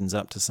it opens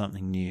up to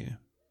something new.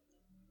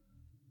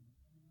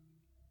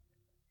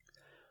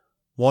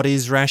 What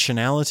is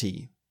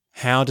rationality?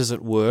 How does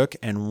it work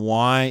and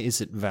why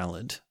is it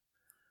valid?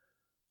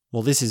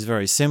 Well, this is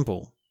very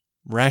simple.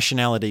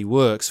 Rationality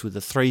works with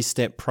a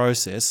 3-step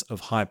process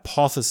of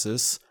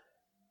hypothesis,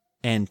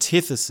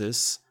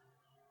 antithesis,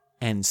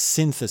 and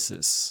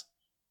synthesis.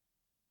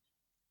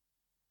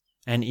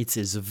 And it's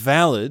as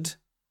valid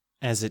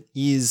as it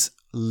is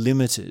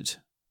limited.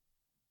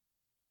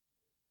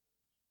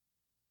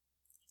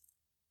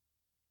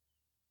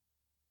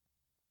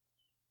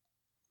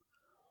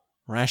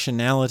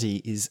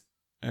 Rationality is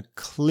a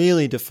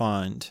clearly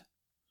defined,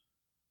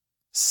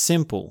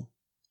 simple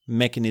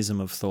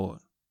mechanism of thought.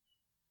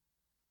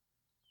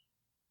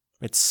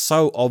 It's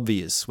so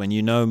obvious when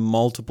you know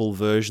multiple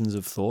versions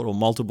of thought or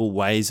multiple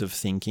ways of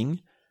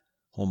thinking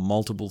or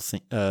multiple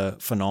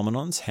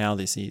phenomenons how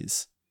this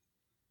is.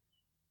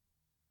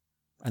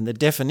 And the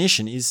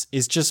definition is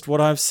just what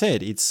I've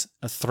said. It's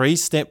a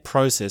 3-step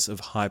process of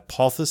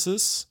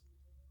hypothesis,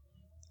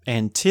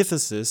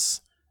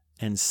 antithesis,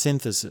 and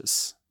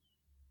synthesis.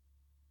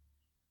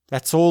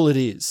 That's all it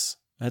is.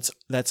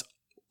 That's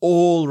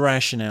all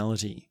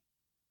rationality.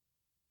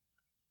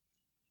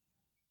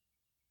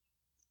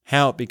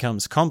 How it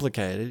becomes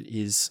complicated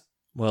is,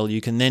 well, you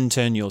can then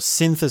turn your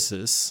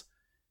synthesis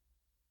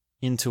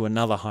into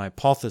another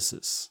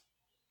hypothesis.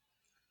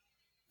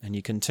 And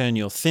you can turn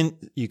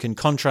you can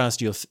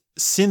contrast your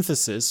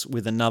synthesis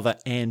with another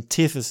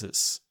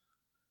antithesis.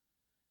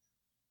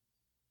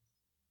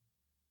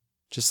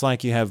 Just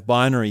like you have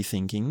binary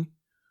thinking,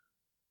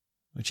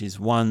 which is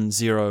 1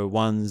 0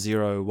 1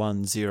 0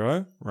 1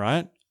 0,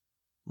 right?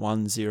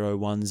 1 0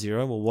 1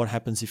 0. Well, what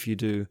happens if you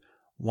do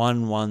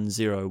 1 1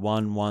 0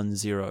 1 1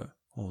 0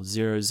 or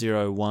 0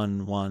 0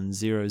 1 1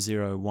 0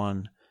 0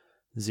 1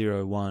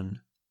 0 1?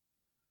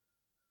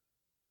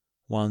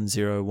 1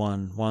 0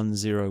 1 1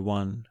 0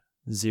 1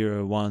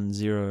 0 1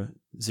 0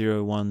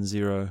 0 1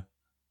 0.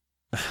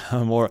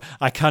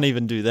 I can't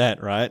even do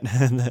that, right?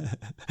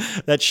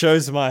 that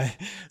shows my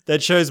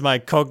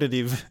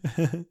cognitive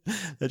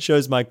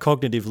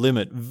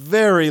limit.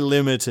 Very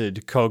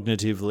limited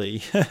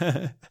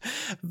cognitively.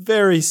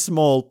 Very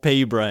small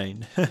pea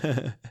brain.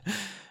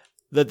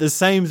 That the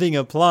same thing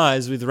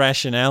applies with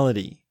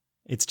rationality.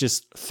 It's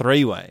just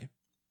 3-way.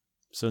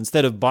 So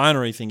instead of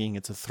binary thinking,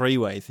 it's a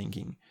 3-way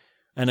thinking.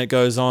 And it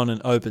goes on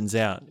and opens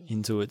out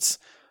into its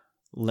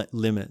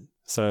limit.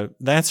 So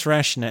that's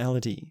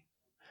rationality.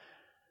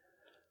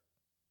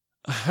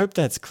 I hope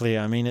that's clear.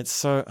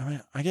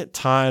 I get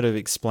tired of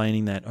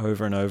explaining that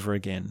over and over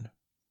again.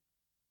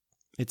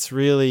 It's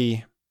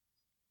really...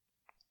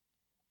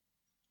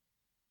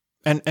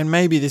 And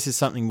maybe this is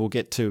something we'll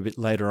get to a bit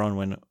later on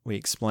when we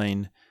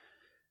explain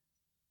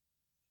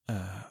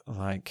the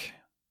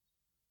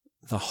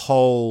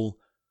whole...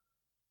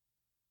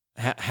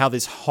 how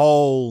this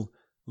whole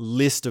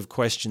list of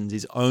questions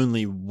is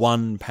only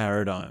one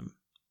paradigm.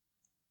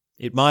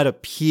 It might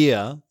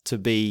appear to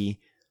be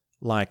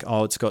like,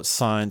 it's got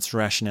science,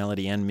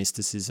 rationality, and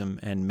mysticism,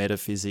 and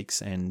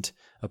metaphysics, and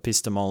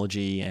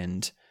epistemology,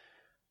 and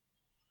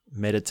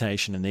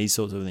meditation, and these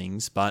sorts of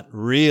things. But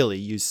really,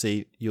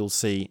 you'll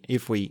see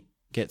if we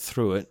get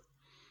through it,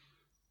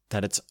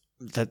 that it's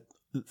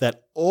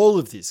that all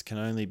of this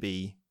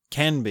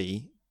can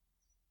be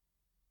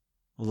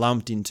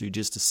lumped into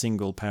just a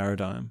single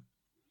paradigm.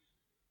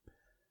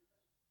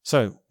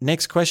 So,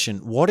 next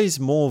question. What is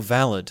more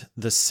valid,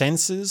 the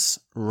senses,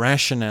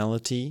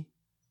 rationality,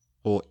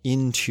 or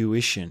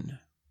intuition?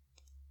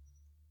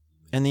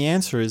 And the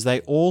answer is they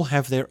all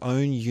have their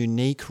own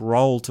unique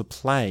role to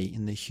play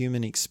in the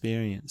human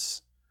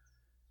experience.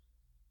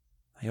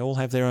 They all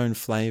have their own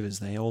flavors.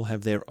 They all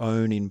have their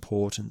own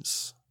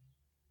importance.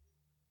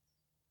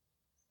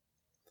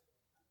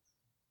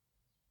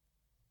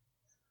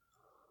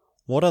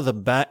 What are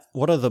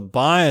the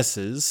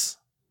biases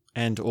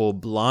and or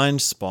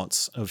blind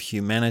spots of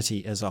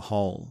humanity as a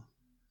whole?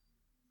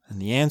 And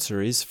the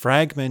answer is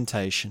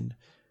fragmentation,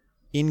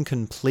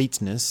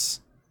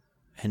 incompleteness,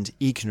 and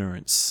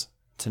ignorance,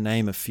 to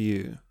name a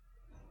few.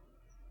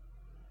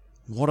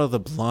 What are the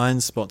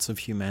blind spots of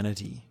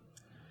humanity?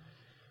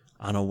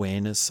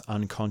 Unawareness,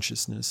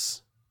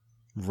 unconsciousness,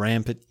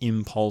 rampant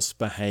impulse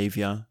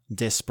behavior,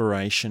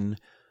 desperation,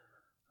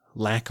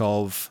 lack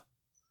of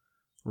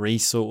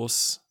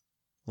resource,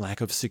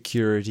 lack of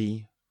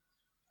security,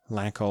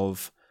 lack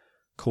of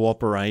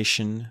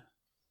cooperation,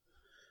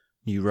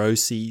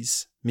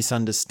 neuroses,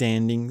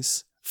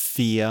 misunderstandings,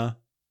 fear.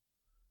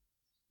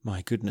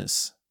 My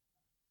goodness,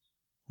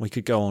 we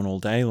could go on all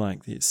day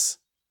like this.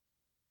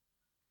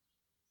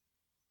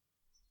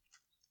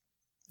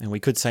 And we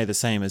could say the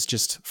same as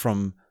just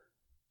from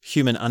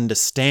human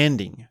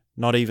understanding,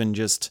 not even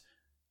just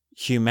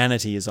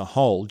humanity as a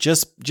whole,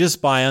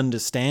 just by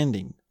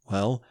understanding.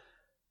 Well,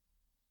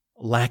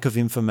 lack of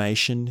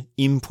information,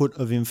 input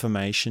of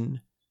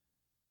information,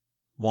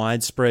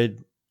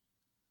 widespread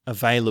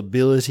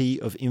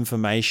availability of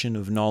information,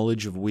 of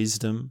knowledge, of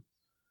wisdom.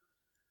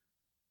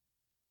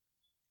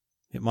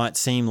 It might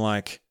seem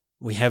like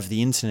we have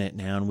the internet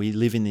now and we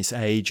live in this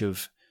age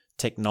of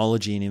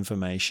technology and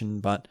information,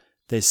 but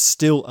there's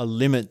still a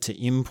limit to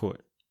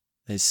input.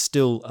 There's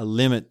still a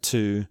limit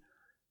to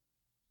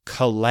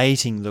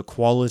collating the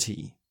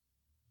quality.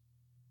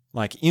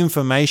 Like,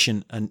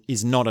 information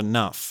is not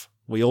enough.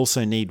 We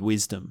also need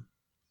wisdom.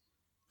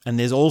 And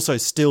there's also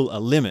still a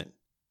limit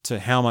to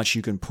how much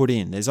you can put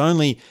in. There's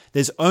only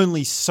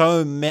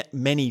so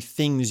many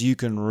things you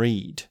can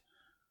read.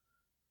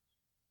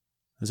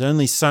 There's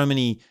only so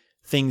many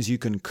things you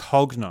can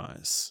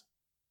cognize.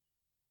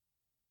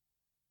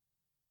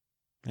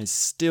 There's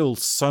still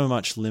so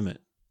much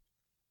limit.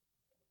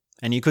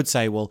 And you could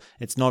say, well,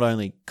 it's not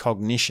only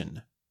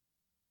cognition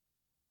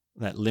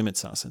that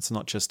limits us. It's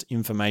not just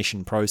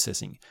information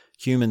processing.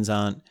 Humans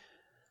aren't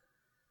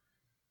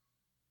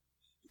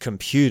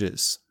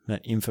computers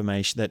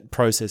that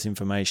process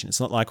information. It's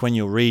not like when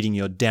you're reading,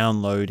 you're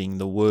downloading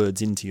the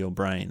words into your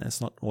brain.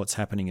 That's not what's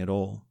happening at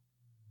all.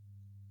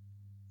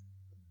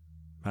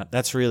 But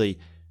that's really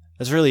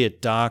a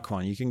dark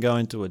one. You can go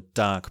into a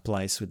dark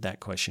place with that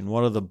question.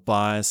 What are the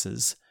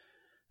biases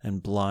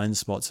and blind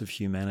spots of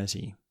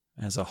humanity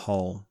as a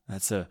whole?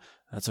 That's a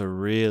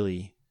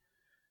really,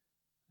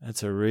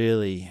 let's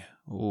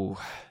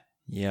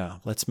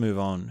move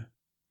on.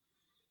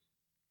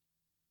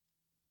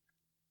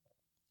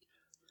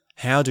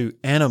 How do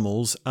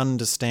animals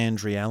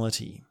understand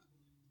reality?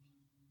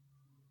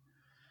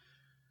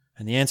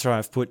 And the answer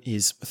I've put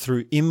is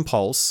through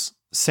impulse,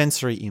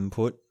 sensory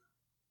input,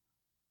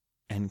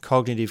 and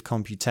cognitive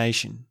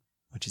computation,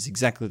 which is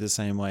exactly the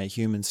same way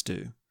humans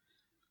do.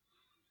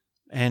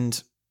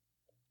 And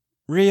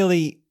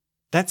really,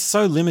 that's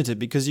so limited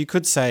because you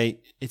could say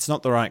it's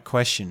not the right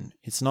question.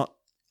 It's not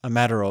a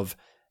matter of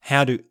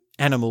how do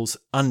animals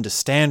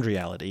understand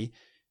reality.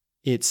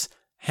 It's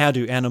how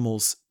do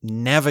animals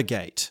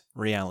navigate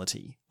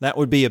reality? That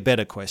would be a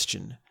better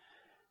question.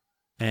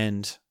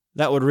 And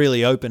that would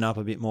really open up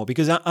a bit more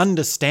because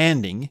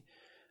understanding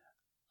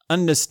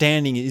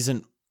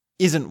isn't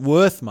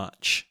worth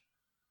much.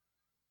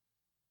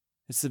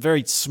 It's a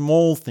very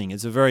small thing.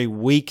 It's a very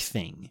weak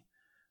thing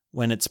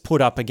when it's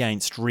put up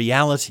against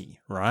reality,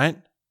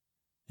 right?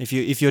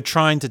 If you're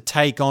trying to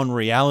take on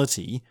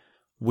reality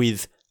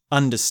with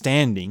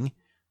understanding,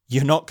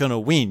 you're not going to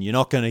win. You're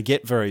not going to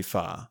get very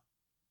far.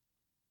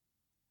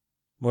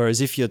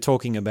 Whereas if you're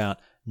talking about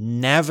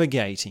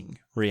navigating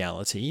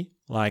reality,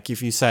 like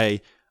if you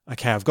say,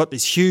 okay, I've got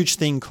this huge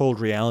thing called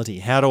reality,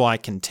 how do I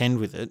contend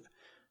with it?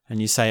 And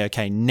you say,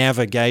 okay,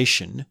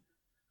 navigation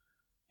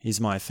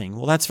is my thing.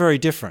 Well, that's very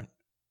different.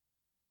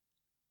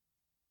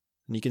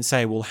 And you can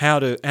say, well, how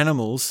do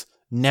animals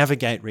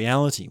navigate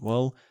reality?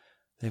 Well,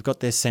 they've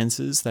got their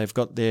senses, they've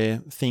got their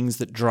things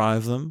that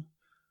drive them,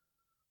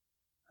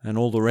 and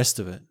all the rest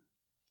of it.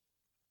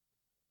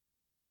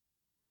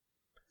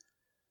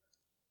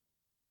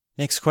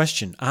 Next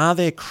question. Are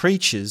there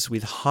creatures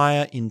with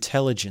higher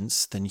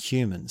intelligence than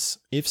humans?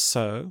 If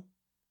so,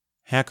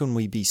 how can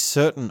we be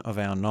certain of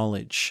our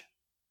knowledge?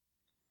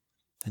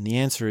 And the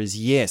answer is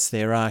yes,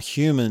 there are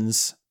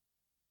humans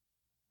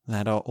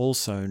that are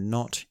also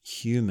not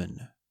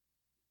human.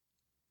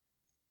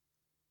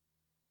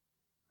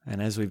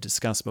 And as we've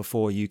discussed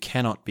before, you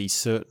cannot be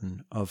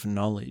certain of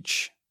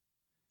knowledge.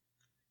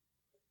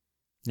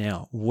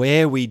 Now,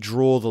 where we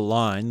draw the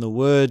line, the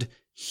word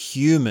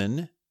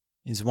human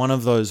is one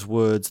of those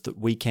words that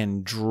we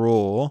can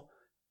draw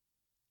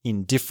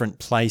in different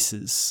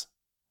places.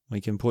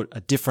 We can put a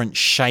different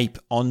shape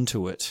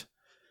onto it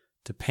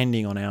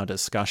depending on our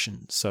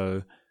discussion.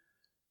 So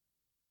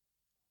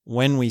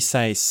when we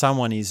say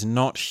someone is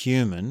not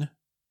human,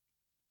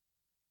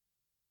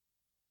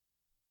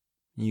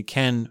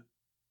 I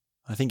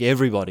think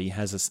everybody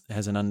has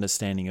an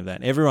understanding of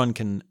that. Everyone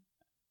can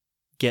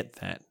get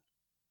that.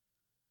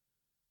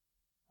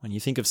 When you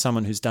think of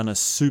someone who's done a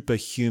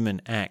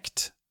superhuman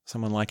act,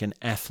 someone like an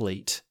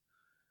athlete,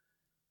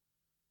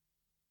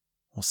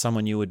 or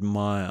someone you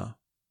admire,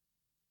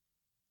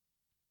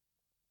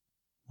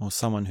 or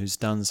someone who's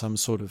done some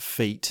sort of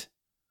feat,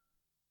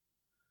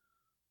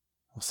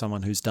 or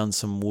someone who's done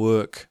some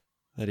work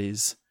that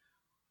is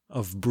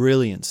of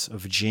brilliance,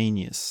 of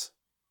genius.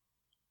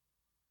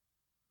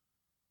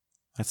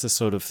 That's the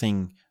sort of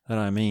thing that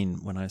I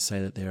mean when I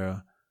say that there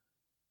are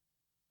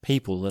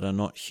people that are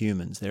not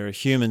humans. There are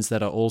humans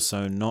that are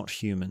also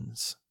not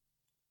humans.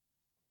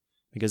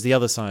 Because the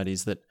other side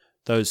is that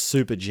those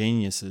super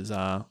geniuses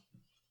are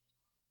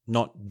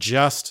not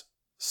just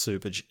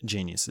super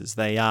geniuses,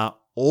 they are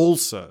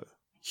also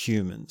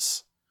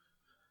humans.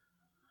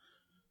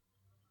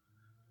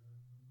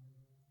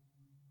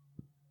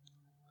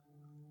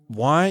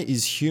 Why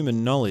is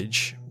human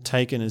knowledge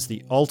taken as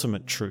the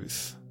ultimate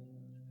truth?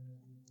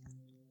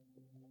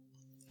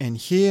 And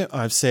here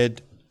I've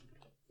said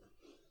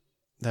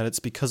that it's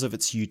because of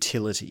its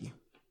utility.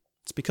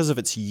 It's because of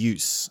its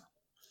use.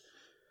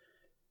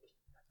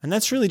 And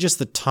that's really just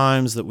the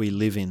times that we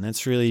live in.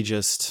 That's really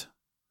just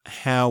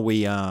how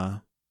we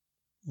are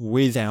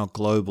with our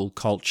global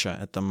culture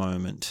at the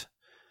moment,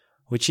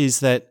 which is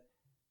that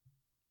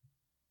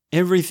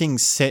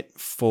everything's set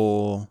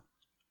for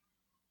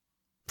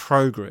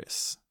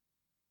progress.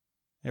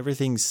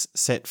 Everything's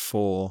set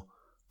for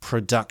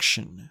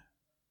production.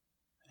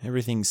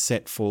 Everything's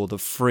set for the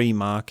free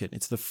market.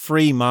 It's the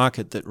free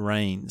market that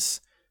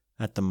reigns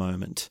at the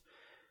moment.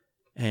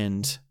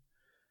 And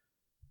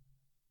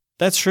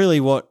that's really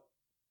what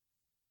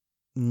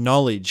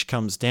knowledge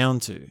comes down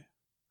to,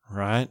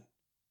 right?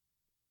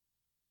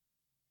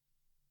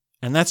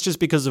 And that's just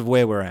because of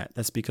where we're at.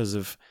 That's because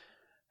of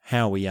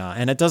how we are.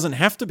 And it doesn't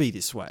have to be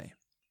this way.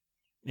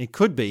 It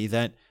could be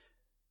that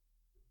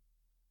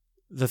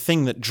the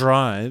thing that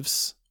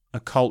drives a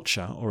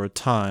culture or a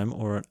time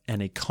or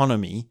an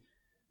economy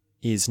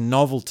is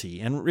novelty.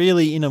 And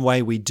really, in a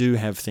way, we do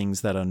have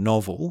things that are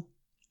novel.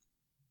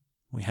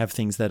 We have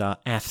things that are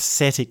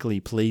aesthetically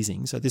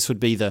pleasing. So this would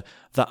be the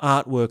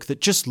artwork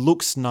that just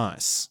looks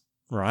nice,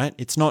 right?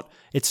 It's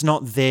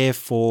not there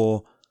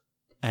for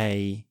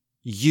a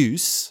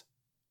use.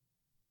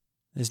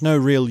 There's no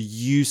real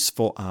use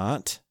for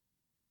art.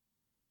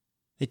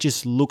 It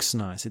just looks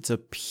nice. It's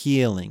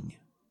appealing.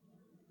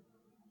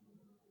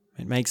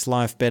 It makes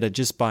life better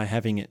just by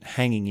having it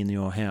hanging in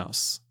your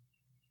house.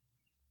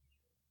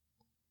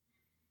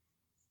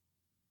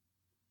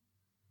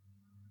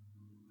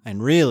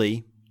 And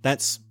really,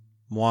 that's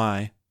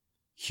why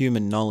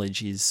human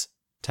knowledge is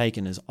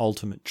taken as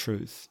ultimate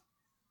truth.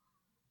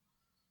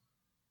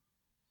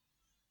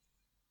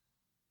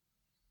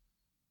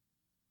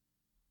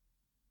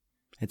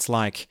 It's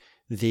like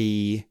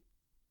the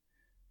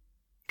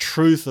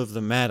truth of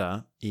the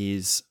matter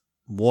is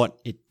what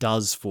it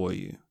does for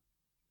you.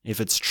 If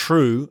it's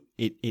true,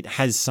 it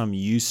has some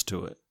use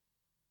to it.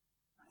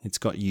 It's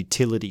got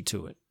utility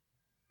to it.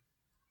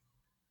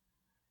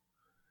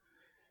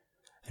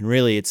 And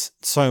really, it's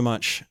so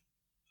much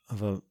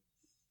of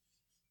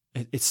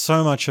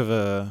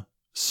a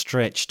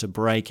stretch to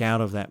break out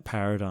of that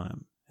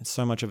paradigm. It's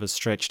so much of a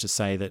stretch to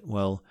say that,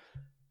 well,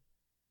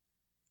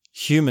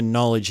 human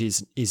knowledge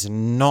is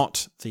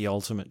not the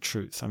ultimate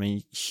truth. I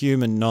mean,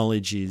 human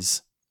knowledge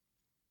is,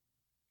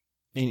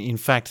 in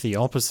fact, the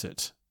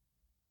opposite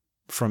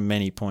from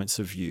many points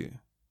of view.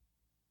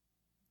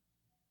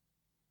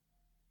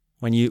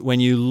 When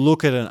you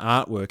look at an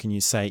artwork and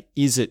you say,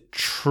 is it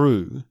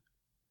true?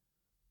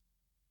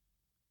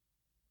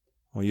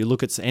 Or you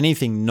look at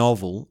anything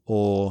novel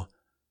or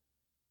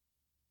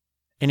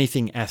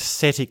anything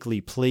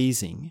aesthetically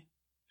pleasing,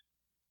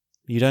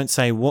 you don't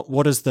say,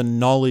 what is the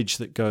knowledge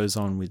that goes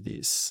on with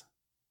this?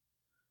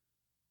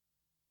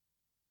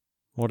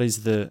 What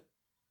is the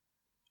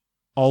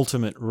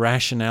ultimate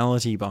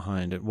rationality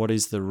behind it? What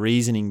is the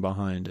reasoning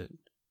behind it?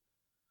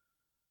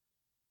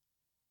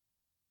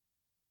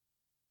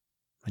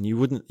 And you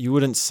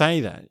wouldn't say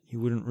that. You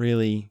wouldn't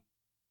really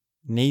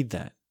need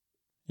that.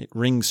 It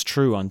rings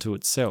true unto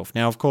itself.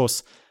 Now, of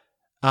course,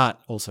 art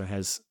also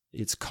has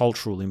its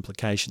cultural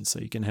implications. So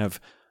you can have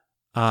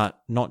art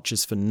not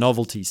just for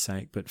novelty's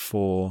sake, but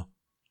for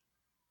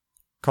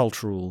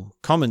cultural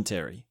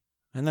commentary.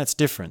 And that's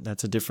different.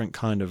 That's a different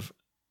kind of...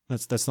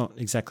 That's not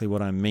exactly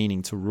what I'm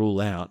meaning to rule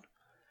out.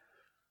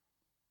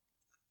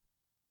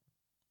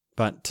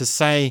 But to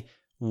say,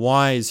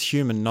 why is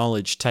human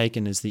knowledge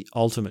taken as the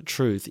ultimate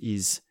truth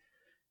is...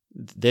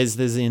 There's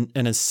an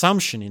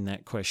assumption in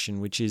that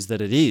question, which is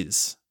that it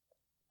is.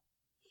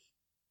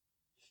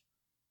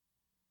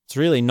 It's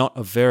really not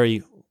a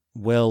very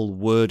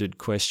well-worded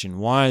question.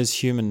 Why is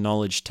human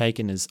knowledge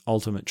taken as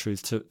ultimate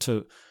truth?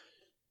 To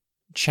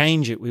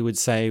change it, we would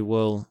say,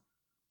 well,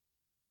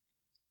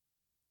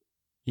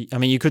 I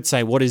mean, you could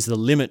say, what is the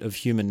limit of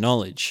human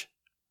knowledge,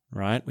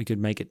 right? We could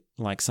make it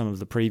like some of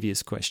the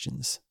previous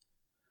questions.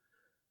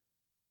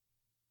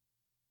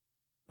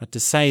 But to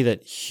say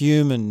that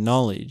human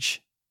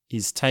knowledge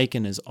is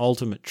taken as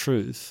ultimate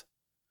truth,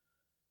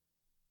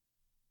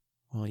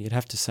 well, you'd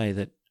have to say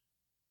that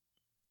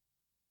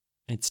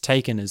it's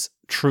taken as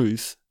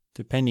truth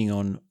depending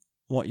on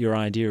what your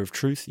idea of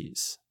truth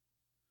is.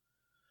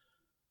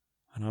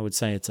 And I would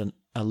say it's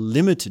a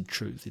limited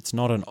truth. It's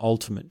not an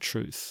ultimate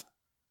truth.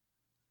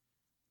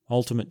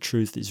 Ultimate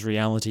truth is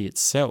reality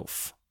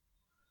itself.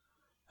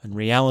 And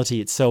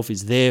reality itself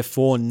is there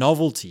for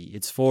novelty.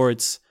 It's for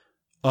its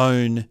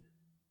own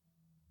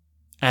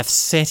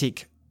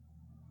aesthetic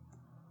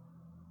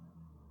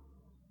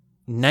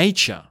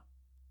nature.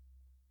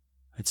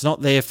 It's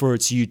not there for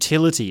its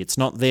utility. It's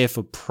not there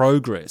for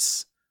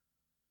progress.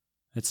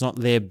 It's not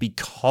there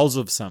because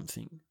of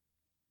something.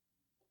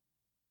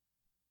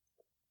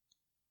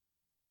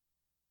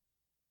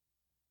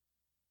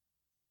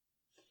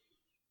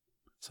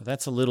 So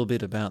that's a little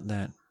bit about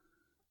that.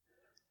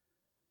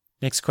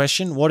 Next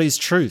question, what is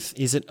truth?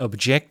 Is it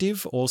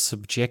objective or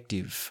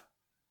subjective?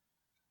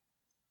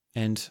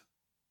 And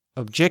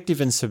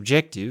objective and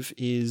subjective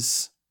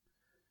is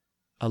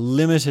a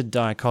limited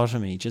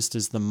dichotomy, just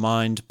as the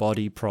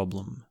mind-body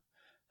problem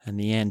and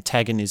the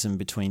antagonism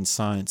between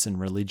science and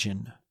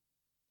religion.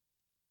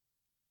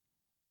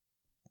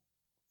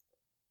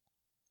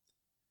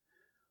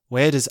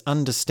 Where does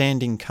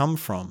understanding come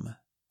from?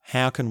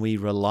 How can we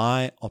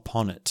rely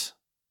upon it?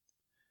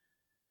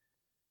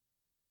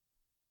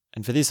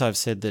 And for this I've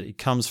said that it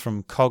comes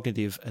from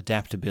cognitive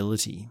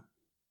adaptability,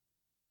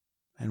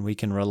 and we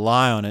can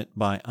rely on it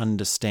by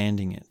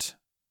understanding it.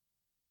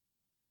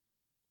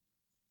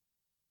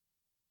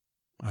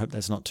 I hope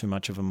that's not too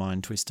much of a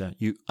mind twister.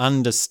 You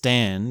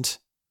understand,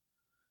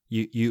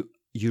 you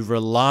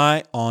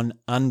rely on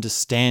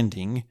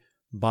understanding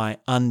by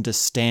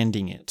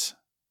understanding it.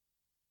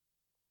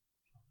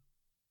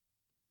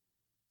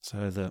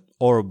 So the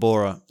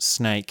Ouroboros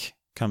snake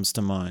comes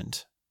to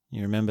mind.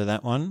 You remember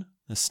that one?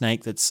 The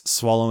snake that's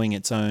swallowing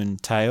its own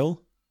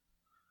tail?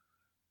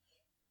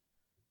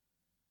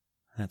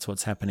 That's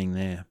what's happening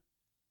there.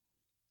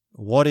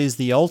 What is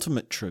the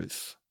ultimate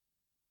truth?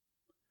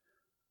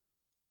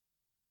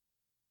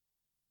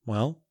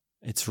 Well,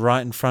 it's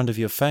right in front of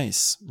your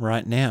face,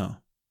 right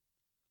now.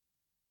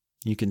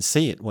 You can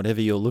see it, whatever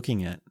you're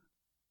looking at.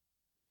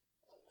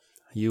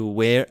 Are you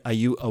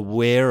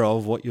aware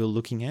of what you're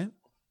looking at?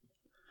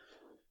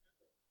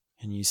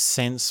 Can you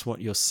sense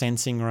what you're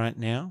sensing right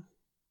now?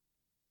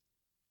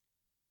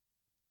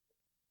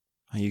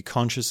 Are you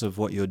conscious of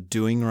what you're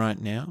doing right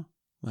now?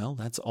 Well,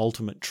 that's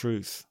ultimate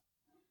truth.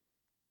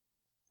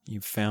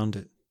 You've found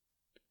it.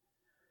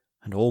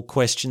 And all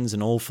questions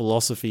and all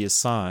philosophy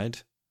aside,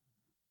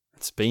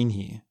 it's been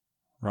here,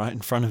 right in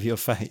front of your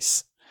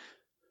face,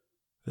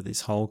 for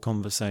this whole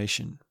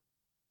conversation.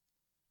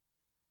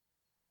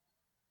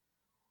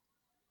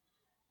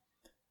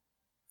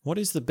 What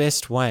is the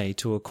best way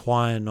to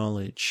acquire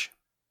knowledge?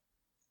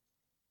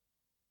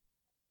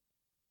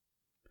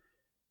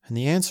 And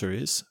the answer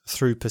is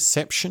through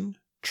perception,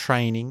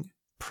 training,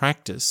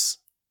 practice,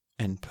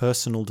 and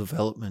personal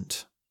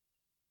development.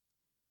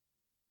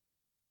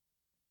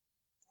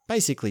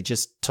 Basically,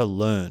 just to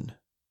learn.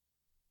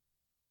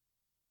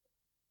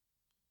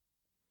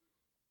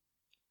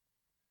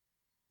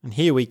 And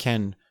here we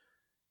can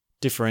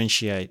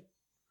differentiate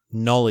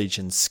knowledge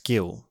and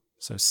skill.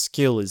 So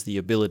skill is the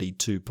ability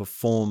to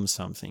perform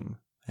something,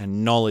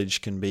 and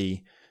knowledge can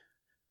be,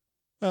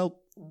 well,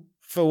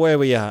 for where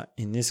we are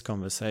in this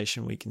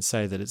conversation, we can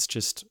say that it's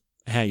just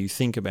how you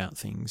think about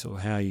things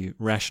or how you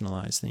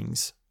rationalize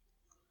things.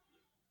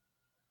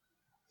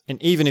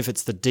 And even if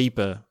it's the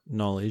deeper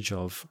knowledge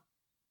of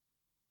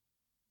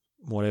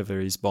whatever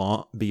is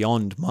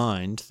beyond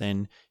mind,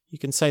 then you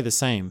can say the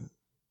same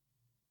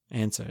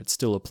answer. It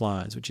still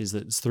applies, which is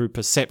that it's through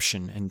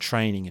perception and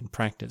training and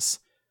practice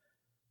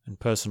and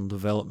personal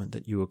development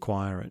that you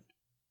acquire it.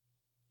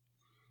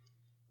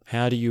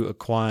 How do you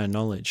acquire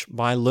knowledge?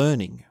 By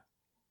learning.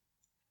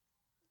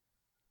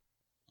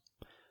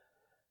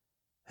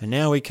 And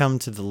now we come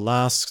to the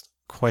last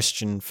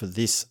question for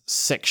this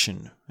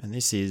section, and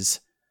this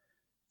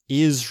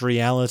is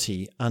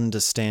reality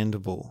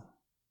understandable?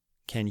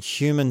 Can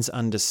humans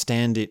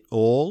understand it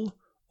all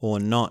or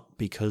not,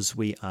 because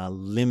we are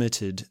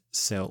limited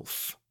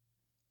self?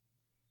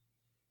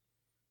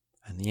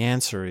 And the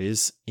answer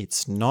is,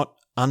 it's not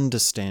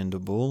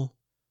understandable,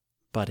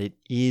 but it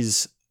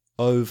is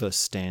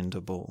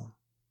overstandable.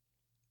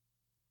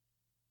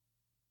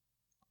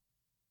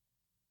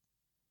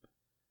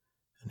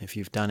 And if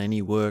you've done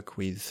any work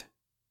with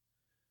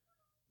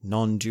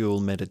non-dual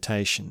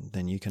meditation,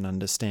 then you can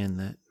understand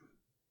that.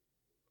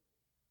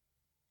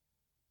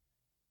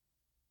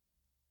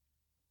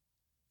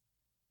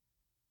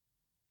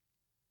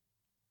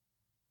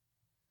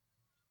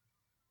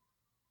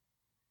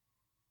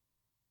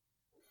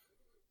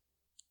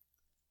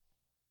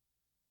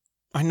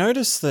 I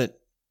notice that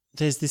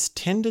there's this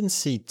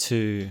tendency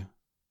to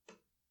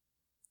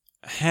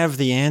have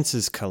the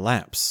answers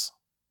collapse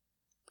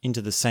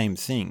into the same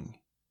thing.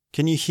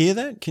 Can you hear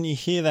that? Can you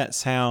hear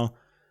that's how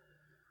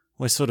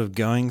we're sort of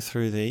going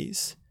through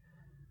these?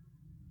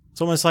 It's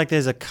almost like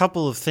there's a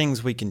couple of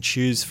things we can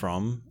choose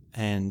from,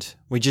 and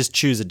we just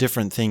choose a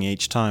different thing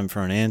each time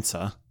for an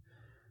answer.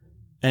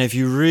 And if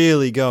you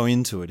really go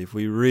into it, if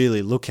we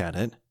really look at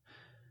it,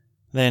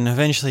 then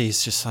eventually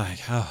it's just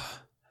like,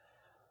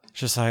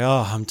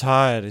 I'm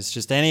tired. It's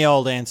just any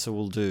old answer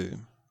will do.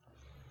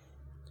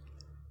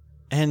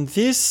 And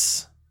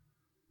this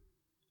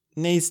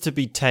needs to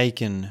be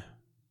taken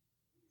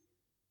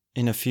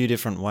in a few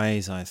different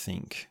ways, I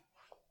think.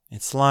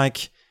 It's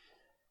like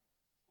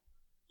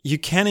you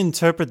can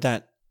interpret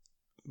that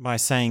by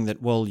saying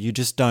that, well, you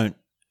just don't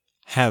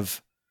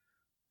have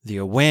the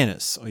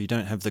awareness or you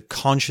don't have the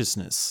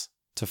consciousness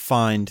to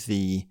find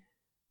the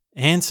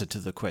answer to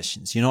the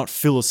questions. You're not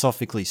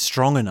philosophically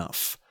strong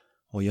enough,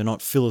 or you're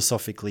not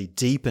philosophically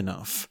deep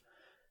enough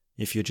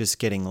if you're just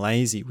getting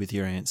lazy with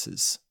your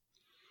answers.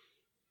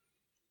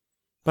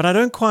 But I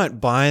don't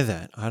quite buy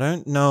that. I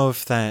don't know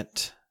if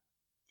that...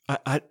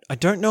 I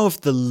don't know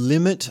if the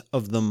limit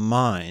of the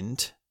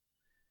mind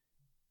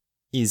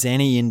is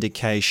any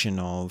indication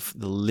of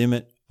the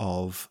limit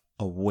of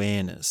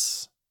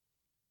awareness.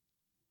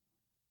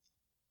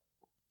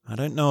 I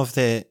don't know if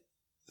they're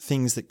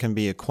things that can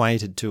be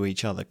equated to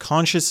each other.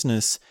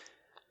 Consciousness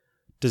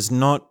does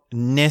not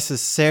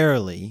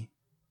necessarily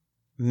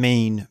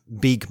mean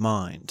big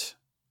mind.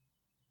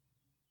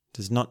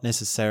 Does not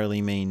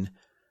necessarily mean,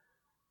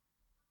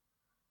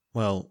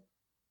 well,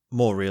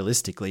 more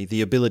realistically,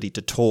 the ability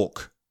to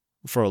talk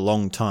for a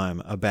long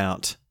time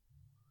about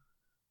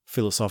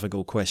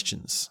philosophical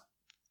questions.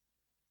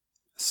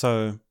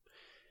 So,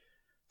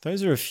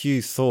 those are a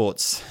few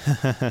thoughts.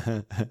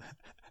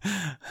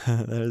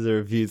 Those are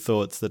a few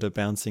thoughts that are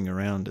bouncing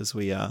around as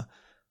we are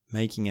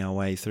making our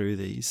way through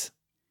these.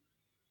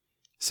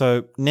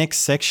 So, next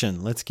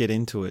section, let's get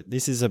into it.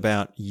 This is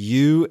about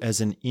you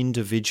as an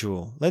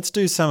individual. Let's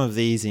do some of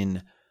these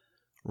in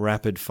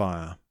rapid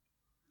fire.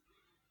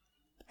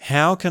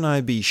 How can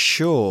I be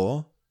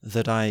sure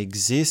that I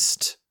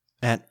exist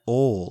at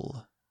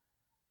all?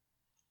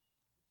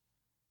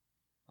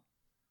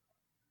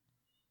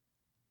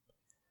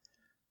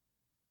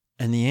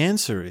 And the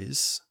answer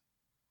is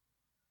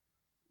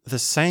the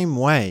same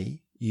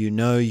way you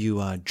know you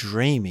are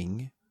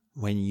dreaming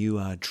when you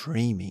are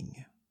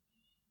dreaming.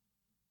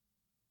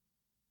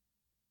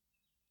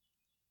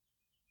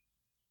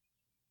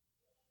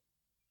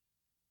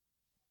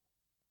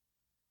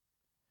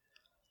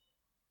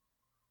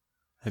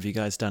 Have you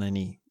guys done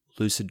any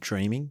lucid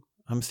dreaming?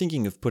 I'm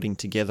thinking of putting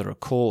together a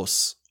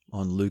course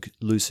on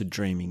lucid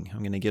dreaming.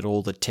 I'm going to get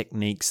all the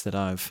techniques that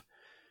I've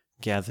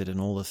gathered and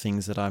all the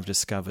things that I've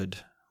discovered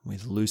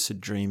with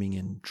lucid dreaming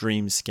and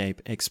dreamscape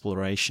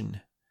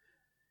exploration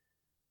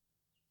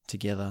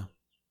together.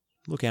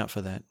 Look out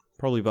for that.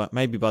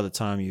 Maybe by the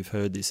time you've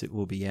heard this, it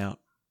will be out.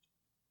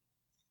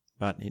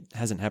 But it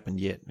hasn't happened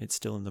yet. It's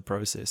still in the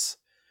process.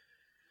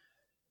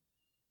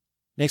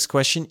 Next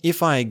question.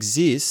 If I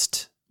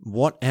exist,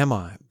 what am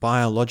I?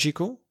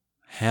 Biological?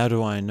 How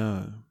do I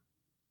know?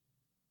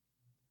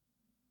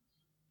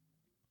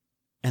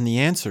 And the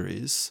answer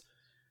is,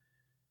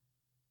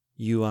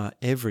 you are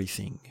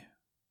everything.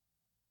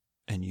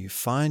 And you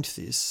find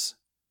this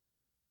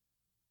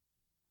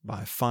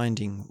by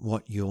finding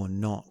what you're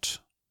not.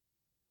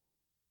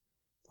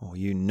 Or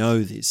you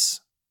know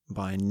this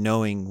by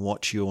knowing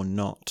what you're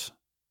not.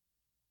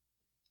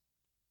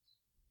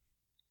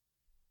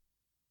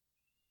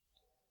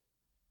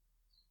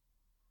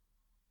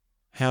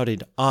 How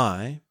did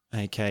I,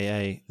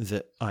 aka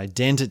the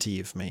identity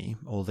of me,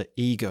 or the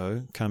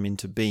ego, come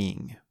into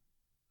being?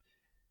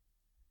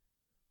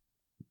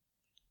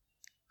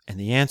 And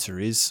the answer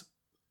is,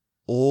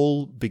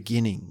 all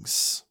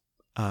beginnings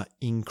are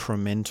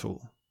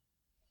incremental.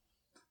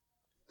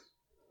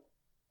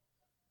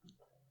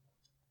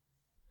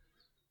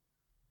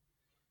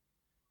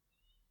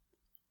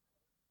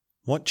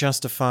 What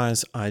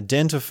justifies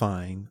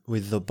identifying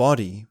with the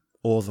body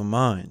or the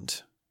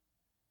mind?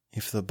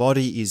 If the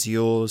body is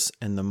yours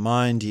and the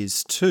mind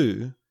is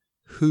too,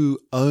 who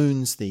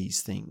owns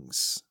these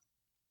things?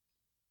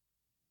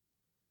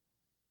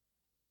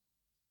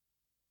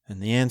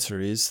 And the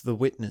answer is the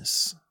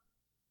witness.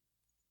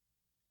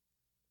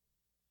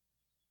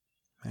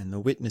 And the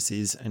witness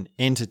is an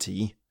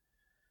entity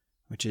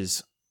which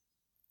is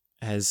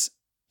as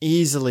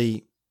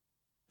easily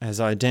as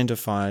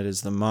identified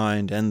as the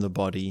mind and the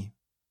body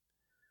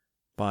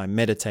by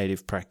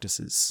meditative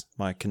practices,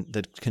 by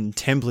the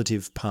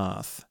contemplative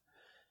path.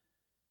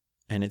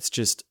 And it's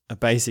just a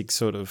basic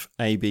sort of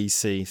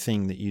ABC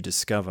thing that you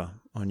discover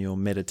on your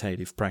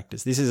meditative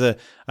practice.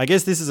 I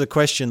guess this is a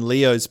question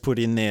Leo's put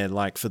in there,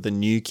 like for the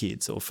new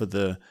kids or for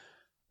the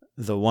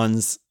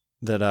ones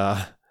that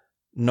are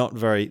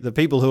the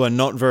people who are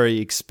not very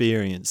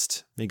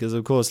experienced, because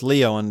of course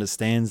Leo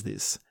understands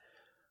this,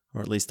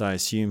 or at least I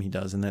assume he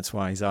does, and that's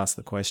why he's asked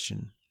the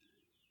question.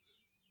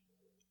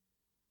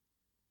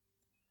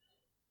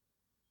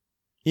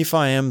 If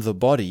I am the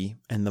body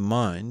and the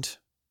mind,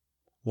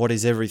 what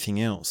is everything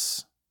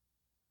else?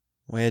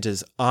 Where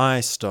does I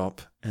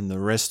stop and the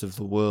rest of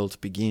the world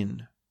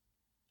begin?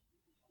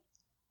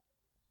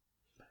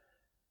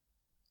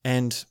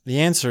 And the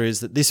answer is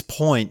that this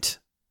point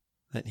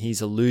that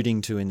he's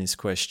alluding to in this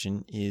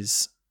question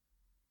is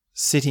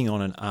sitting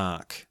on an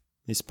arc.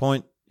 This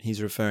point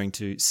he's referring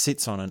to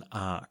sits on an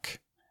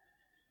arc.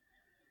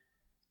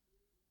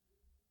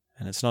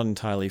 And it's not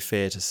entirely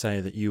fair to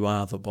say that you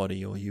are the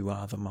body or you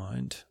are the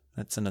mind.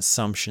 That's an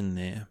assumption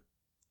there.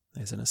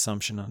 There's an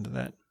assumption under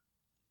that.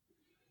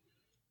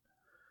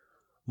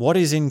 What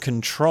is in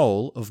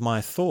control of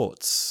my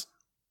thoughts?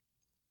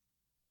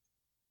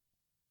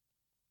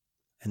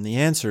 And the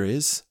answer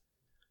is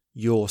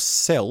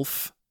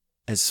yourself,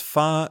 as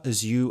far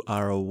as you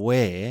are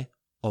aware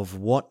of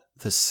what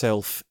the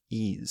self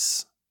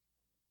is.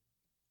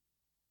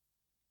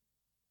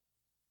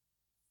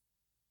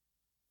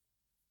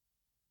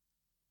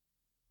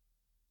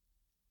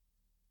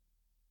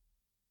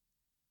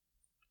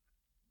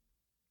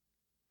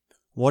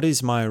 What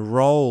is my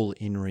role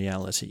in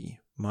reality,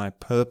 my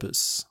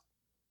purpose?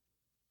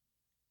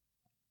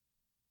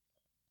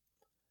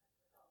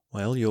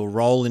 Well, your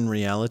role in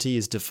reality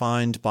is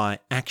defined by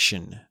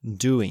action,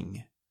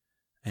 doing,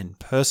 and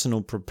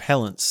personal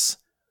propellants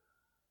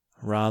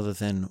rather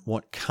than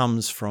what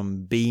comes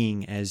from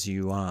being as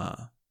you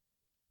are.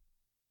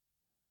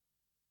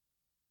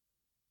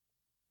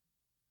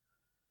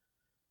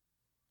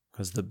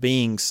 Because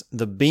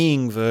the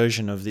being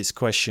version of this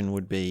question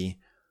would be,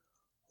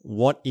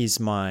 what is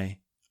my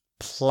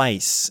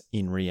place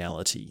in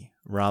reality,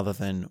 rather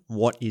than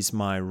what is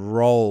my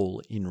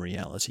role in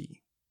reality?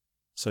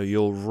 So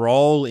your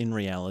role in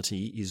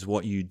reality is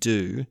what you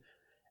do,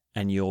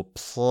 and your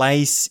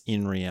place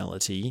in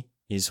reality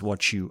is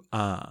what you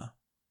are.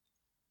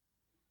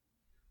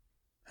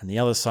 And the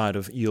other side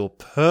of your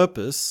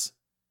purpose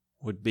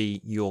would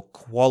be your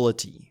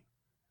quality.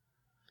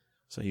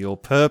 So your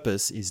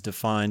purpose is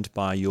defined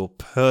by your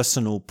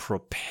personal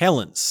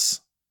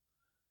propellants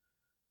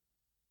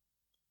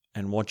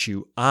And what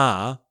you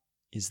are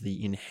is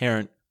the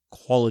inherent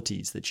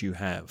qualities that you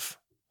have,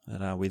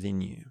 that are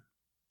within you.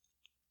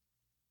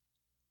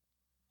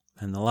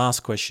 And the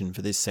last question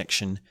for this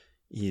section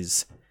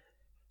is,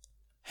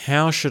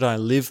 how should I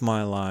live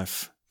my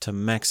life to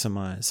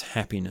maximize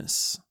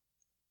happiness?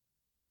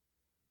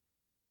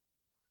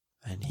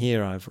 And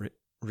here I've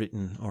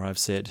written, or I've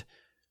said,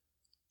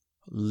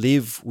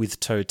 live with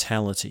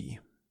totality.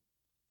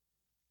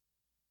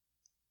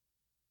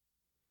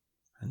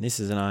 And this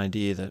is an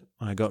idea that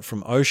I got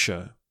from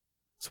Osho.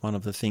 It's one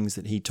of the things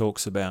that he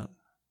talks about.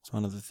 It's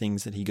one of the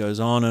things that he goes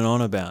on and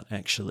on about,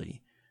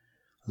 actually.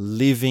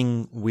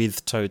 Living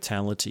with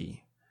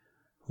totality.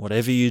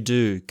 Whatever you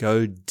do,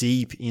 go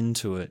deep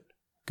into it.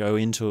 Go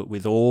into it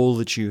with all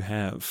that you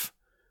have.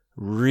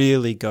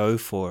 Really go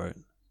for it.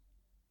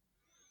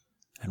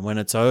 And when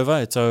it's over,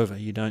 it's over.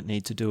 You don't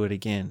need to do it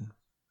again.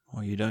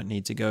 Or you don't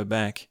need to go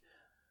back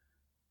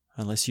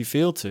unless you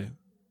feel to.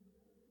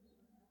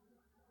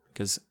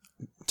 Because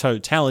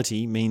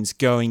totality means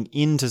going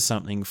into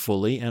something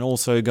fully and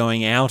also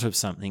going out of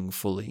something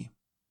fully.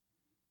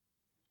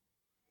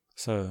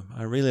 So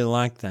I really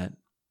like that.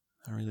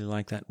 I really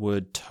like that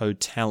word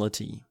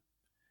totality.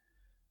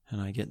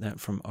 And I get that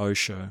from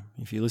Osho.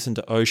 If you listen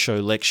to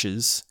Osho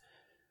lectures,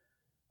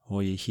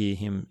 or you hear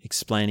him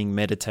explaining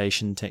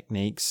meditation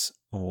techniques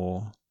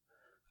or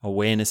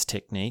awareness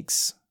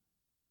techniques,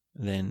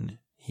 then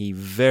he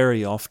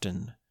very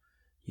often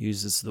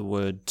uses the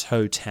word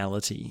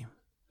totality.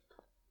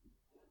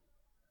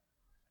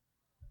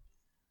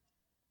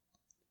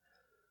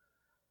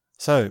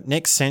 So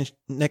next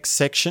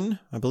section,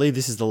 I believe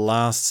this is the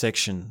last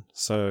section.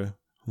 So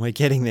we're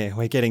getting there.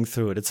 We're getting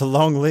through it. It's a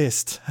long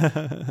list.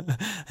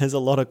 There's a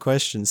lot of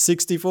questions.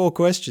 64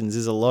 questions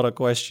is a lot of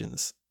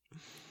questions.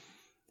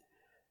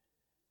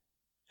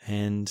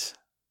 And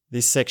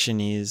this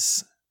section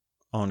is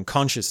on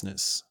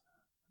consciousness,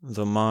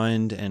 the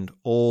mind and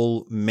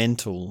all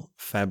mental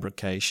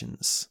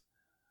fabrications.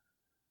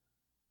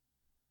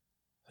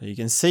 So you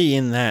can see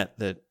in that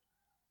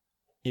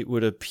it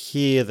would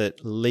appear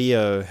that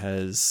Leo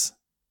has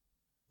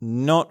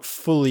not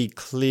fully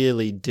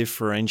clearly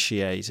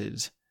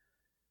differentiated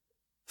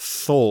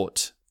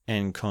thought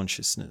and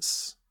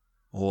consciousness,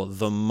 or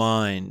the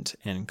mind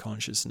and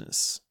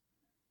consciousness.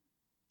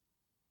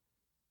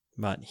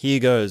 But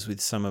here goes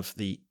with some of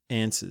the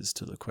answers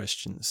to the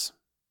questions.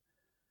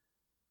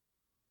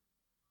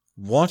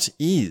 What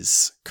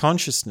is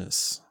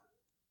consciousness?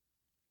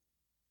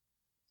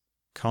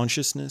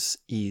 Consciousness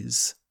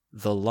is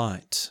the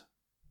light.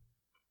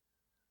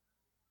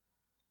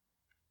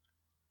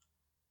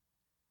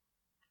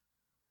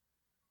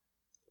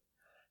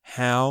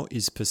 How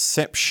is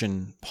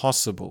perception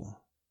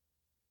possible?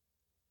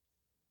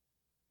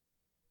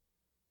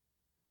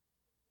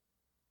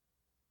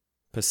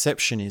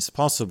 Perception is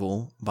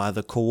possible by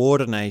the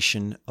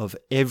coordination of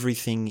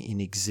everything in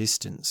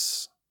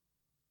existence.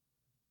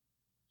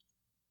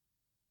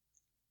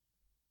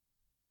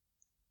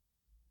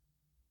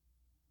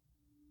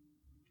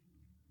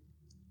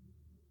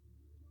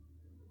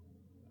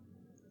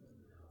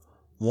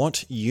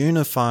 What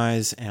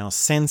unifies our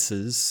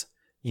senses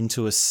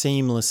into a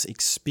seamless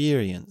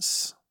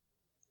experience?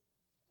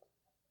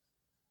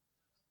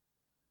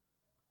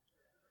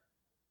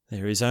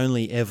 There is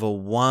only ever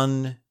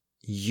one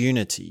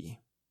unity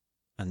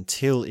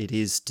until it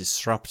is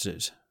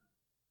disrupted.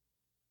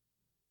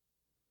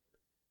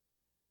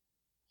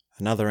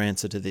 Another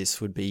answer to this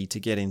would be to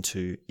get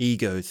into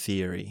ego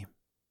theory,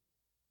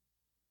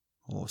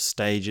 or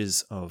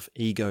stages of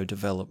ego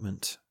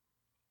development.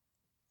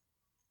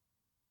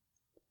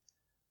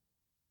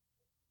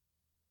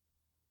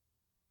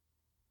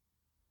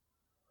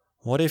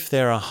 What if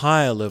there are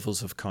higher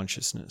levels of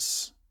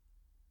consciousness?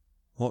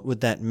 What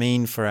would that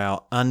mean for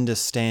our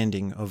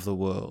understanding of the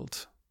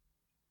world?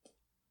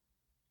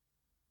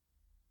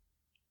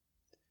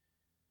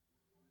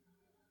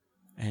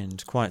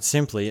 And quite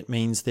simply, it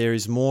means there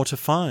is more to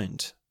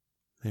find.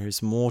 There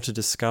is more to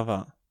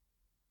discover.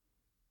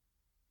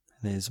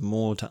 There's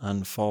more to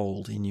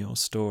unfold in your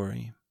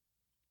story.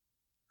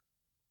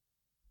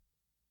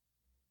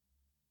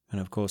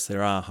 And of course,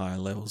 there are higher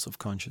levels of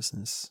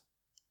consciousness.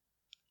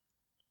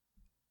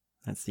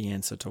 That's the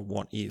answer to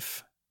what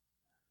if.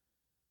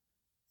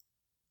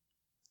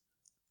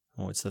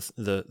 Or it's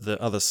the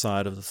other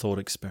side of the thought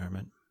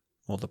experiment,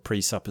 or the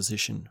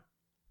presupposition.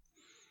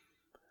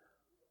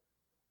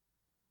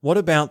 What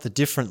about the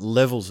different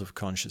levels of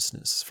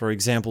consciousness? For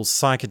example,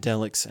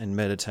 psychedelics and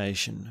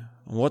meditation.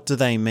 What do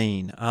they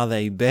mean? Are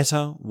they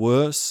better,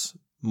 worse,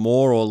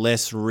 more or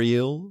less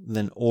real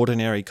than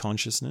ordinary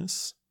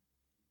consciousness?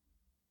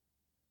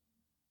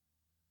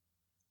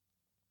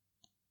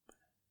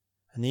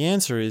 And the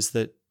answer is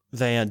that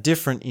they are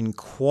different in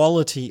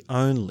quality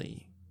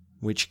only,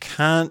 which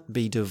can't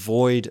be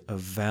devoid of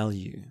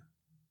value.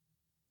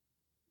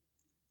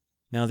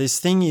 Now,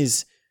 this thing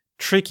is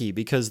tricky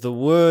because the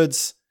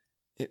words,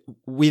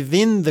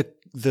 within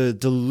the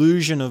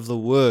delusion of the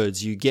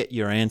words, you get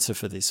your answer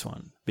for this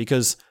one.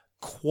 Because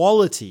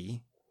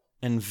quality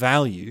and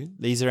value,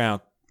 these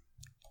are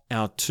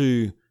our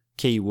two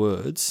key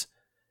words,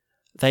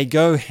 they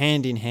go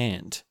hand in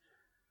hand.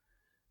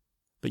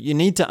 But you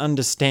need to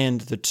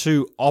understand the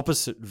two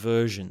opposite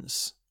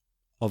versions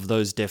of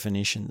those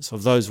definitions,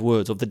 of those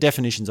words, of the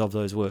definitions of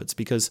those words,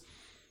 because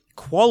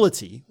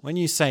quality, when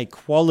you say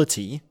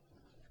quality,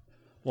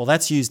 well,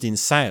 that's used in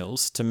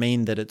sales to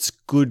mean that it's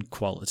good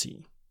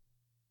quality.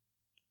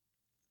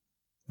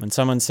 When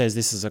someone says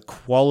this is a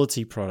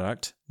quality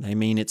product, they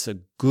mean it's a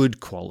good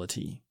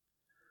quality.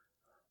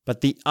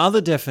 But the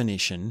other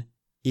definition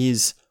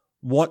is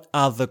what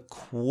are the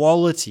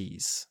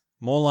qualities,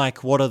 more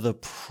like what are the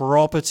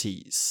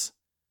properties?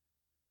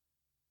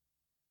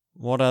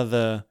 What are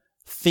the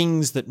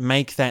things that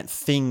make that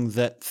thing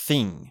that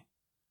thing?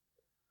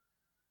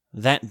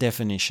 That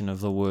definition of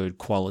the word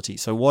quality.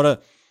 So what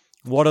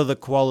are the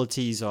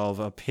qualities of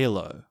a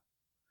pillow?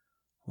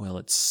 Well,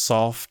 it's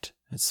soft,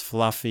 it's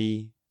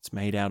fluffy, it's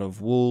made out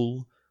of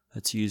wool,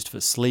 it's used for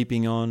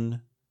sleeping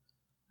on,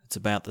 it's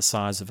about the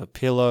size of a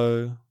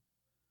pillow.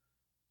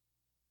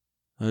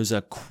 Those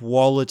are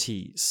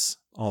qualities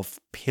of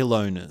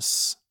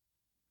pillowness.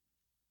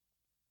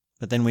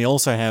 But then we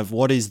also have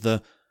what is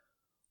the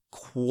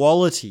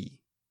quality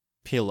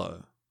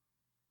pillow?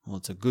 Well,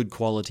 it's a good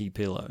quality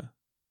pillow.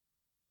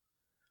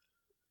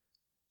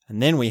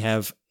 And then we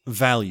have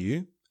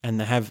value, and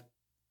they have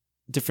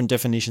different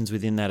definitions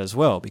within that as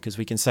well, because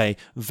we can say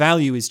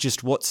value is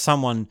just what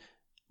someone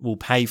will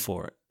pay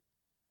for it.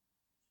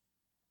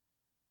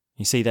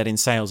 You see that in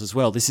sales as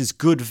well. This is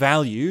good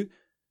value,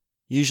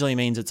 usually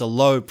means it's a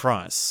low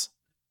price.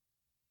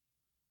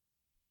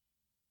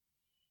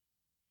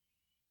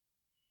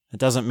 It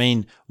doesn't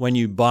mean when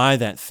you buy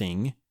that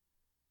thing,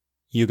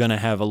 you're going to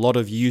have a lot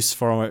of use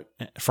from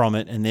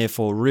it and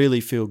therefore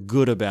really feel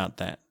good about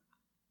that.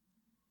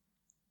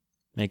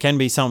 It can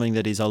be something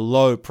that is a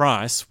low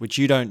price, which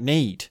you don't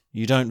need.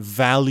 You don't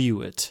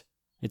value it.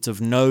 It's of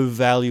no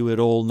value at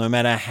all, no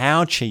matter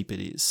how cheap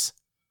it is.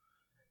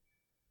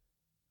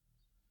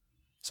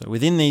 So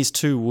within these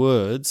two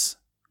words,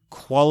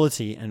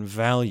 quality and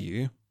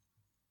value,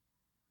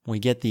 we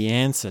get the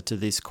answer to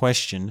this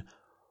question: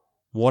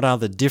 what are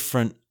the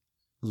different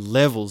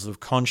levels of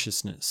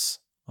consciousness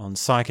on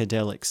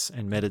psychedelics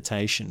and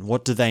meditation?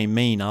 What do they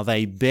mean? Are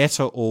they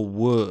better or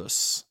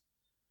worse?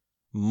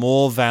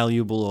 More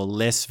valuable or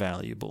less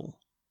valuable?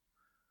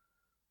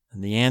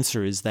 And the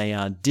answer is they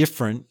are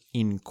different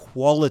in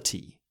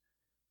quality,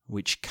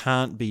 which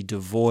can't be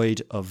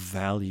devoid of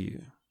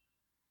value.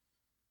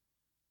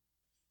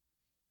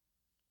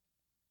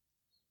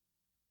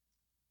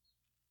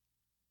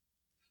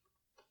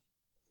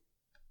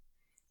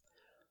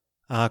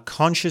 Are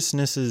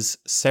consciousnesses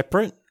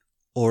separate,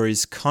 or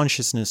is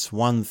consciousness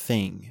one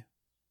thing?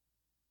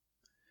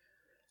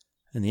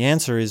 And the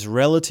answer is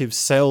relative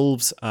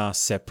selves are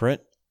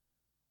separate,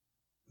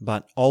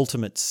 but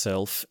ultimate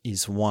self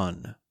is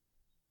one.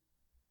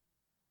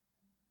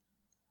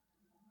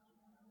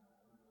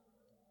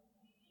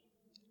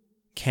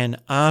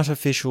 Can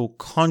artificial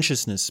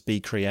consciousness be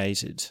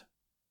created?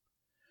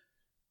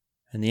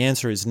 And the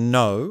answer is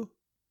no,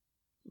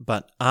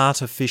 but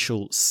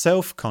artificial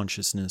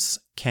self-consciousness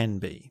can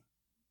be.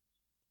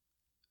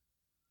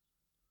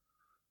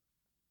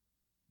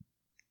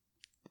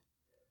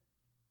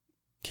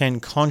 Can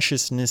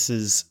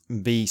consciousnesses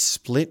be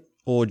split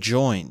or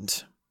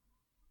joined?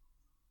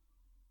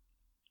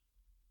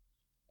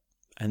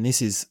 And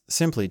this is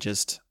simply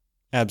just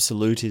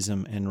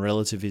absolutism and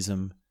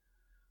relativism,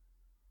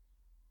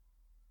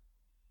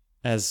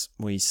 as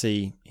we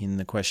see in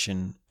the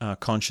question, are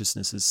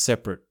consciousnesses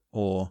separate,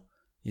 or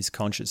is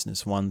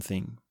consciousness one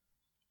thing?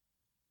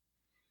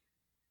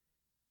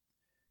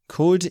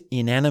 Could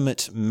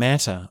inanimate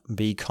matter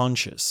be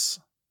conscious?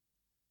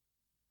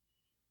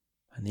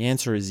 And the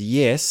answer is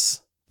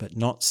yes, but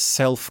not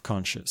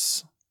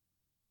self-conscious.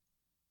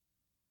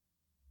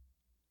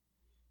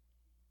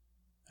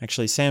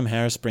 Actually, Sam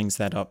Harris brings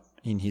that up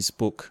in his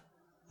book,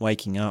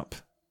 Waking Up,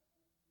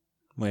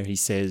 where he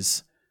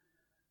says,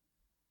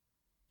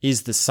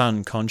 is the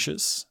sun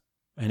conscious?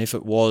 And if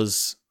it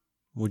was,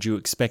 would you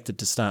expect it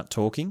to start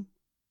talking?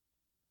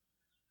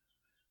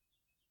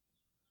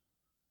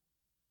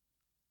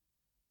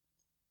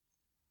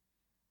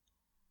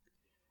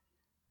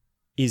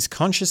 Is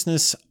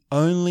consciousness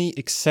only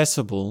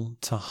accessible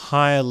to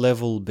higher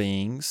level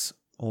beings,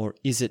 or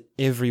is it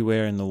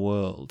everywhere in the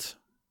world?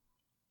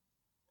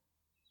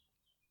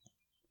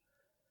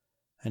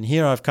 And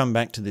here I've come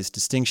back to this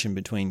distinction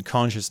between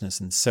consciousness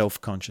and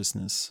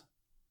self-consciousness.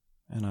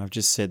 And I've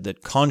just said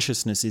that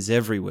consciousness is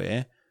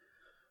everywhere,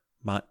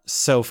 but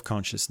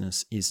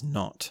self-consciousness is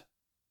not.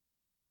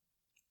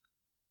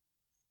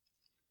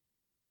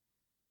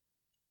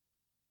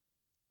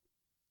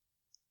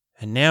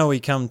 And now we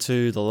come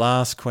to the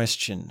last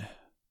question.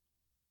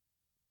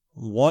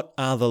 What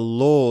are the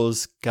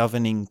laws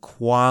governing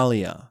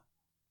qualia,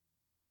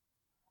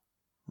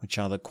 which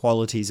are the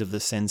qualities of the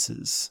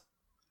senses?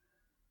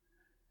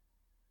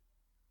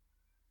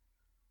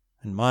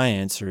 And my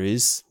answer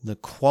is the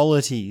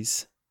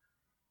qualities,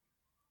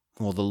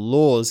 or the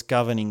laws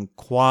governing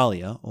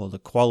qualia, or the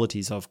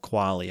qualities of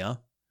qualia,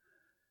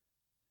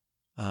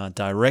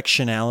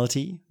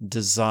 directionality,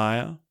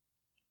 desire,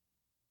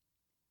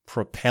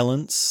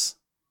 propellants,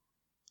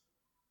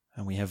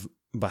 and we have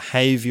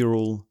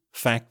behavioral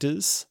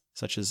factors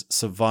such as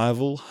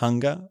survival,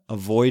 hunger,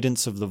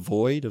 avoidance of the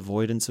void,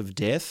 avoidance of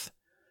death.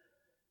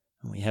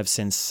 And we have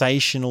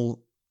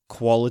sensational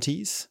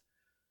qualities,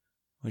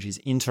 which is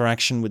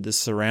interaction with the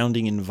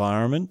surrounding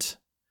environment,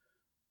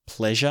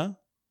 pleasure,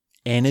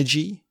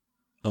 energy,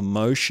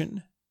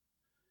 emotion.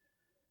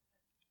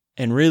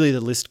 And really the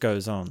list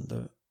goes on.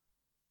 The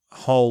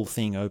whole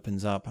thing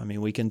opens up. I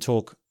mean, we can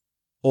talk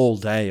all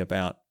day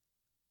about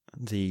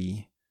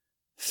the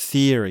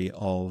theory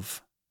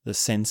of the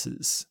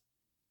senses.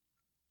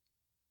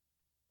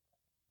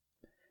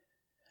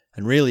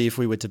 And really, if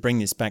we were to bring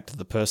this back to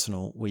the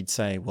personal, we'd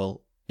say,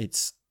 well,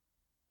 it's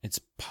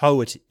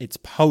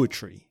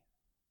poetry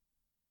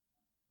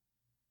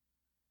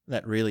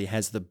that really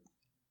has the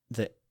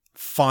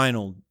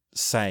final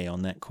say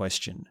on that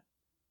question.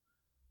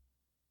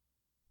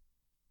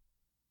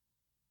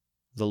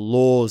 The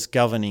laws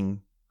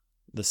governing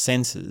the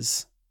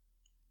senses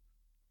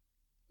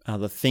are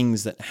the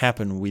things that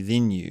happen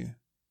within you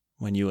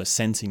when you are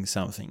sensing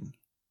something.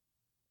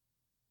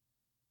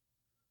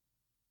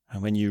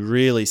 And when you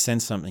really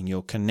sense something,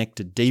 you're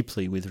connected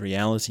deeply with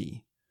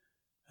reality.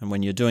 And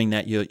when you're doing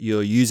that,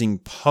 you're using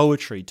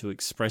poetry to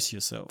express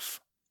yourself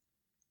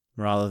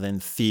rather than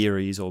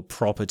theories or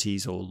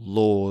properties or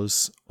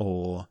laws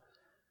or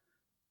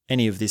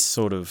any of this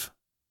sort of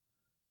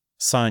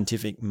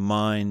scientific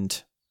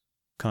mind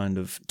kind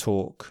of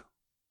talk.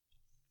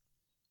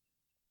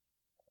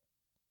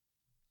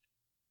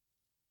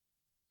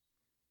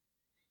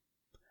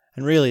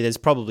 And really, there's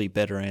probably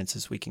better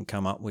answers we can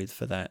come up with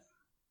for that.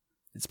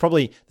 There's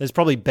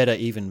probably better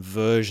even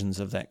versions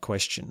of that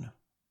question.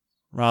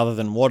 Rather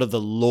than what are the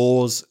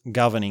laws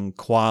governing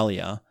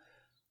qualia,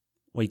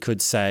 we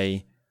could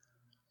say,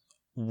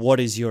 what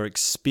is your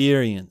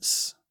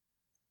experience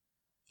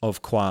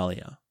of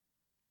qualia?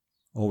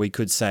 Or we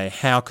could say,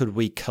 how could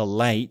we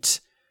collate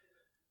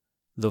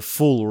the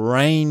full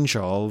range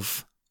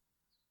of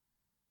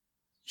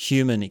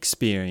human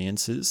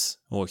experiences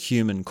or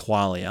human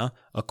qualia,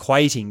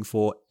 equating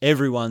for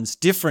everyone's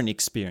different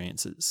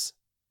experiences?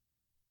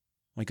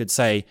 We could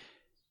say,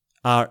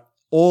 are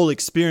all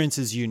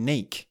experiences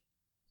unique?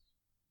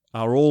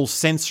 Are all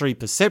sensory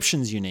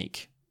perceptions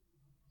unique?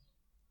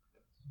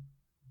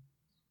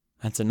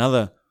 That's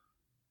another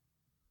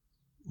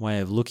way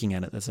of looking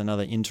at it. That's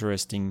another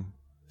interesting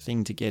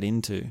thing to get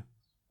into,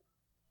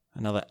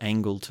 another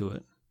angle to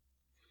it.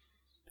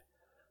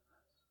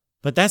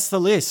 But that's the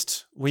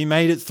list. We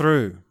made it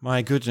through.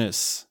 My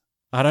goodness.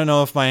 I don't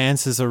know if my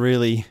answers are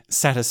really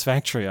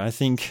satisfactory. I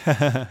think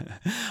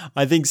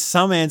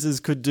some answers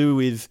could do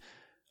with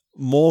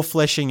more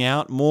fleshing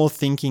out, more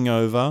thinking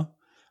over,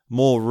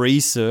 more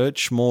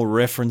research, more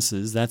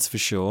references, that's for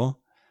sure.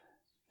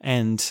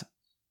 And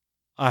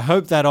I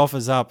hope that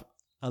offers up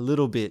a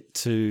little bit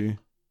to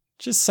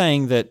just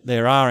saying that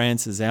there are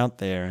answers out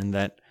there and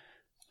that,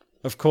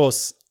 of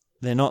course,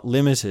 they're not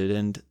limited.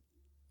 And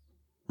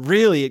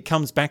really it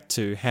comes back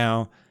to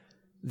how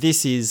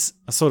this is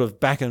a sort of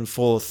back and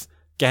forth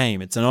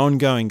game. It's an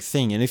ongoing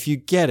thing. And if you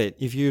get it,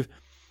 if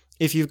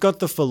you've got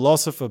the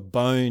philosopher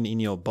bone in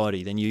your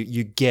body, then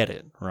you get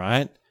it,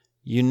 right?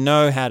 You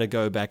know how to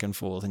go back and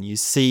forth and you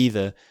see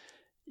there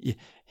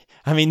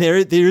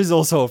is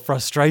also a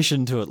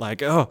frustration to it, like,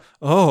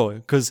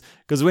 because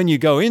when you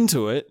go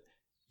into it,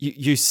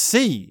 you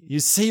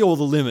see all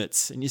the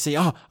limits and you see,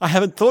 I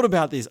haven't thought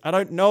about this. I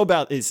don't know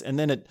about this. And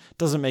then it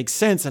doesn't make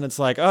sense. And it's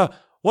like, how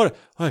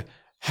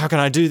can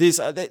I do this?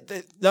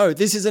 No,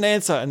 this is an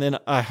answer. And then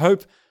I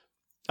hope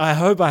I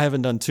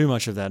haven't done too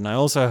much of that. And I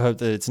also hope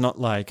that it's not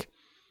like,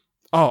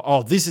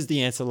 this is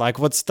the answer. Like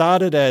what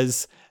started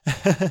as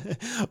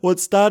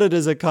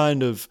a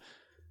kind of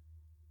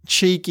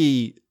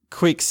cheeky,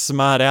 quick,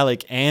 smart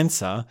aleck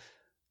answer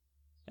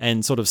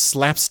and sort of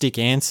slapstick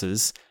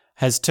answers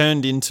has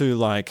turned into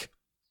like,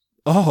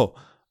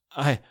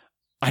 I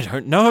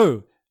don't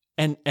know.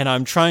 And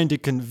I'm trying to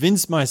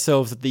convince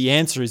myself that the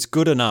answer is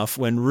good enough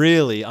when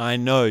really I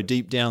know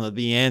deep down that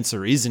the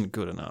answer isn't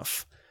good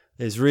enough.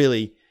 There's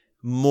really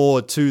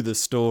more to the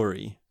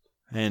story.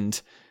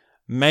 And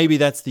maybe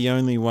that's the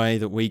only way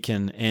that we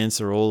can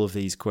answer all of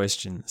these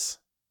questions,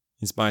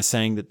 is by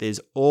saying that there's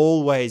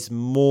always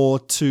more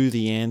to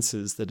the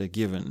answers that are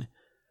given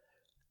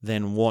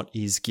than what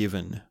is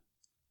given.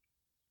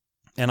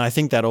 And I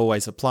think that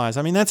always applies.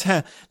 I mean,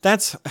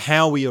 that's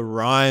how we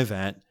arrive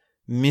at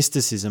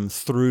mysticism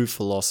through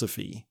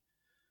philosophy.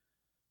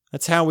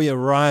 That's how we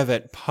arrive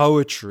at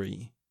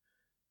poetry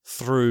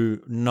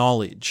through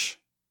knowledge.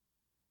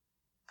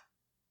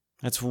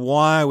 That's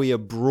why we are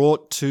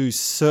brought to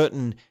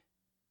certain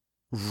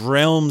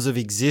realms of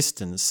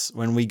existence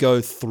when we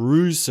go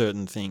through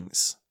certain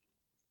things,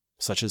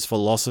 such as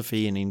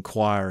philosophy and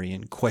inquiry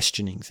and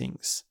questioning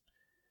things.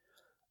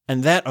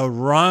 And that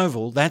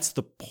arrival, that's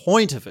the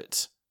point of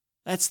it.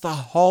 That's the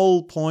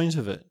whole point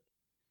of it.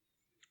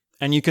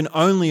 And you can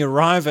only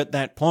arrive at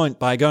that point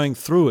by going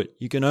through it.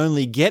 You can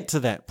only get to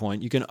that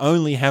point. You can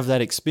only have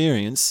that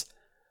experience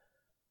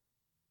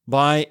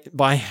by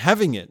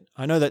having it.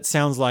 I know that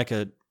sounds like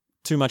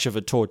too much of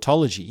a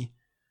tautology,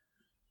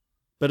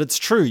 but it's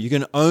true. You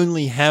can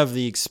only have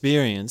the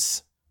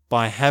experience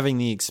by having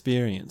the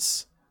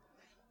experience.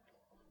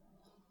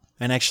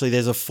 And actually,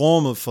 there's a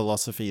form of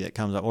philosophy that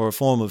comes up, or a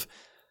form of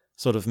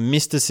sort of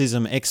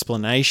mysticism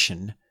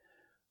explanation,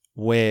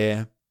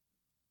 where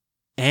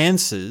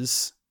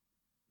answers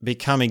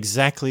become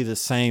exactly the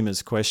same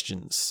as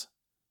questions.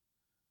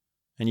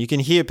 And you can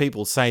hear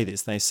people say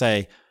this. They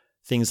say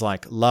things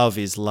like love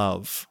is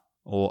love,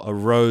 or a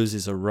rose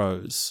is a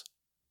rose.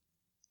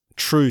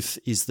 Truth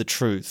is the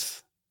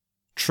truth.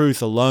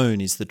 Truth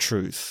alone is the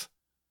truth.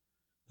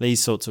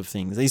 These sorts of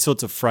things, these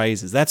sorts of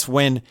phrases. That's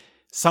when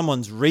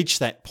someone's reached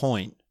that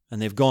point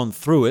and they've gone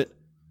through it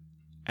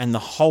and the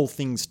whole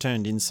thing's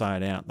turned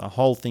inside out. The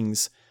whole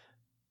thing's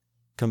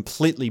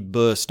completely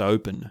burst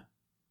open.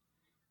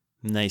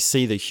 And they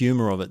see the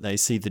humor of it. They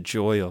see the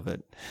joy of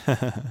it.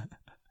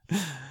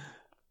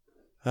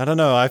 I don't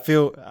know. I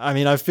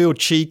feel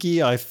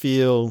cheeky. I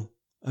feel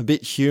a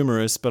bit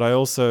humorous, but I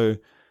also,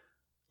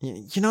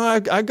 I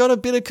got a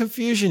bit of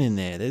confusion in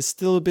there. There's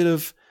still a bit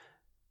of,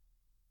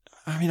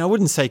 I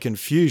wouldn't say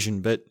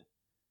confusion, but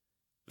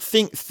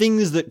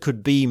things that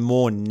could be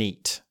more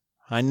neat.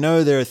 I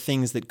know there are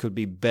things that could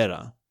be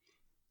better.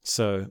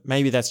 So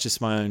maybe that's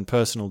just my own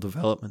personal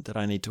development that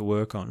I need to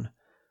work on.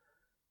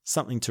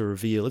 Something to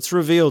reveal. It's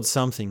revealed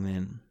something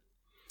then.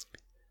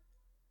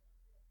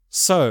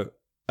 So,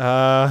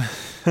 I've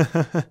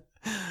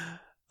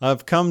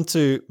come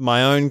to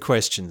my own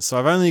questions. So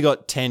I've only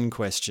got 10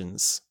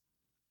 questions.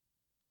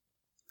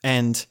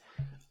 And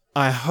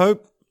I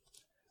hope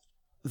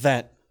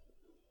that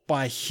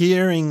by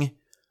hearing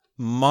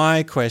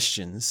my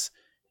questions,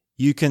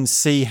 you can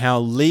see how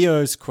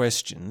Leo's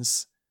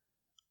questions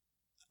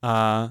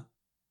are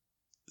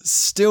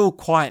still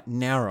quite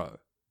narrow.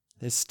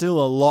 There's still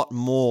a lot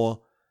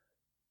more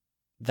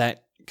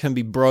that can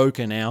be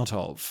broken out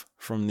of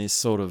from this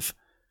sort of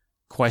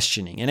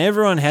questioning. And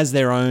everyone has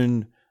their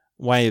own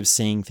way of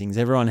seeing things.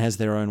 Everyone has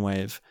their own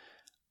way of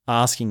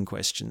asking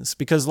questions.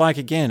 Because like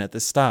again at the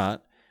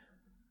start,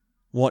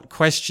 what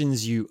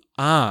questions you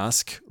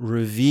ask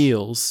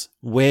reveals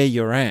where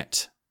you're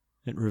at.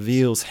 It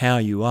reveals how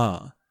you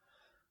are.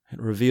 It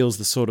reveals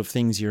the sort of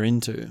things you're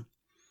into.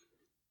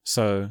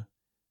 So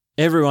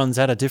everyone's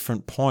at a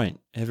different point.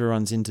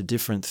 Everyone's into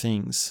different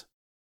things.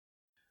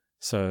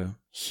 So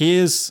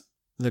here's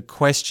the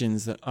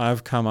questions that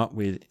I've come up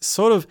with,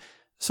 sort of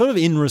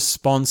in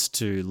response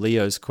to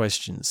Leo's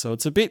questions. So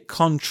it's a bit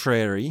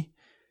contrary.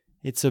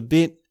 It's a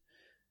bit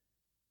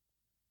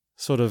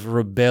sort of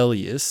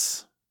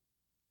rebellious,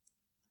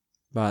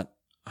 but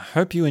I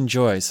hope you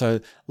enjoy.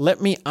 So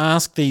let me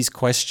ask these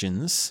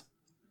questions.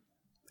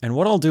 And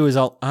what I'll do is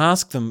I'll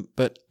ask them,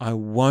 but I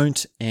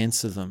won't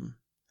answer them.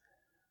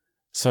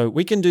 So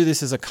we can do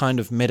this as a kind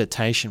of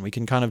meditation. We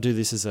can kind of do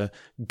this as a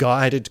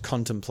guided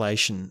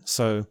contemplation.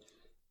 So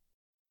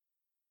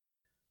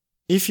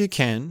if you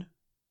can,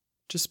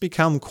 just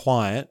become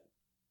quiet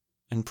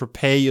and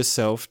prepare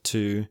yourself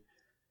to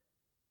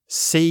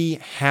see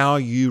how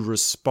you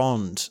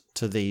respond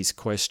to these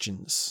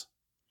questions.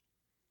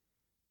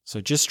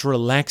 So just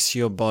relax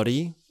your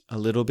body a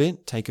little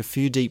bit, take a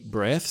few deep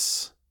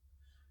breaths,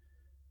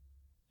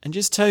 and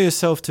just tell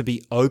yourself to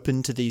be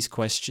open to these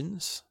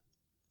questions.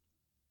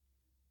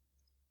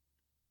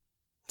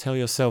 Tell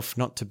yourself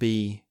not to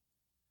be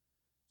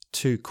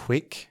too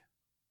quick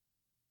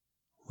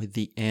with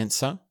the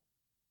answer.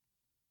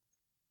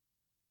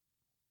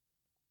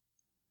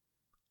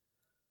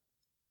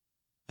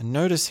 And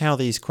notice how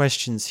these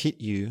questions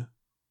hit you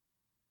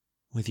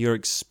with your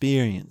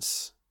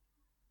experience.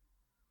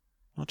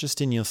 Not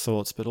just in your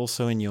thoughts, but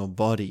also in your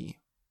body.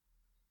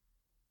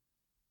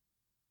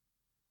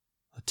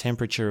 The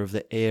temperature of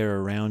the air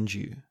around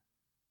you.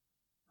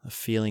 The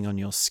feeling on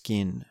your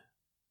skin.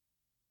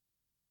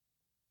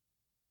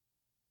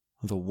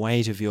 The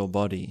weight of your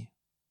body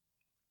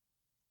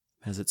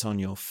as it's on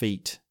your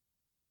feet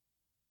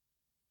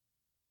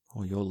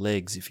or your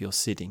legs if you're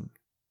sitting.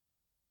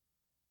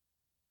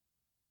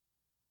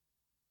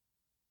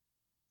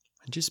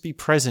 And just be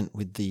present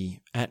with the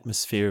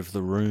atmosphere of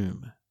the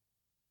room,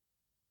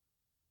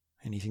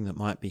 anything that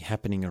might be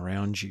happening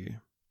around you.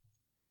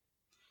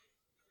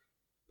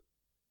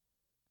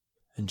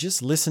 And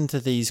just listen to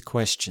these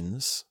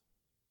questions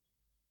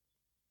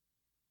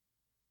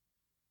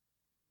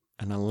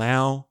and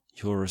allow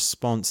your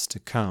response to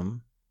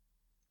come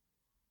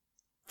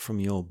from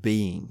your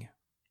being.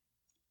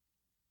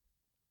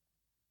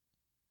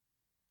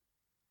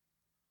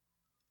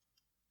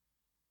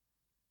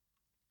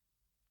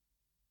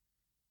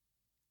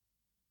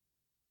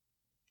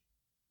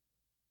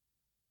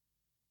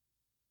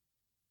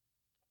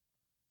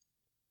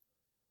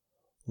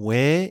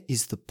 Where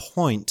is the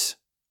point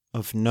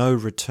of no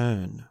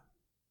return?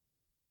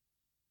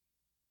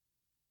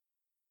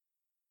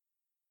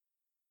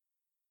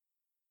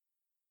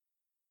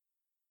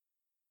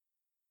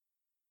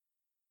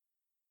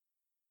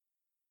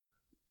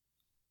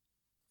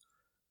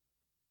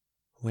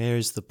 Where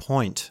is the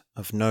point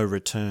of no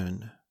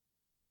return?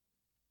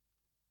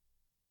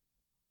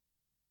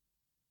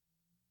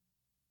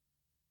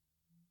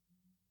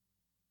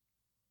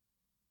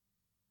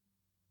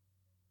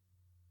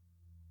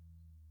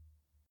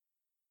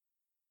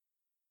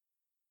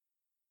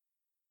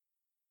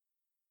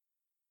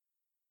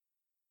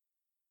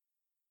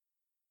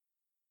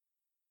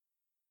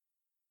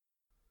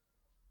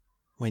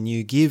 When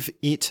you give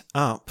it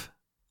up,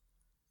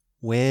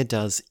 where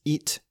does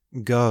it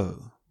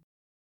go?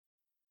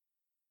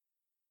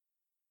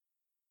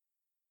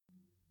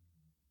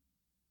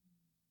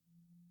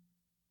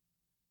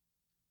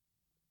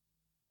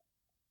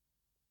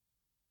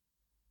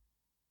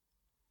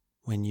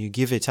 When you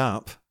give it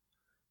up,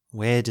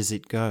 where does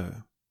it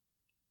go?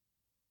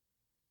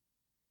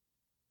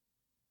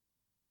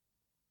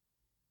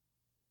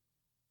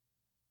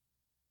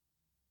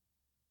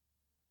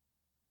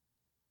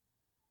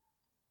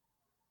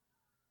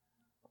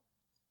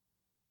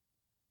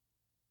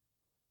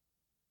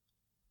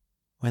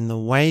 When the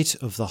weight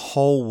of the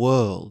whole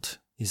world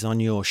is on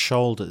your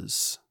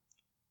shoulders,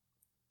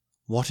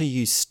 what are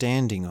you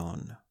standing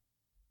on?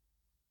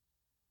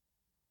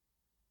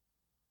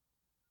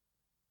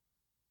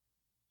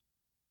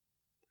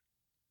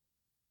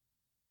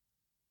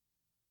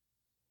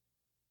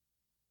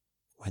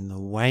 When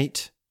the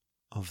weight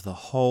of the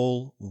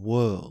whole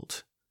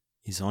world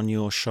is on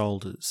your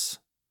shoulders,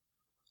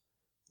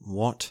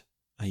 what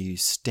are you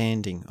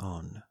standing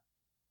on?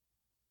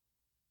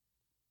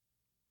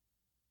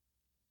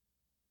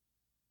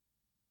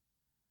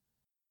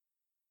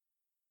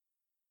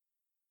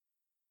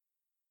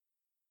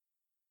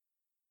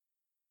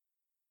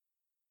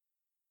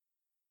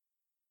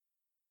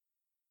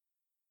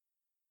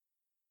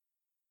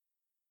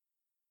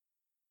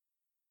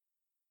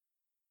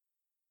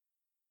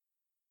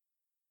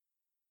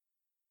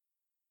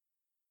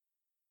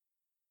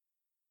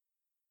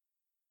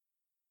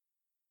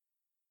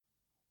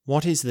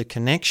 What is the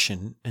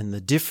connection and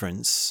the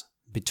difference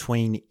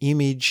between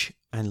image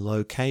and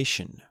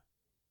location?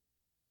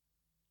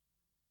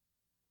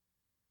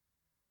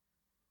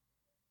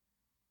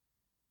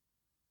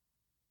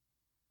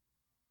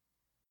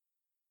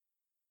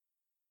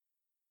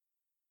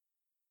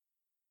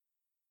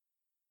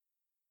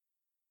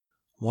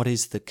 What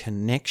is the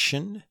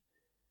connection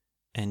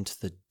and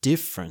the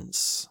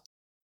difference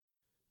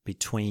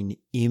between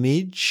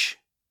image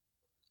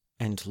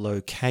and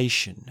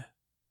location?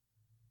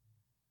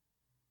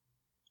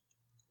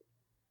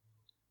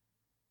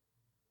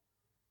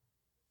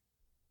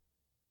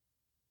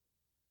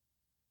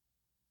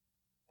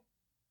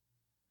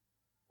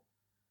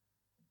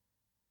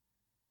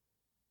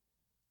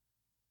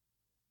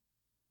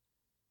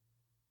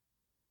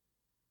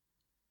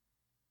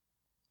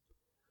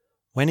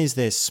 When is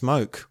there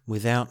smoke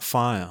without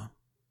fire?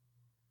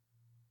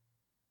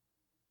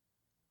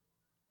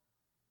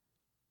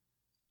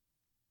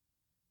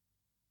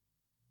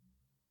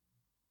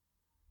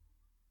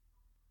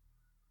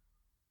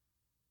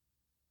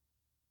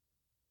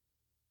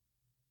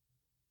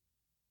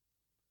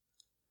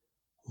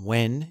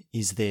 When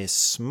is there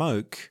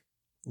smoke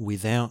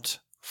without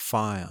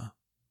fire?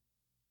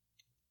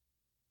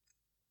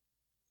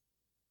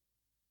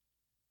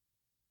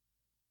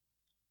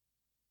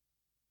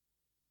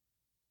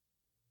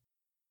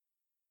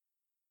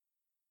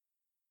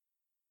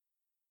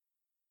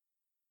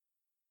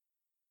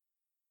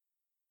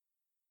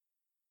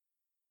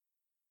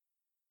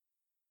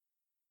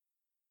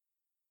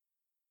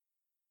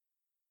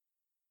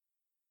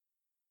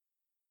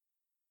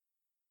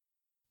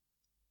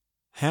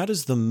 How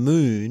does the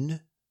moon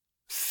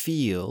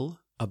feel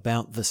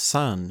about the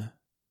sun?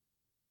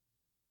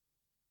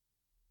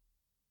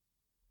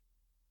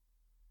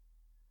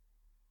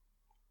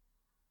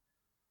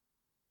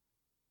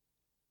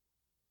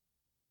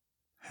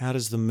 How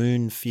does the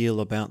moon feel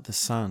about the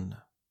sun?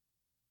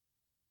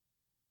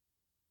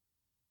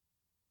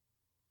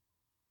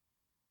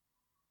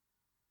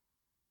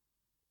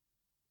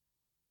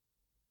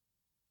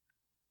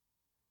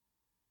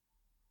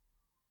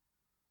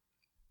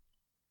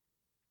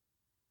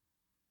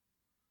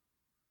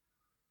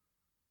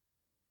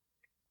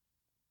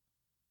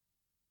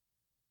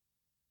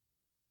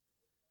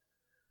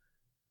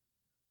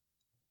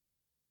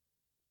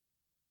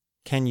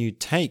 Can you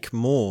take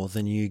more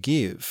than you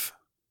give?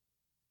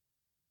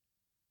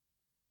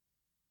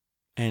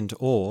 And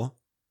or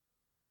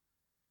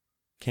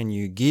can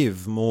you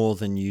give more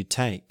than you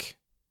take?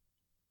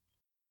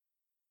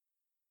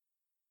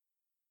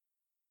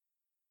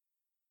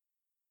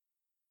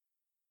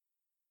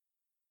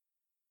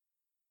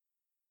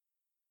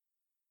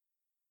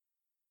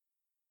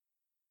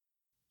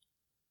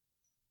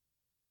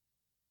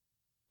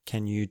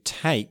 Can you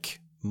take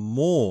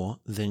more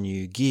than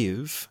you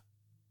give?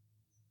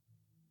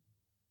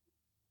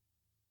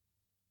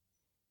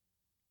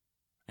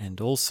 And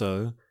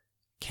also,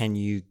 can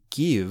you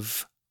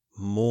give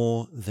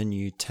more than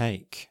you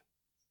take?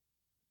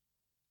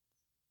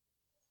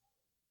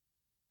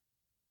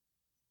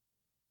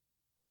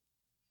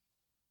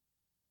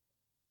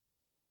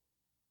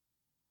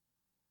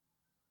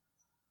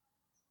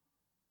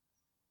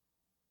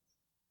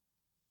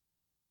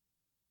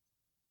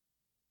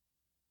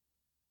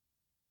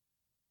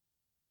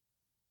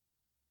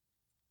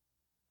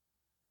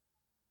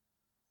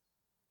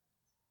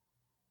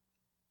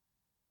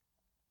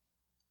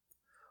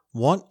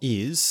 What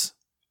is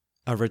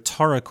a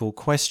rhetorical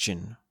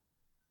question?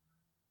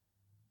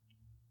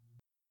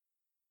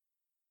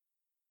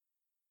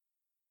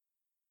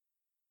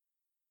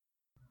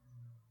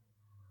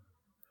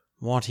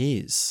 What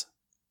is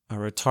a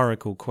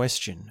rhetorical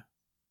question?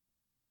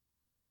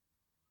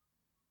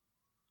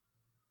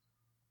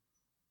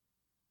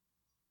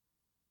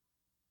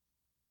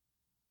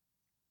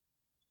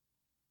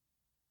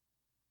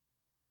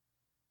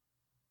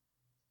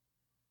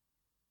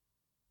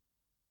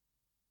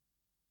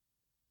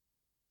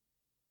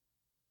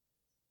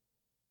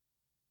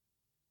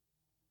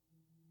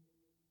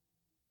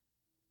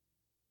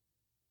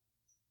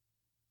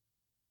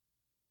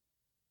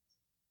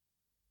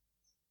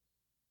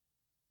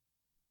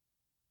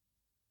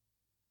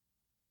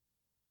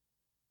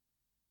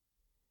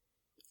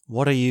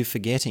 What are you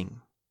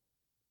forgetting?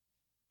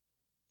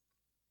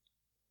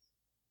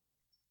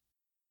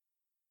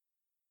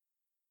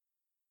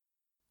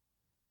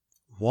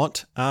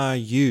 What are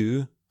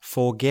you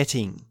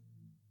forgetting?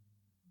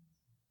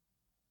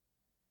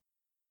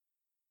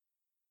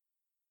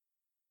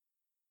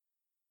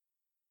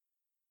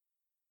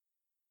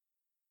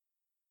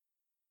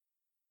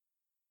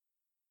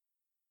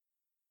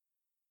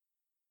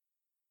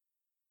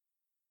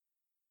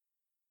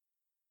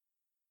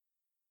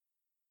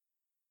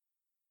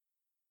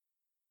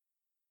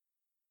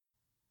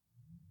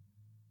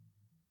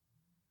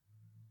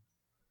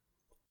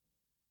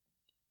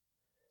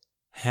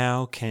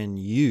 How can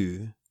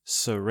you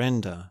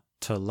surrender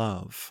to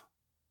love?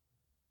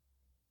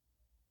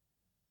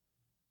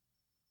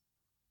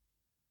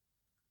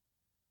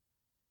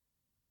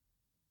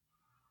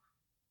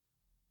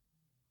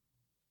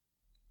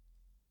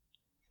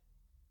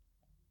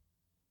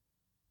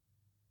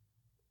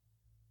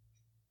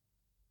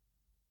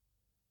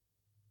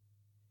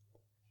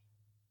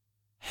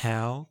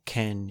 How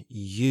can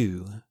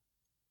you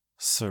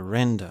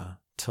surrender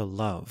to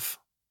love?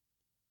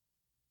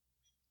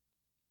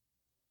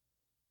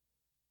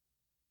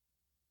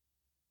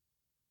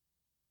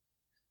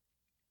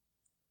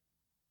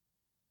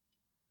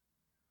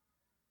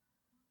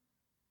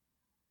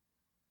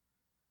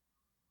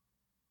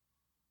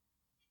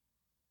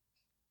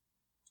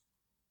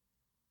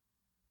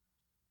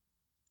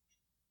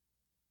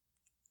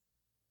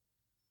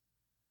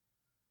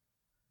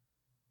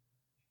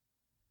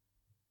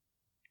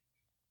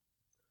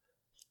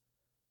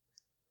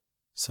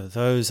 So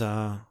those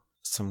are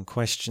some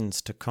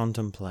questions to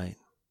contemplate.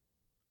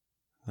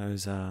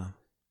 Those are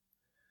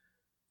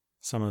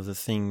some of the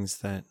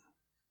things that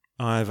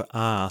I've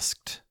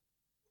asked,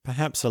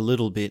 perhaps a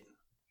little bit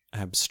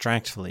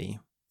abstractly,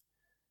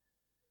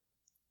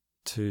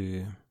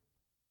 to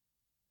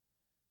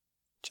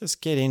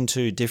just get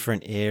into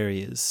different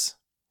areas,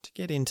 to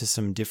get into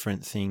some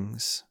different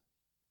things.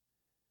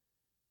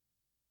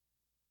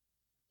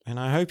 And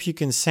I hope you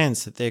can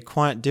sense that they're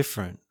quite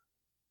different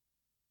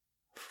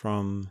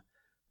from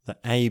the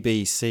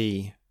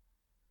ABC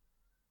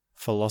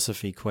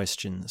philosophy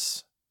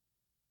questions.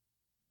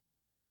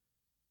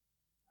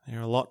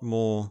 They're a lot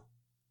more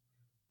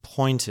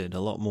pointed, a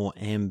lot more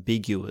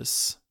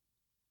ambiguous.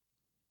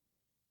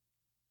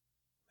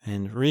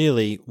 And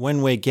really,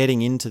 when we're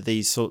getting into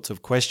these sorts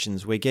of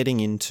questions, we're getting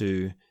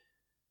into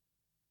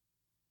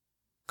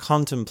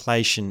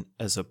contemplation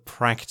as a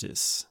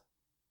practice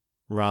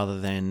rather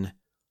than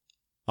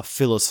a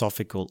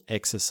philosophical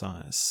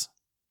exercise.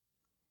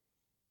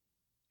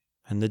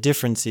 And the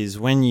difference is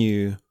when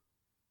you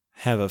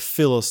have a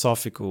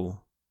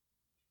philosophical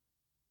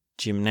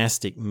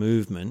gymnastic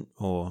movement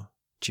or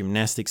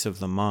gymnastics of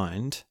the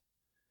mind,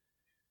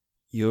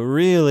 you're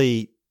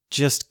really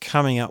just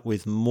coming up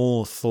with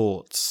more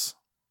thoughts.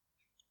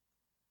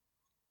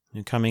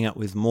 You're coming up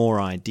with more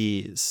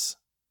ideas.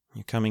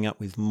 You're coming up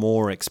with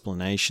more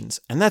explanations.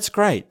 And that's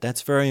great.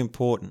 That's very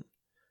important.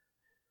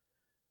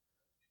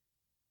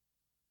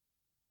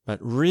 But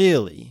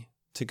really,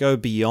 to go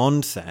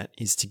beyond that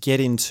is to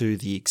get into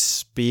the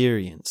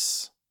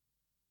experience.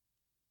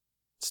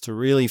 It's to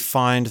really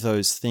find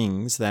those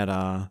things that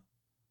are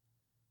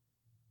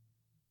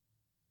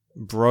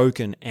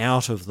broken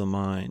out of the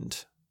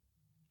mind.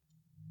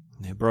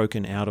 They're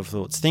broken out of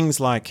thoughts.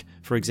 Things like,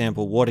 for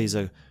example, what is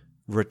a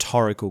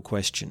rhetorical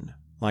question?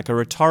 Like a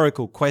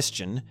rhetorical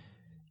question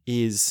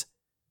is,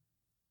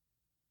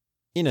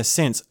 in a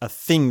sense, a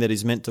thing that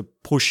is meant to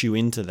push you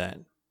into that.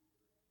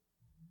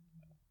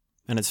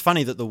 And it's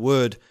funny that the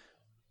word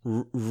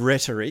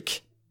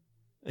rhetoric,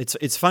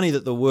 it's funny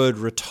that the word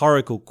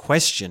rhetorical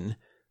question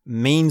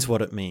means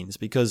what it means,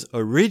 because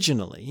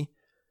originally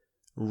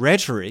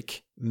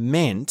rhetoric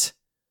meant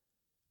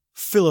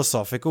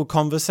philosophical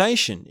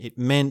conversation. It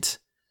meant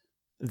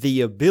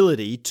the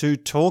ability to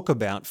talk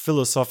about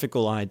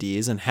philosophical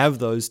ideas and have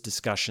those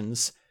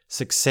discussions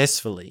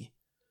successfully,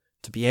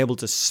 to be able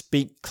to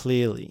speak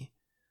clearly,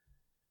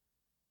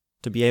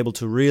 to be able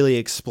to really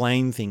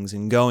explain things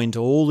and go into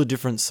all the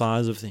different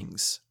sides of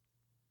things.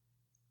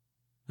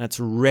 That's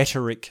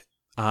rhetoric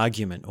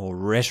argument or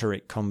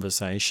rhetoric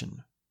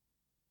conversation.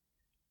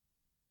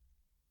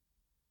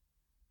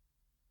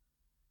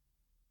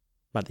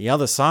 But the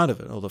other side of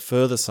it, or the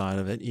further side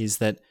of it, is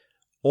that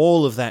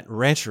all of that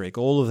rhetoric,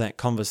 all of that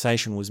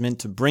conversation was meant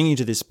to bring you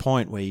to this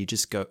point where you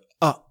just go,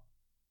 oh.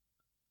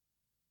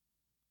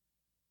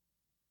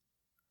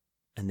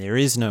 And there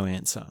is no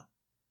answer.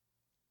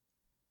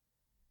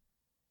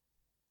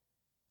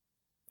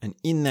 And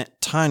in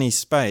that tiny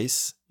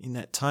space, in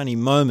that tiny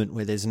moment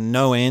where there's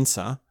no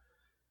answer,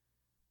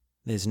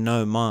 there's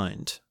no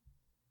mind.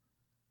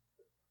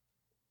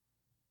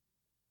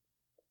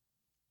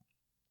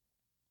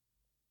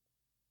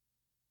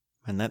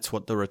 And that's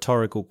what the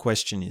rhetorical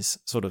question is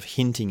sort of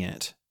hinting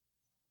at.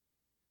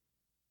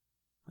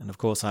 And of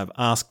course, I've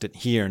asked it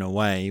here in a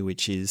way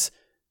which is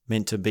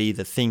meant to be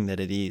the thing that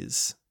it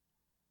is.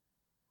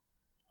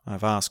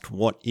 I've asked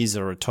what is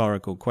a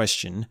rhetorical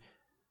question,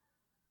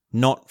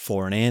 not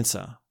for an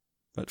answer,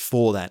 but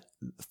for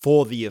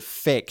the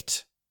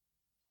effect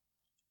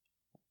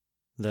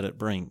that it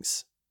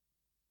brings.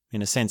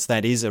 In a sense,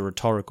 that is a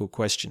rhetorical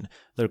question.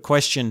 The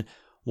question,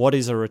 what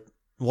is a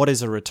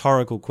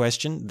rhetorical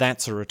question?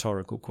 That's a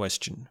rhetorical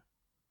question.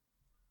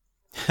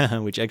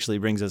 Which actually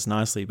brings us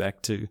nicely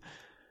back to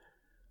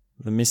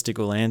the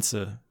mystical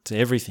answer to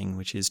everything,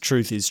 which is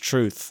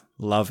truth,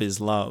 love is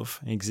love,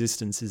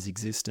 existence is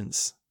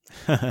existence.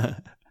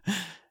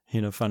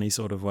 In a funny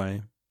sort of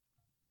way.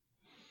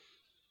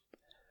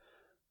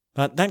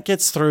 But that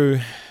gets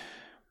through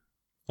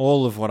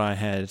all of what I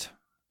had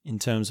in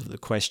terms of the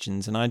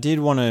questions. And I did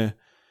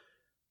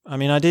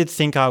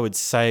think I would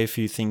say a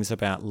few things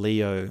about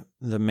Leo,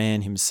 the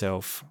man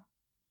himself,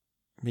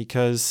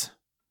 because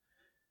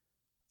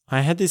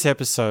I had this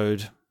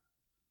episode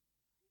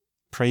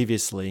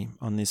previously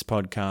on this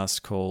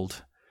podcast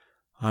called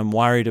I'm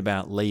Worried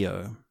About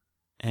Leo,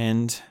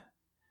 and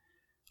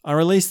I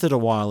released it a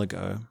while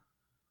ago.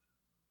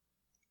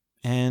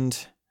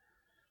 And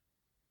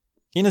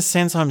in a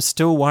sense, I'm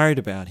still worried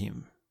about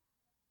him.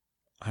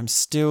 I'm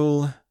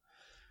still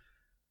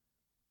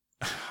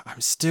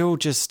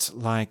just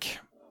like,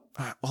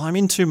 well, I'm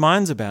in two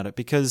minds about it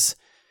because,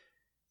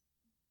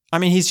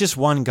 he's just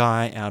one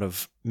guy out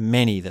of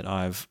many that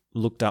I've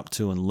looked up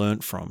to and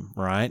learnt from,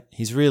 right?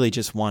 He's really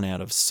just one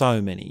out of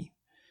so many.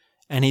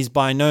 And he's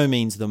by no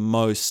means the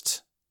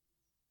most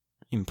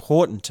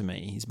important to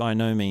me. He's by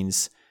no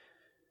means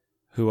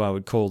who I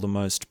would call the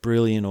most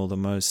brilliant or the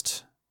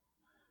most...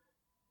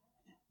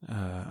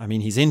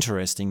 he's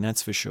interesting,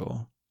 that's for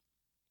sure.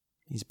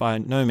 He's by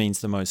no means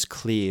the most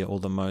clear or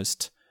the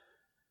most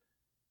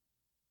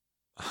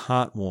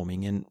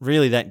heartwarming. And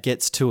really that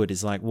gets to it,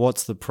 is like,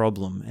 what's the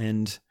problem?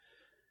 And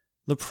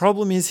the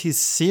problem is his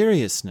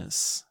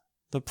seriousness.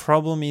 The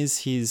problem is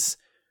his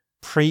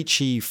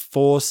preachy,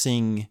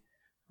 forcing,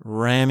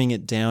 ramming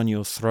it down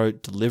your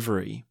throat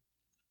delivery.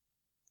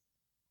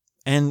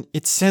 And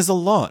it says a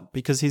lot,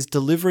 because his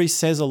delivery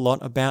says a lot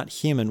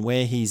about him and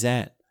where he's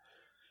at.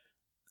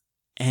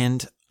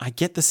 And I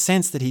get the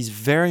sense that he's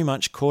very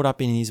much caught up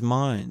in his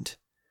mind.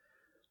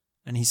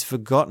 And he's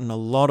forgotten a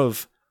lot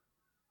of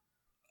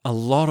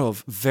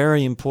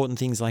very important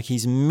things, like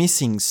he's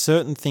missing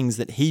certain things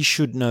that he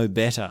should know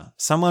better.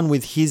 Someone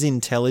with his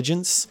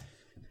intelligence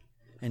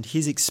and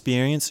his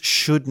experience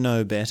should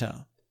know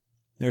better.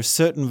 There are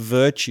certain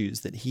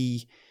virtues that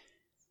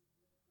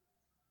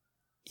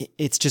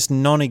it's just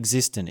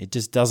non-existent. It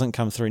just doesn't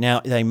come through.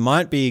 Now, they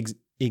might be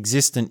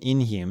existent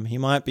in him. He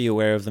might be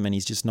aware of them and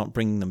he's just not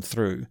bringing them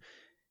through.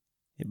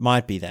 It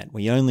might be that.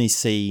 We only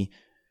see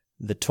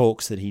the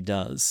talks that he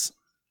does.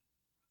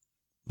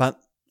 But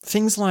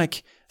things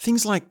like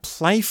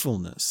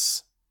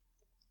playfulness,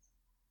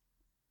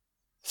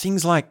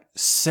 things like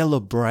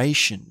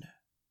celebration,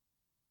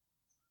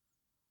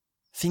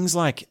 things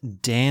like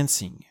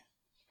dancing.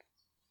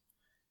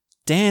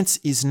 Dance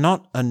is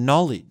not a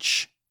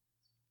knowledge.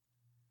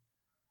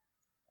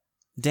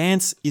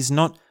 Dance is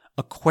not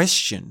a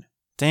question.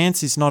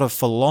 Dance is not a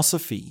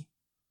philosophy.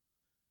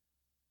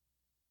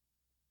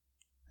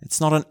 It's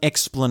not an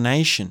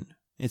explanation.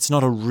 It's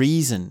not a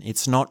reason.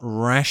 It's not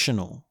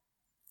rational.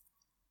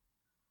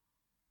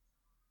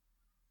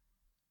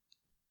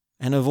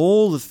 And of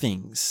all the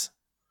things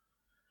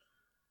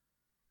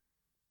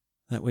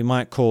that we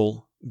might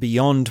call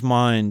beyond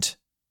mind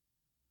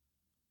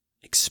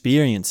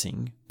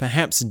experiencing,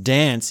 perhaps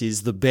dance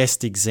is the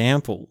best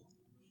example.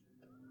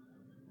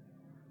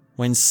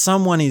 When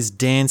someone is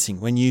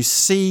dancing, when you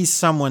see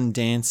someone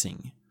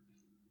dancing,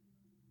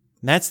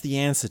 that's the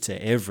answer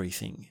to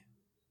everything.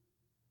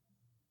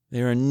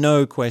 There are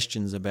no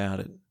questions about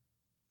it.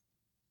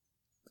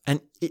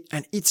 And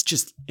it's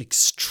just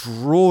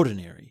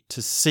extraordinary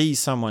to see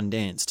someone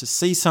dance, to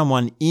see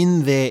someone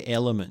in their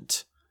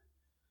element.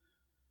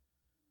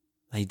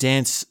 They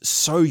dance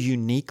so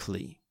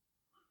uniquely.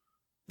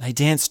 They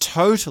dance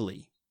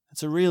totally.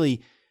 It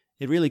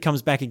really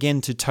comes back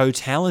again to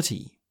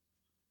totality.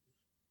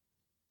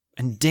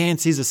 And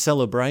dance is a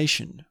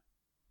celebration.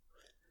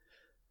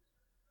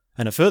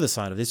 And a further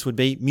side of this would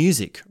be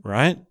music,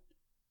 right?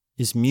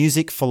 Is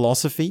music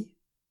philosophy?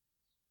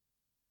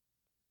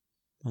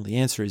 Well, the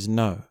answer is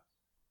no.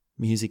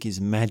 Music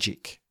is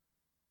magic.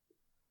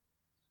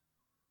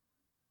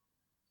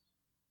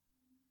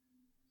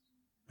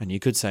 And you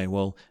could say,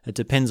 well, it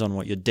depends on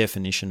what your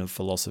definition of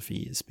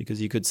philosophy is,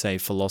 because you could say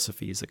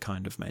philosophy is a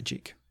kind of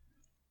magic.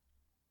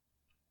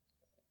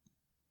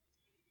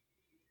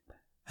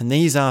 And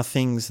these are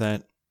things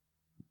that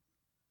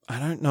I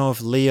don't know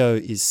if Leo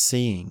is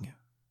seeing.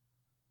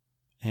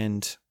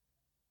 And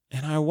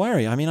I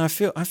worry. I mean, I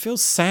feel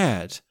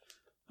sad.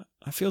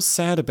 I feel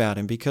sad about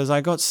him because I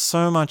got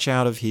so much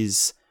out of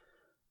his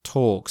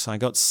talks. I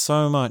got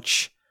so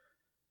much,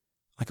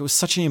 like it was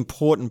such an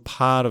important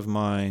part of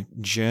my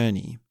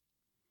journey.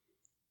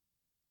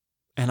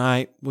 And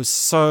I was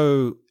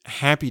so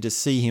happy to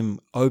see him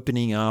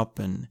opening up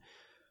and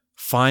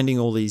finding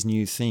all these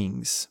new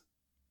things.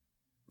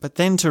 But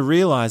then to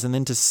realize and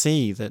then to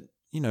see that,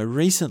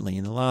 recently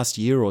in the last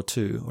year or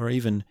two, or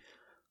even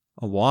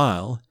a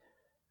while,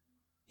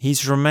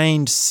 he's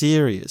remained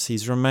serious.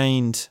 He's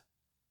remained,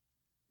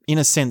 in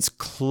a sense,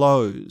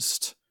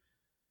 closed.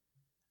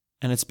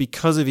 And it's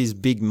because of his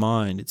big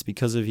mind. It's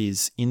because of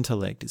his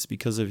intellect. It's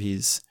because of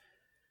his,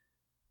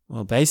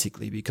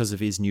 basically because of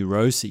his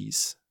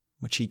neuroses,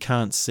 which he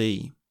can't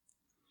see.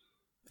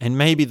 And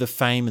maybe the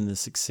fame and the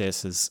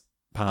success is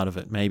part of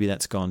it. Maybe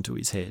that's gone to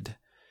his head.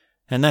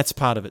 And that's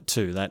part of it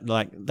too.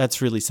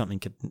 That's really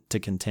something to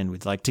contend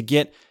with. Like to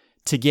get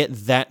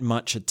that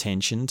much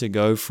attention, to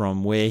go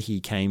from where he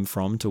came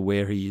from to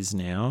where he is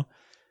now,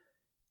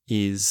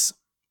 is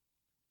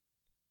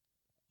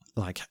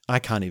like, I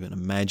can't even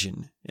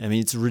imagine. I mean,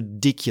 it's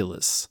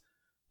ridiculous.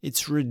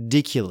 It's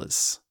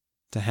ridiculous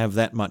to have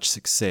that much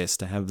success,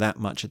 to have that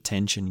much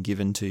attention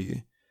given to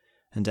you,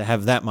 and to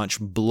have that much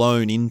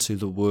blown into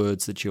the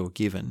words that you're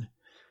given.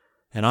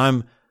 And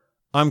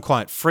I'm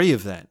quite free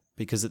of that,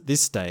 because at this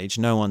stage,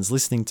 no one's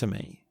listening to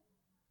me.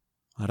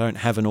 I don't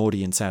have an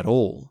audience at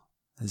all.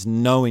 There's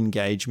no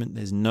engagement,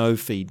 there's no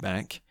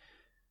feedback,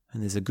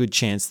 and there's a good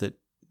chance that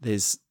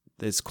there's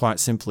quite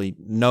simply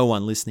no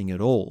one listening at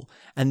all.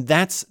 And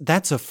that's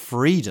a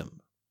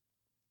freedom.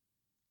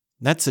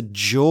 That's a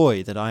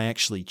joy that I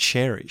actually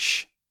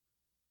cherish.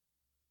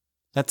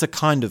 That's a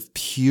kind of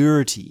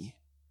purity.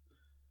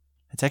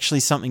 It's actually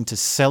something to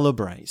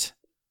celebrate.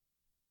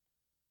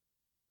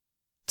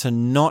 To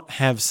not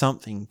have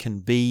something can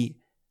be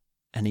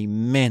an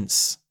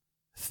immense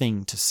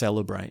thing to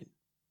celebrate.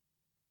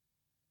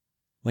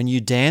 When you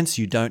dance,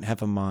 you don't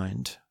have a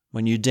mind.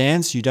 When you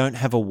dance, you don't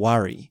have a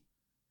worry.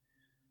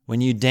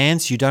 When you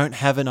dance, you don't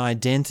have an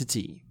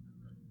identity.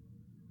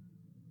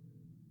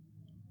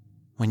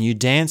 When you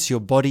dance,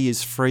 your body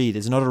is free.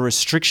 There's not a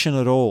restriction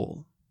at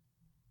all.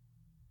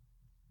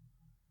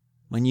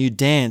 When you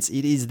dance,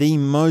 it is the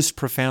most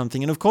profound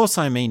thing. And of course,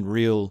 I mean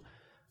real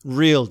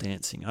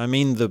dancing. I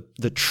mean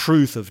the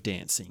truth of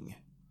dancing.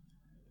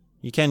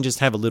 You can just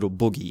have a little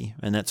boogie,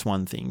 and that's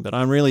one thing. But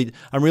I'm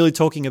really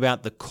talking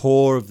about the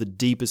core of the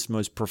deepest,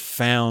 most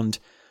profound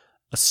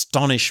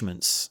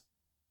astonishments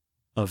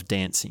of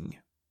dancing.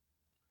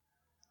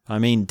 I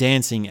mean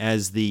dancing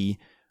as the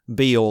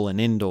be-all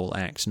and end-all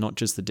act, not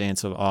just the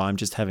dance of, I'm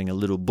just having a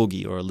little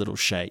boogie or a little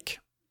shake.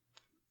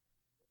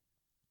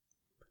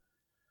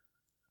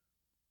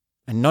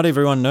 And not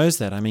everyone knows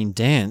that. I mean,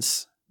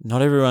 dance,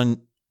 not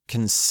everyone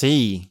can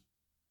see,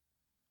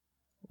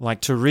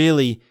 like to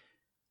really,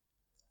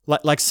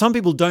 like some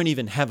people don't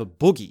even have a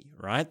boogie,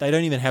 right? They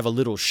don't even have a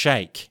little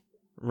shake.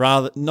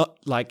 Rather, not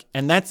like,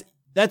 and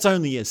that's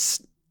only a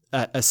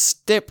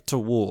step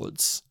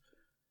towards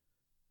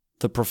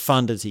the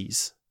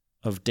profundities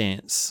of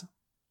dance.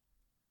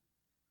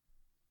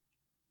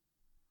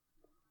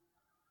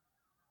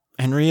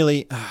 And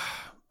really,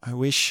 I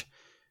wish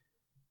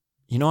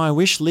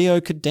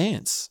Leo could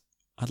dance.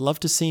 I'd love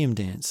to see him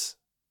dance.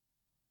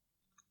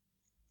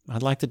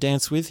 I'd like to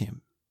dance with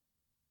him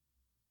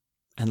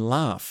and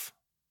laugh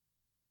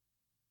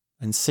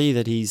and see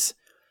that he's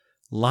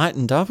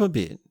lightened up a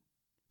bit,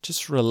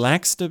 just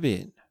relaxed a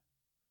bit,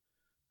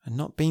 and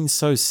not being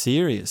so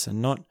serious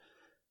and not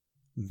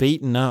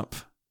beaten up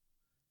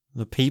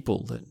the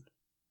people that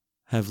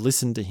have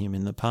listened to him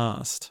in the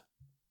past.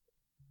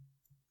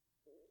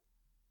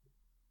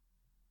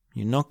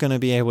 You're not going to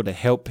be able to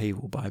help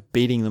people by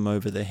beating them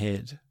over the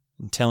head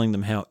and telling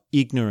them how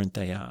ignorant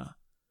they are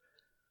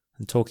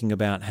and talking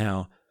about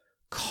how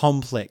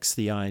complex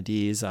the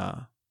ideas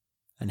are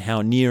and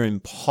how near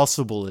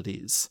impossible it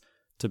is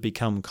to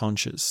become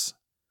conscious.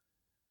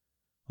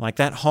 Like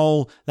that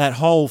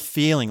whole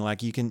feeling,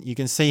 like you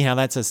can see how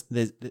that's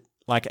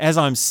like as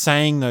I'm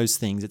saying those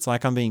things, it's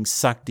like I'm being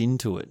sucked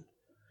into it.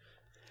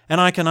 And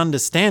I can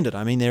understand it.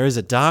 I mean, there is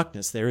a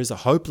darkness, there is a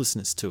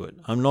hopelessness to it.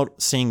 I'm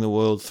not seeing the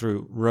world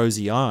through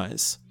rosy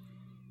eyes.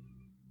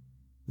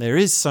 There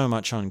is so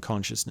much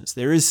unconsciousness.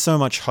 There is so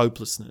much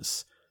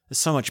hopelessness. There's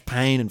so much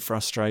pain and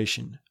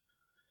frustration.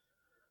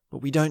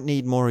 But we don't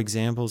need more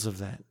examples of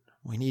that.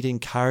 We need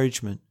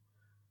encouragement.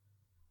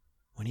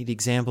 We need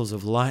examples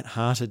of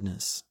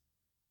lightheartedness.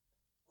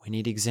 We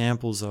need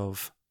examples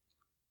of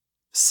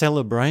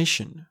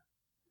celebration.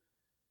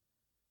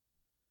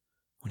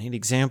 We need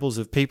examples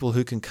of people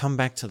who can come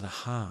back to the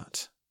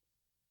heart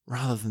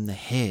rather than the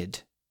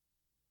head.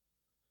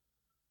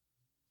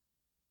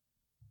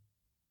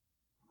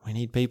 We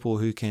need people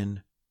who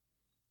can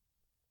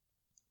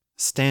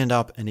stand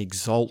up and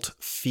exalt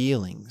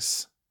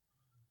feelings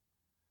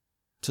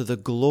to the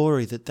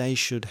glory that they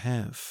should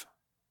have.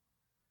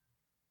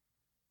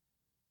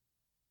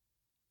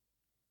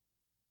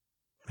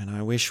 And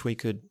I wish we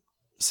could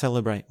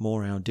celebrate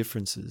more our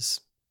differences.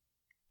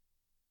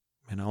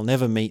 And I'll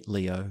never meet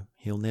Leo.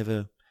 We'll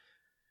never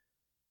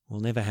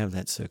have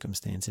that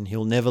circumstance, and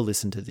he'll never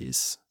listen to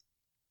this.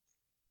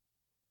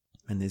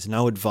 And there's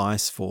no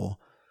advice for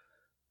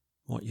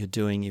what you're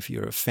doing if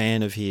you're a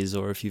fan of his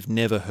or if you've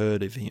never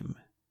heard of him.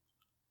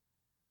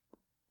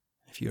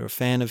 If you're a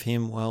fan of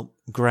him, well,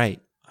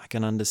 great. I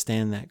can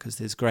understand that because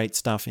there's great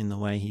stuff in the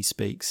way he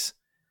speaks.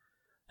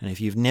 And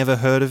if you've never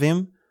heard of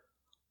him,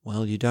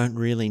 well, you don't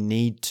really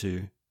need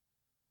to,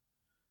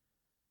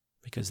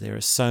 because there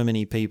are so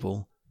many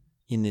people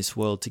in this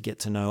world to get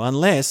to know,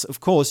 unless, of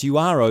course, you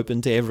are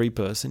open to every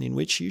person, in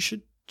which you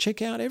should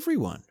check out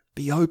everyone.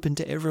 Be open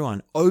to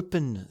everyone.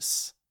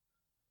 Openness.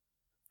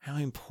 How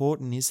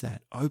important is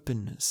that?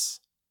 Openness.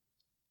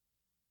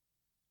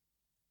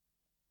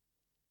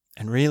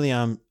 And really,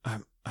 I'm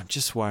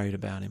just worried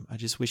about him. I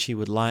just wish he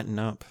would lighten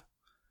up.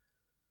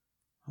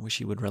 I wish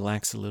he would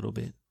relax a little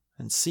bit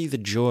and see the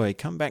joy.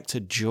 Come back to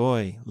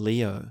joy,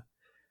 Leo.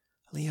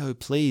 Leo,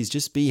 please,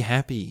 just be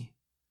happy.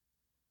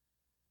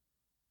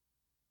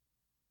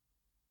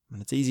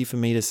 And it's easy for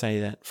me to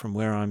say that from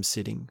where I'm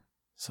sitting.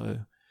 So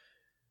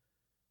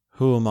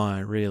who am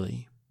I,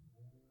 really,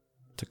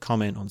 to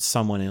comment on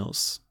someone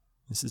else?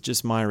 This is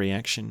just my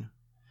reaction.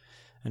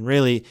 And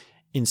really,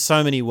 in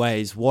so many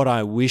ways, what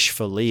I wish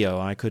for Leo,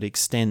 I could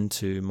extend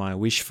to my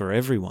wish for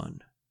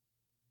everyone.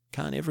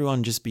 Can't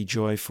everyone just be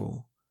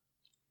joyful?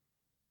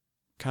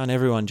 Can't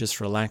everyone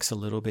just relax a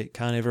little bit?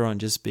 Can't everyone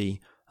just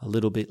be a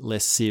little bit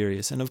less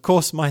serious? And of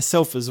course,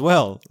 myself as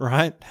well,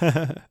 right?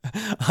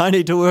 I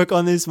need to work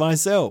on this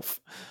myself.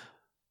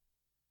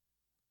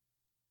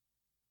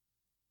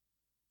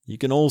 You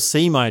can all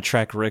see my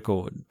track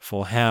record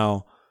for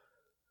how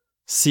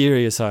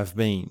serious I've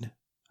been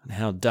and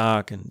how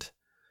dark and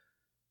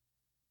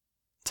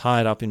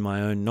tied up in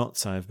my own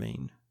knots I've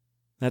been.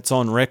 That's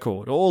on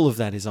record. All of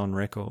that is on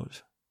record.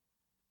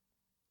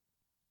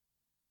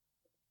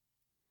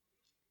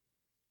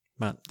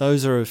 But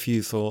those are a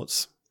few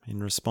thoughts in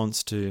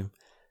response to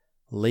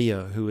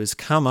Leo, who has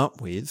come up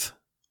with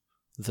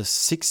the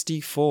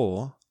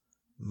 64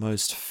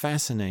 most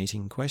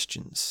fascinating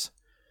questions,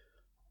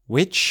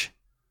 which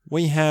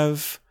we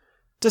have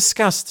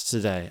discussed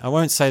today. I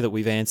won't say that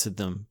we've answered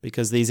them,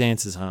 because these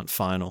answers aren't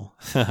final.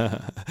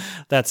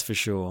 That's for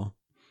sure.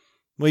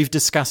 We've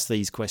discussed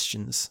these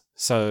questions.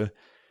 So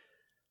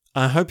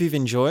I hope you've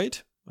enjoyed.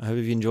 I hope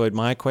you've enjoyed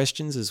my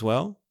questions as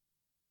well.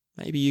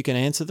 Maybe you can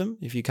answer them.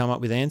 If you come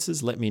up with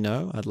answers, let me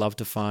know. I'd love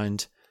to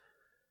find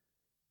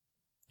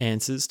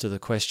answers to the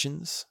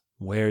questions.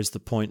 Where is the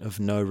point of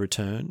no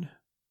return?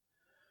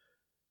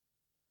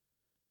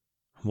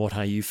 What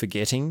are you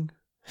forgetting?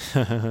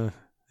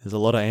 There's a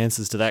lot of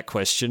answers to that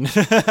question.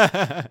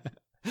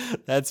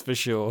 That's for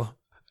sure.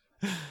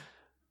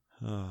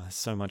 Oh,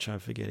 so much I'm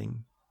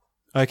forgetting.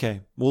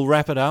 Okay, we'll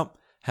wrap it up.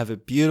 Have a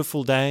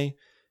beautiful day.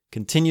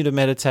 Continue to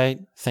meditate.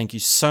 Thank you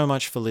so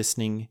much for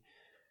listening.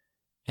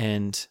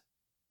 And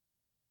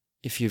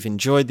if you've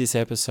enjoyed this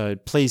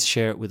episode, please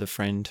share it with a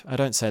friend. I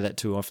don't say that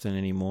too often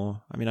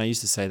anymore. I mean, I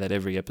used to say that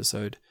every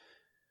episode.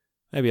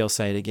 Maybe I'll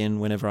say it again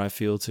whenever I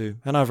feel to.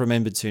 And I've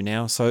remembered to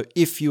now. So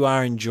if you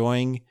are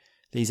enjoying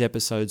these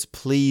episodes,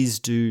 please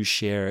do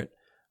share it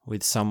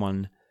with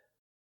someone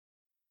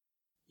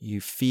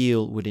you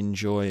feel would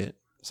enjoy it.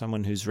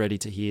 Someone who's ready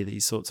to hear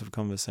these sorts of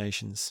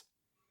conversations.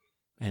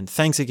 And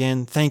thanks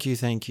again. Thank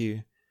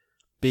you.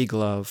 Big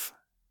love.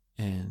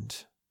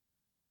 And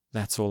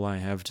that's all I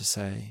have to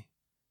say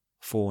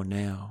for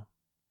now.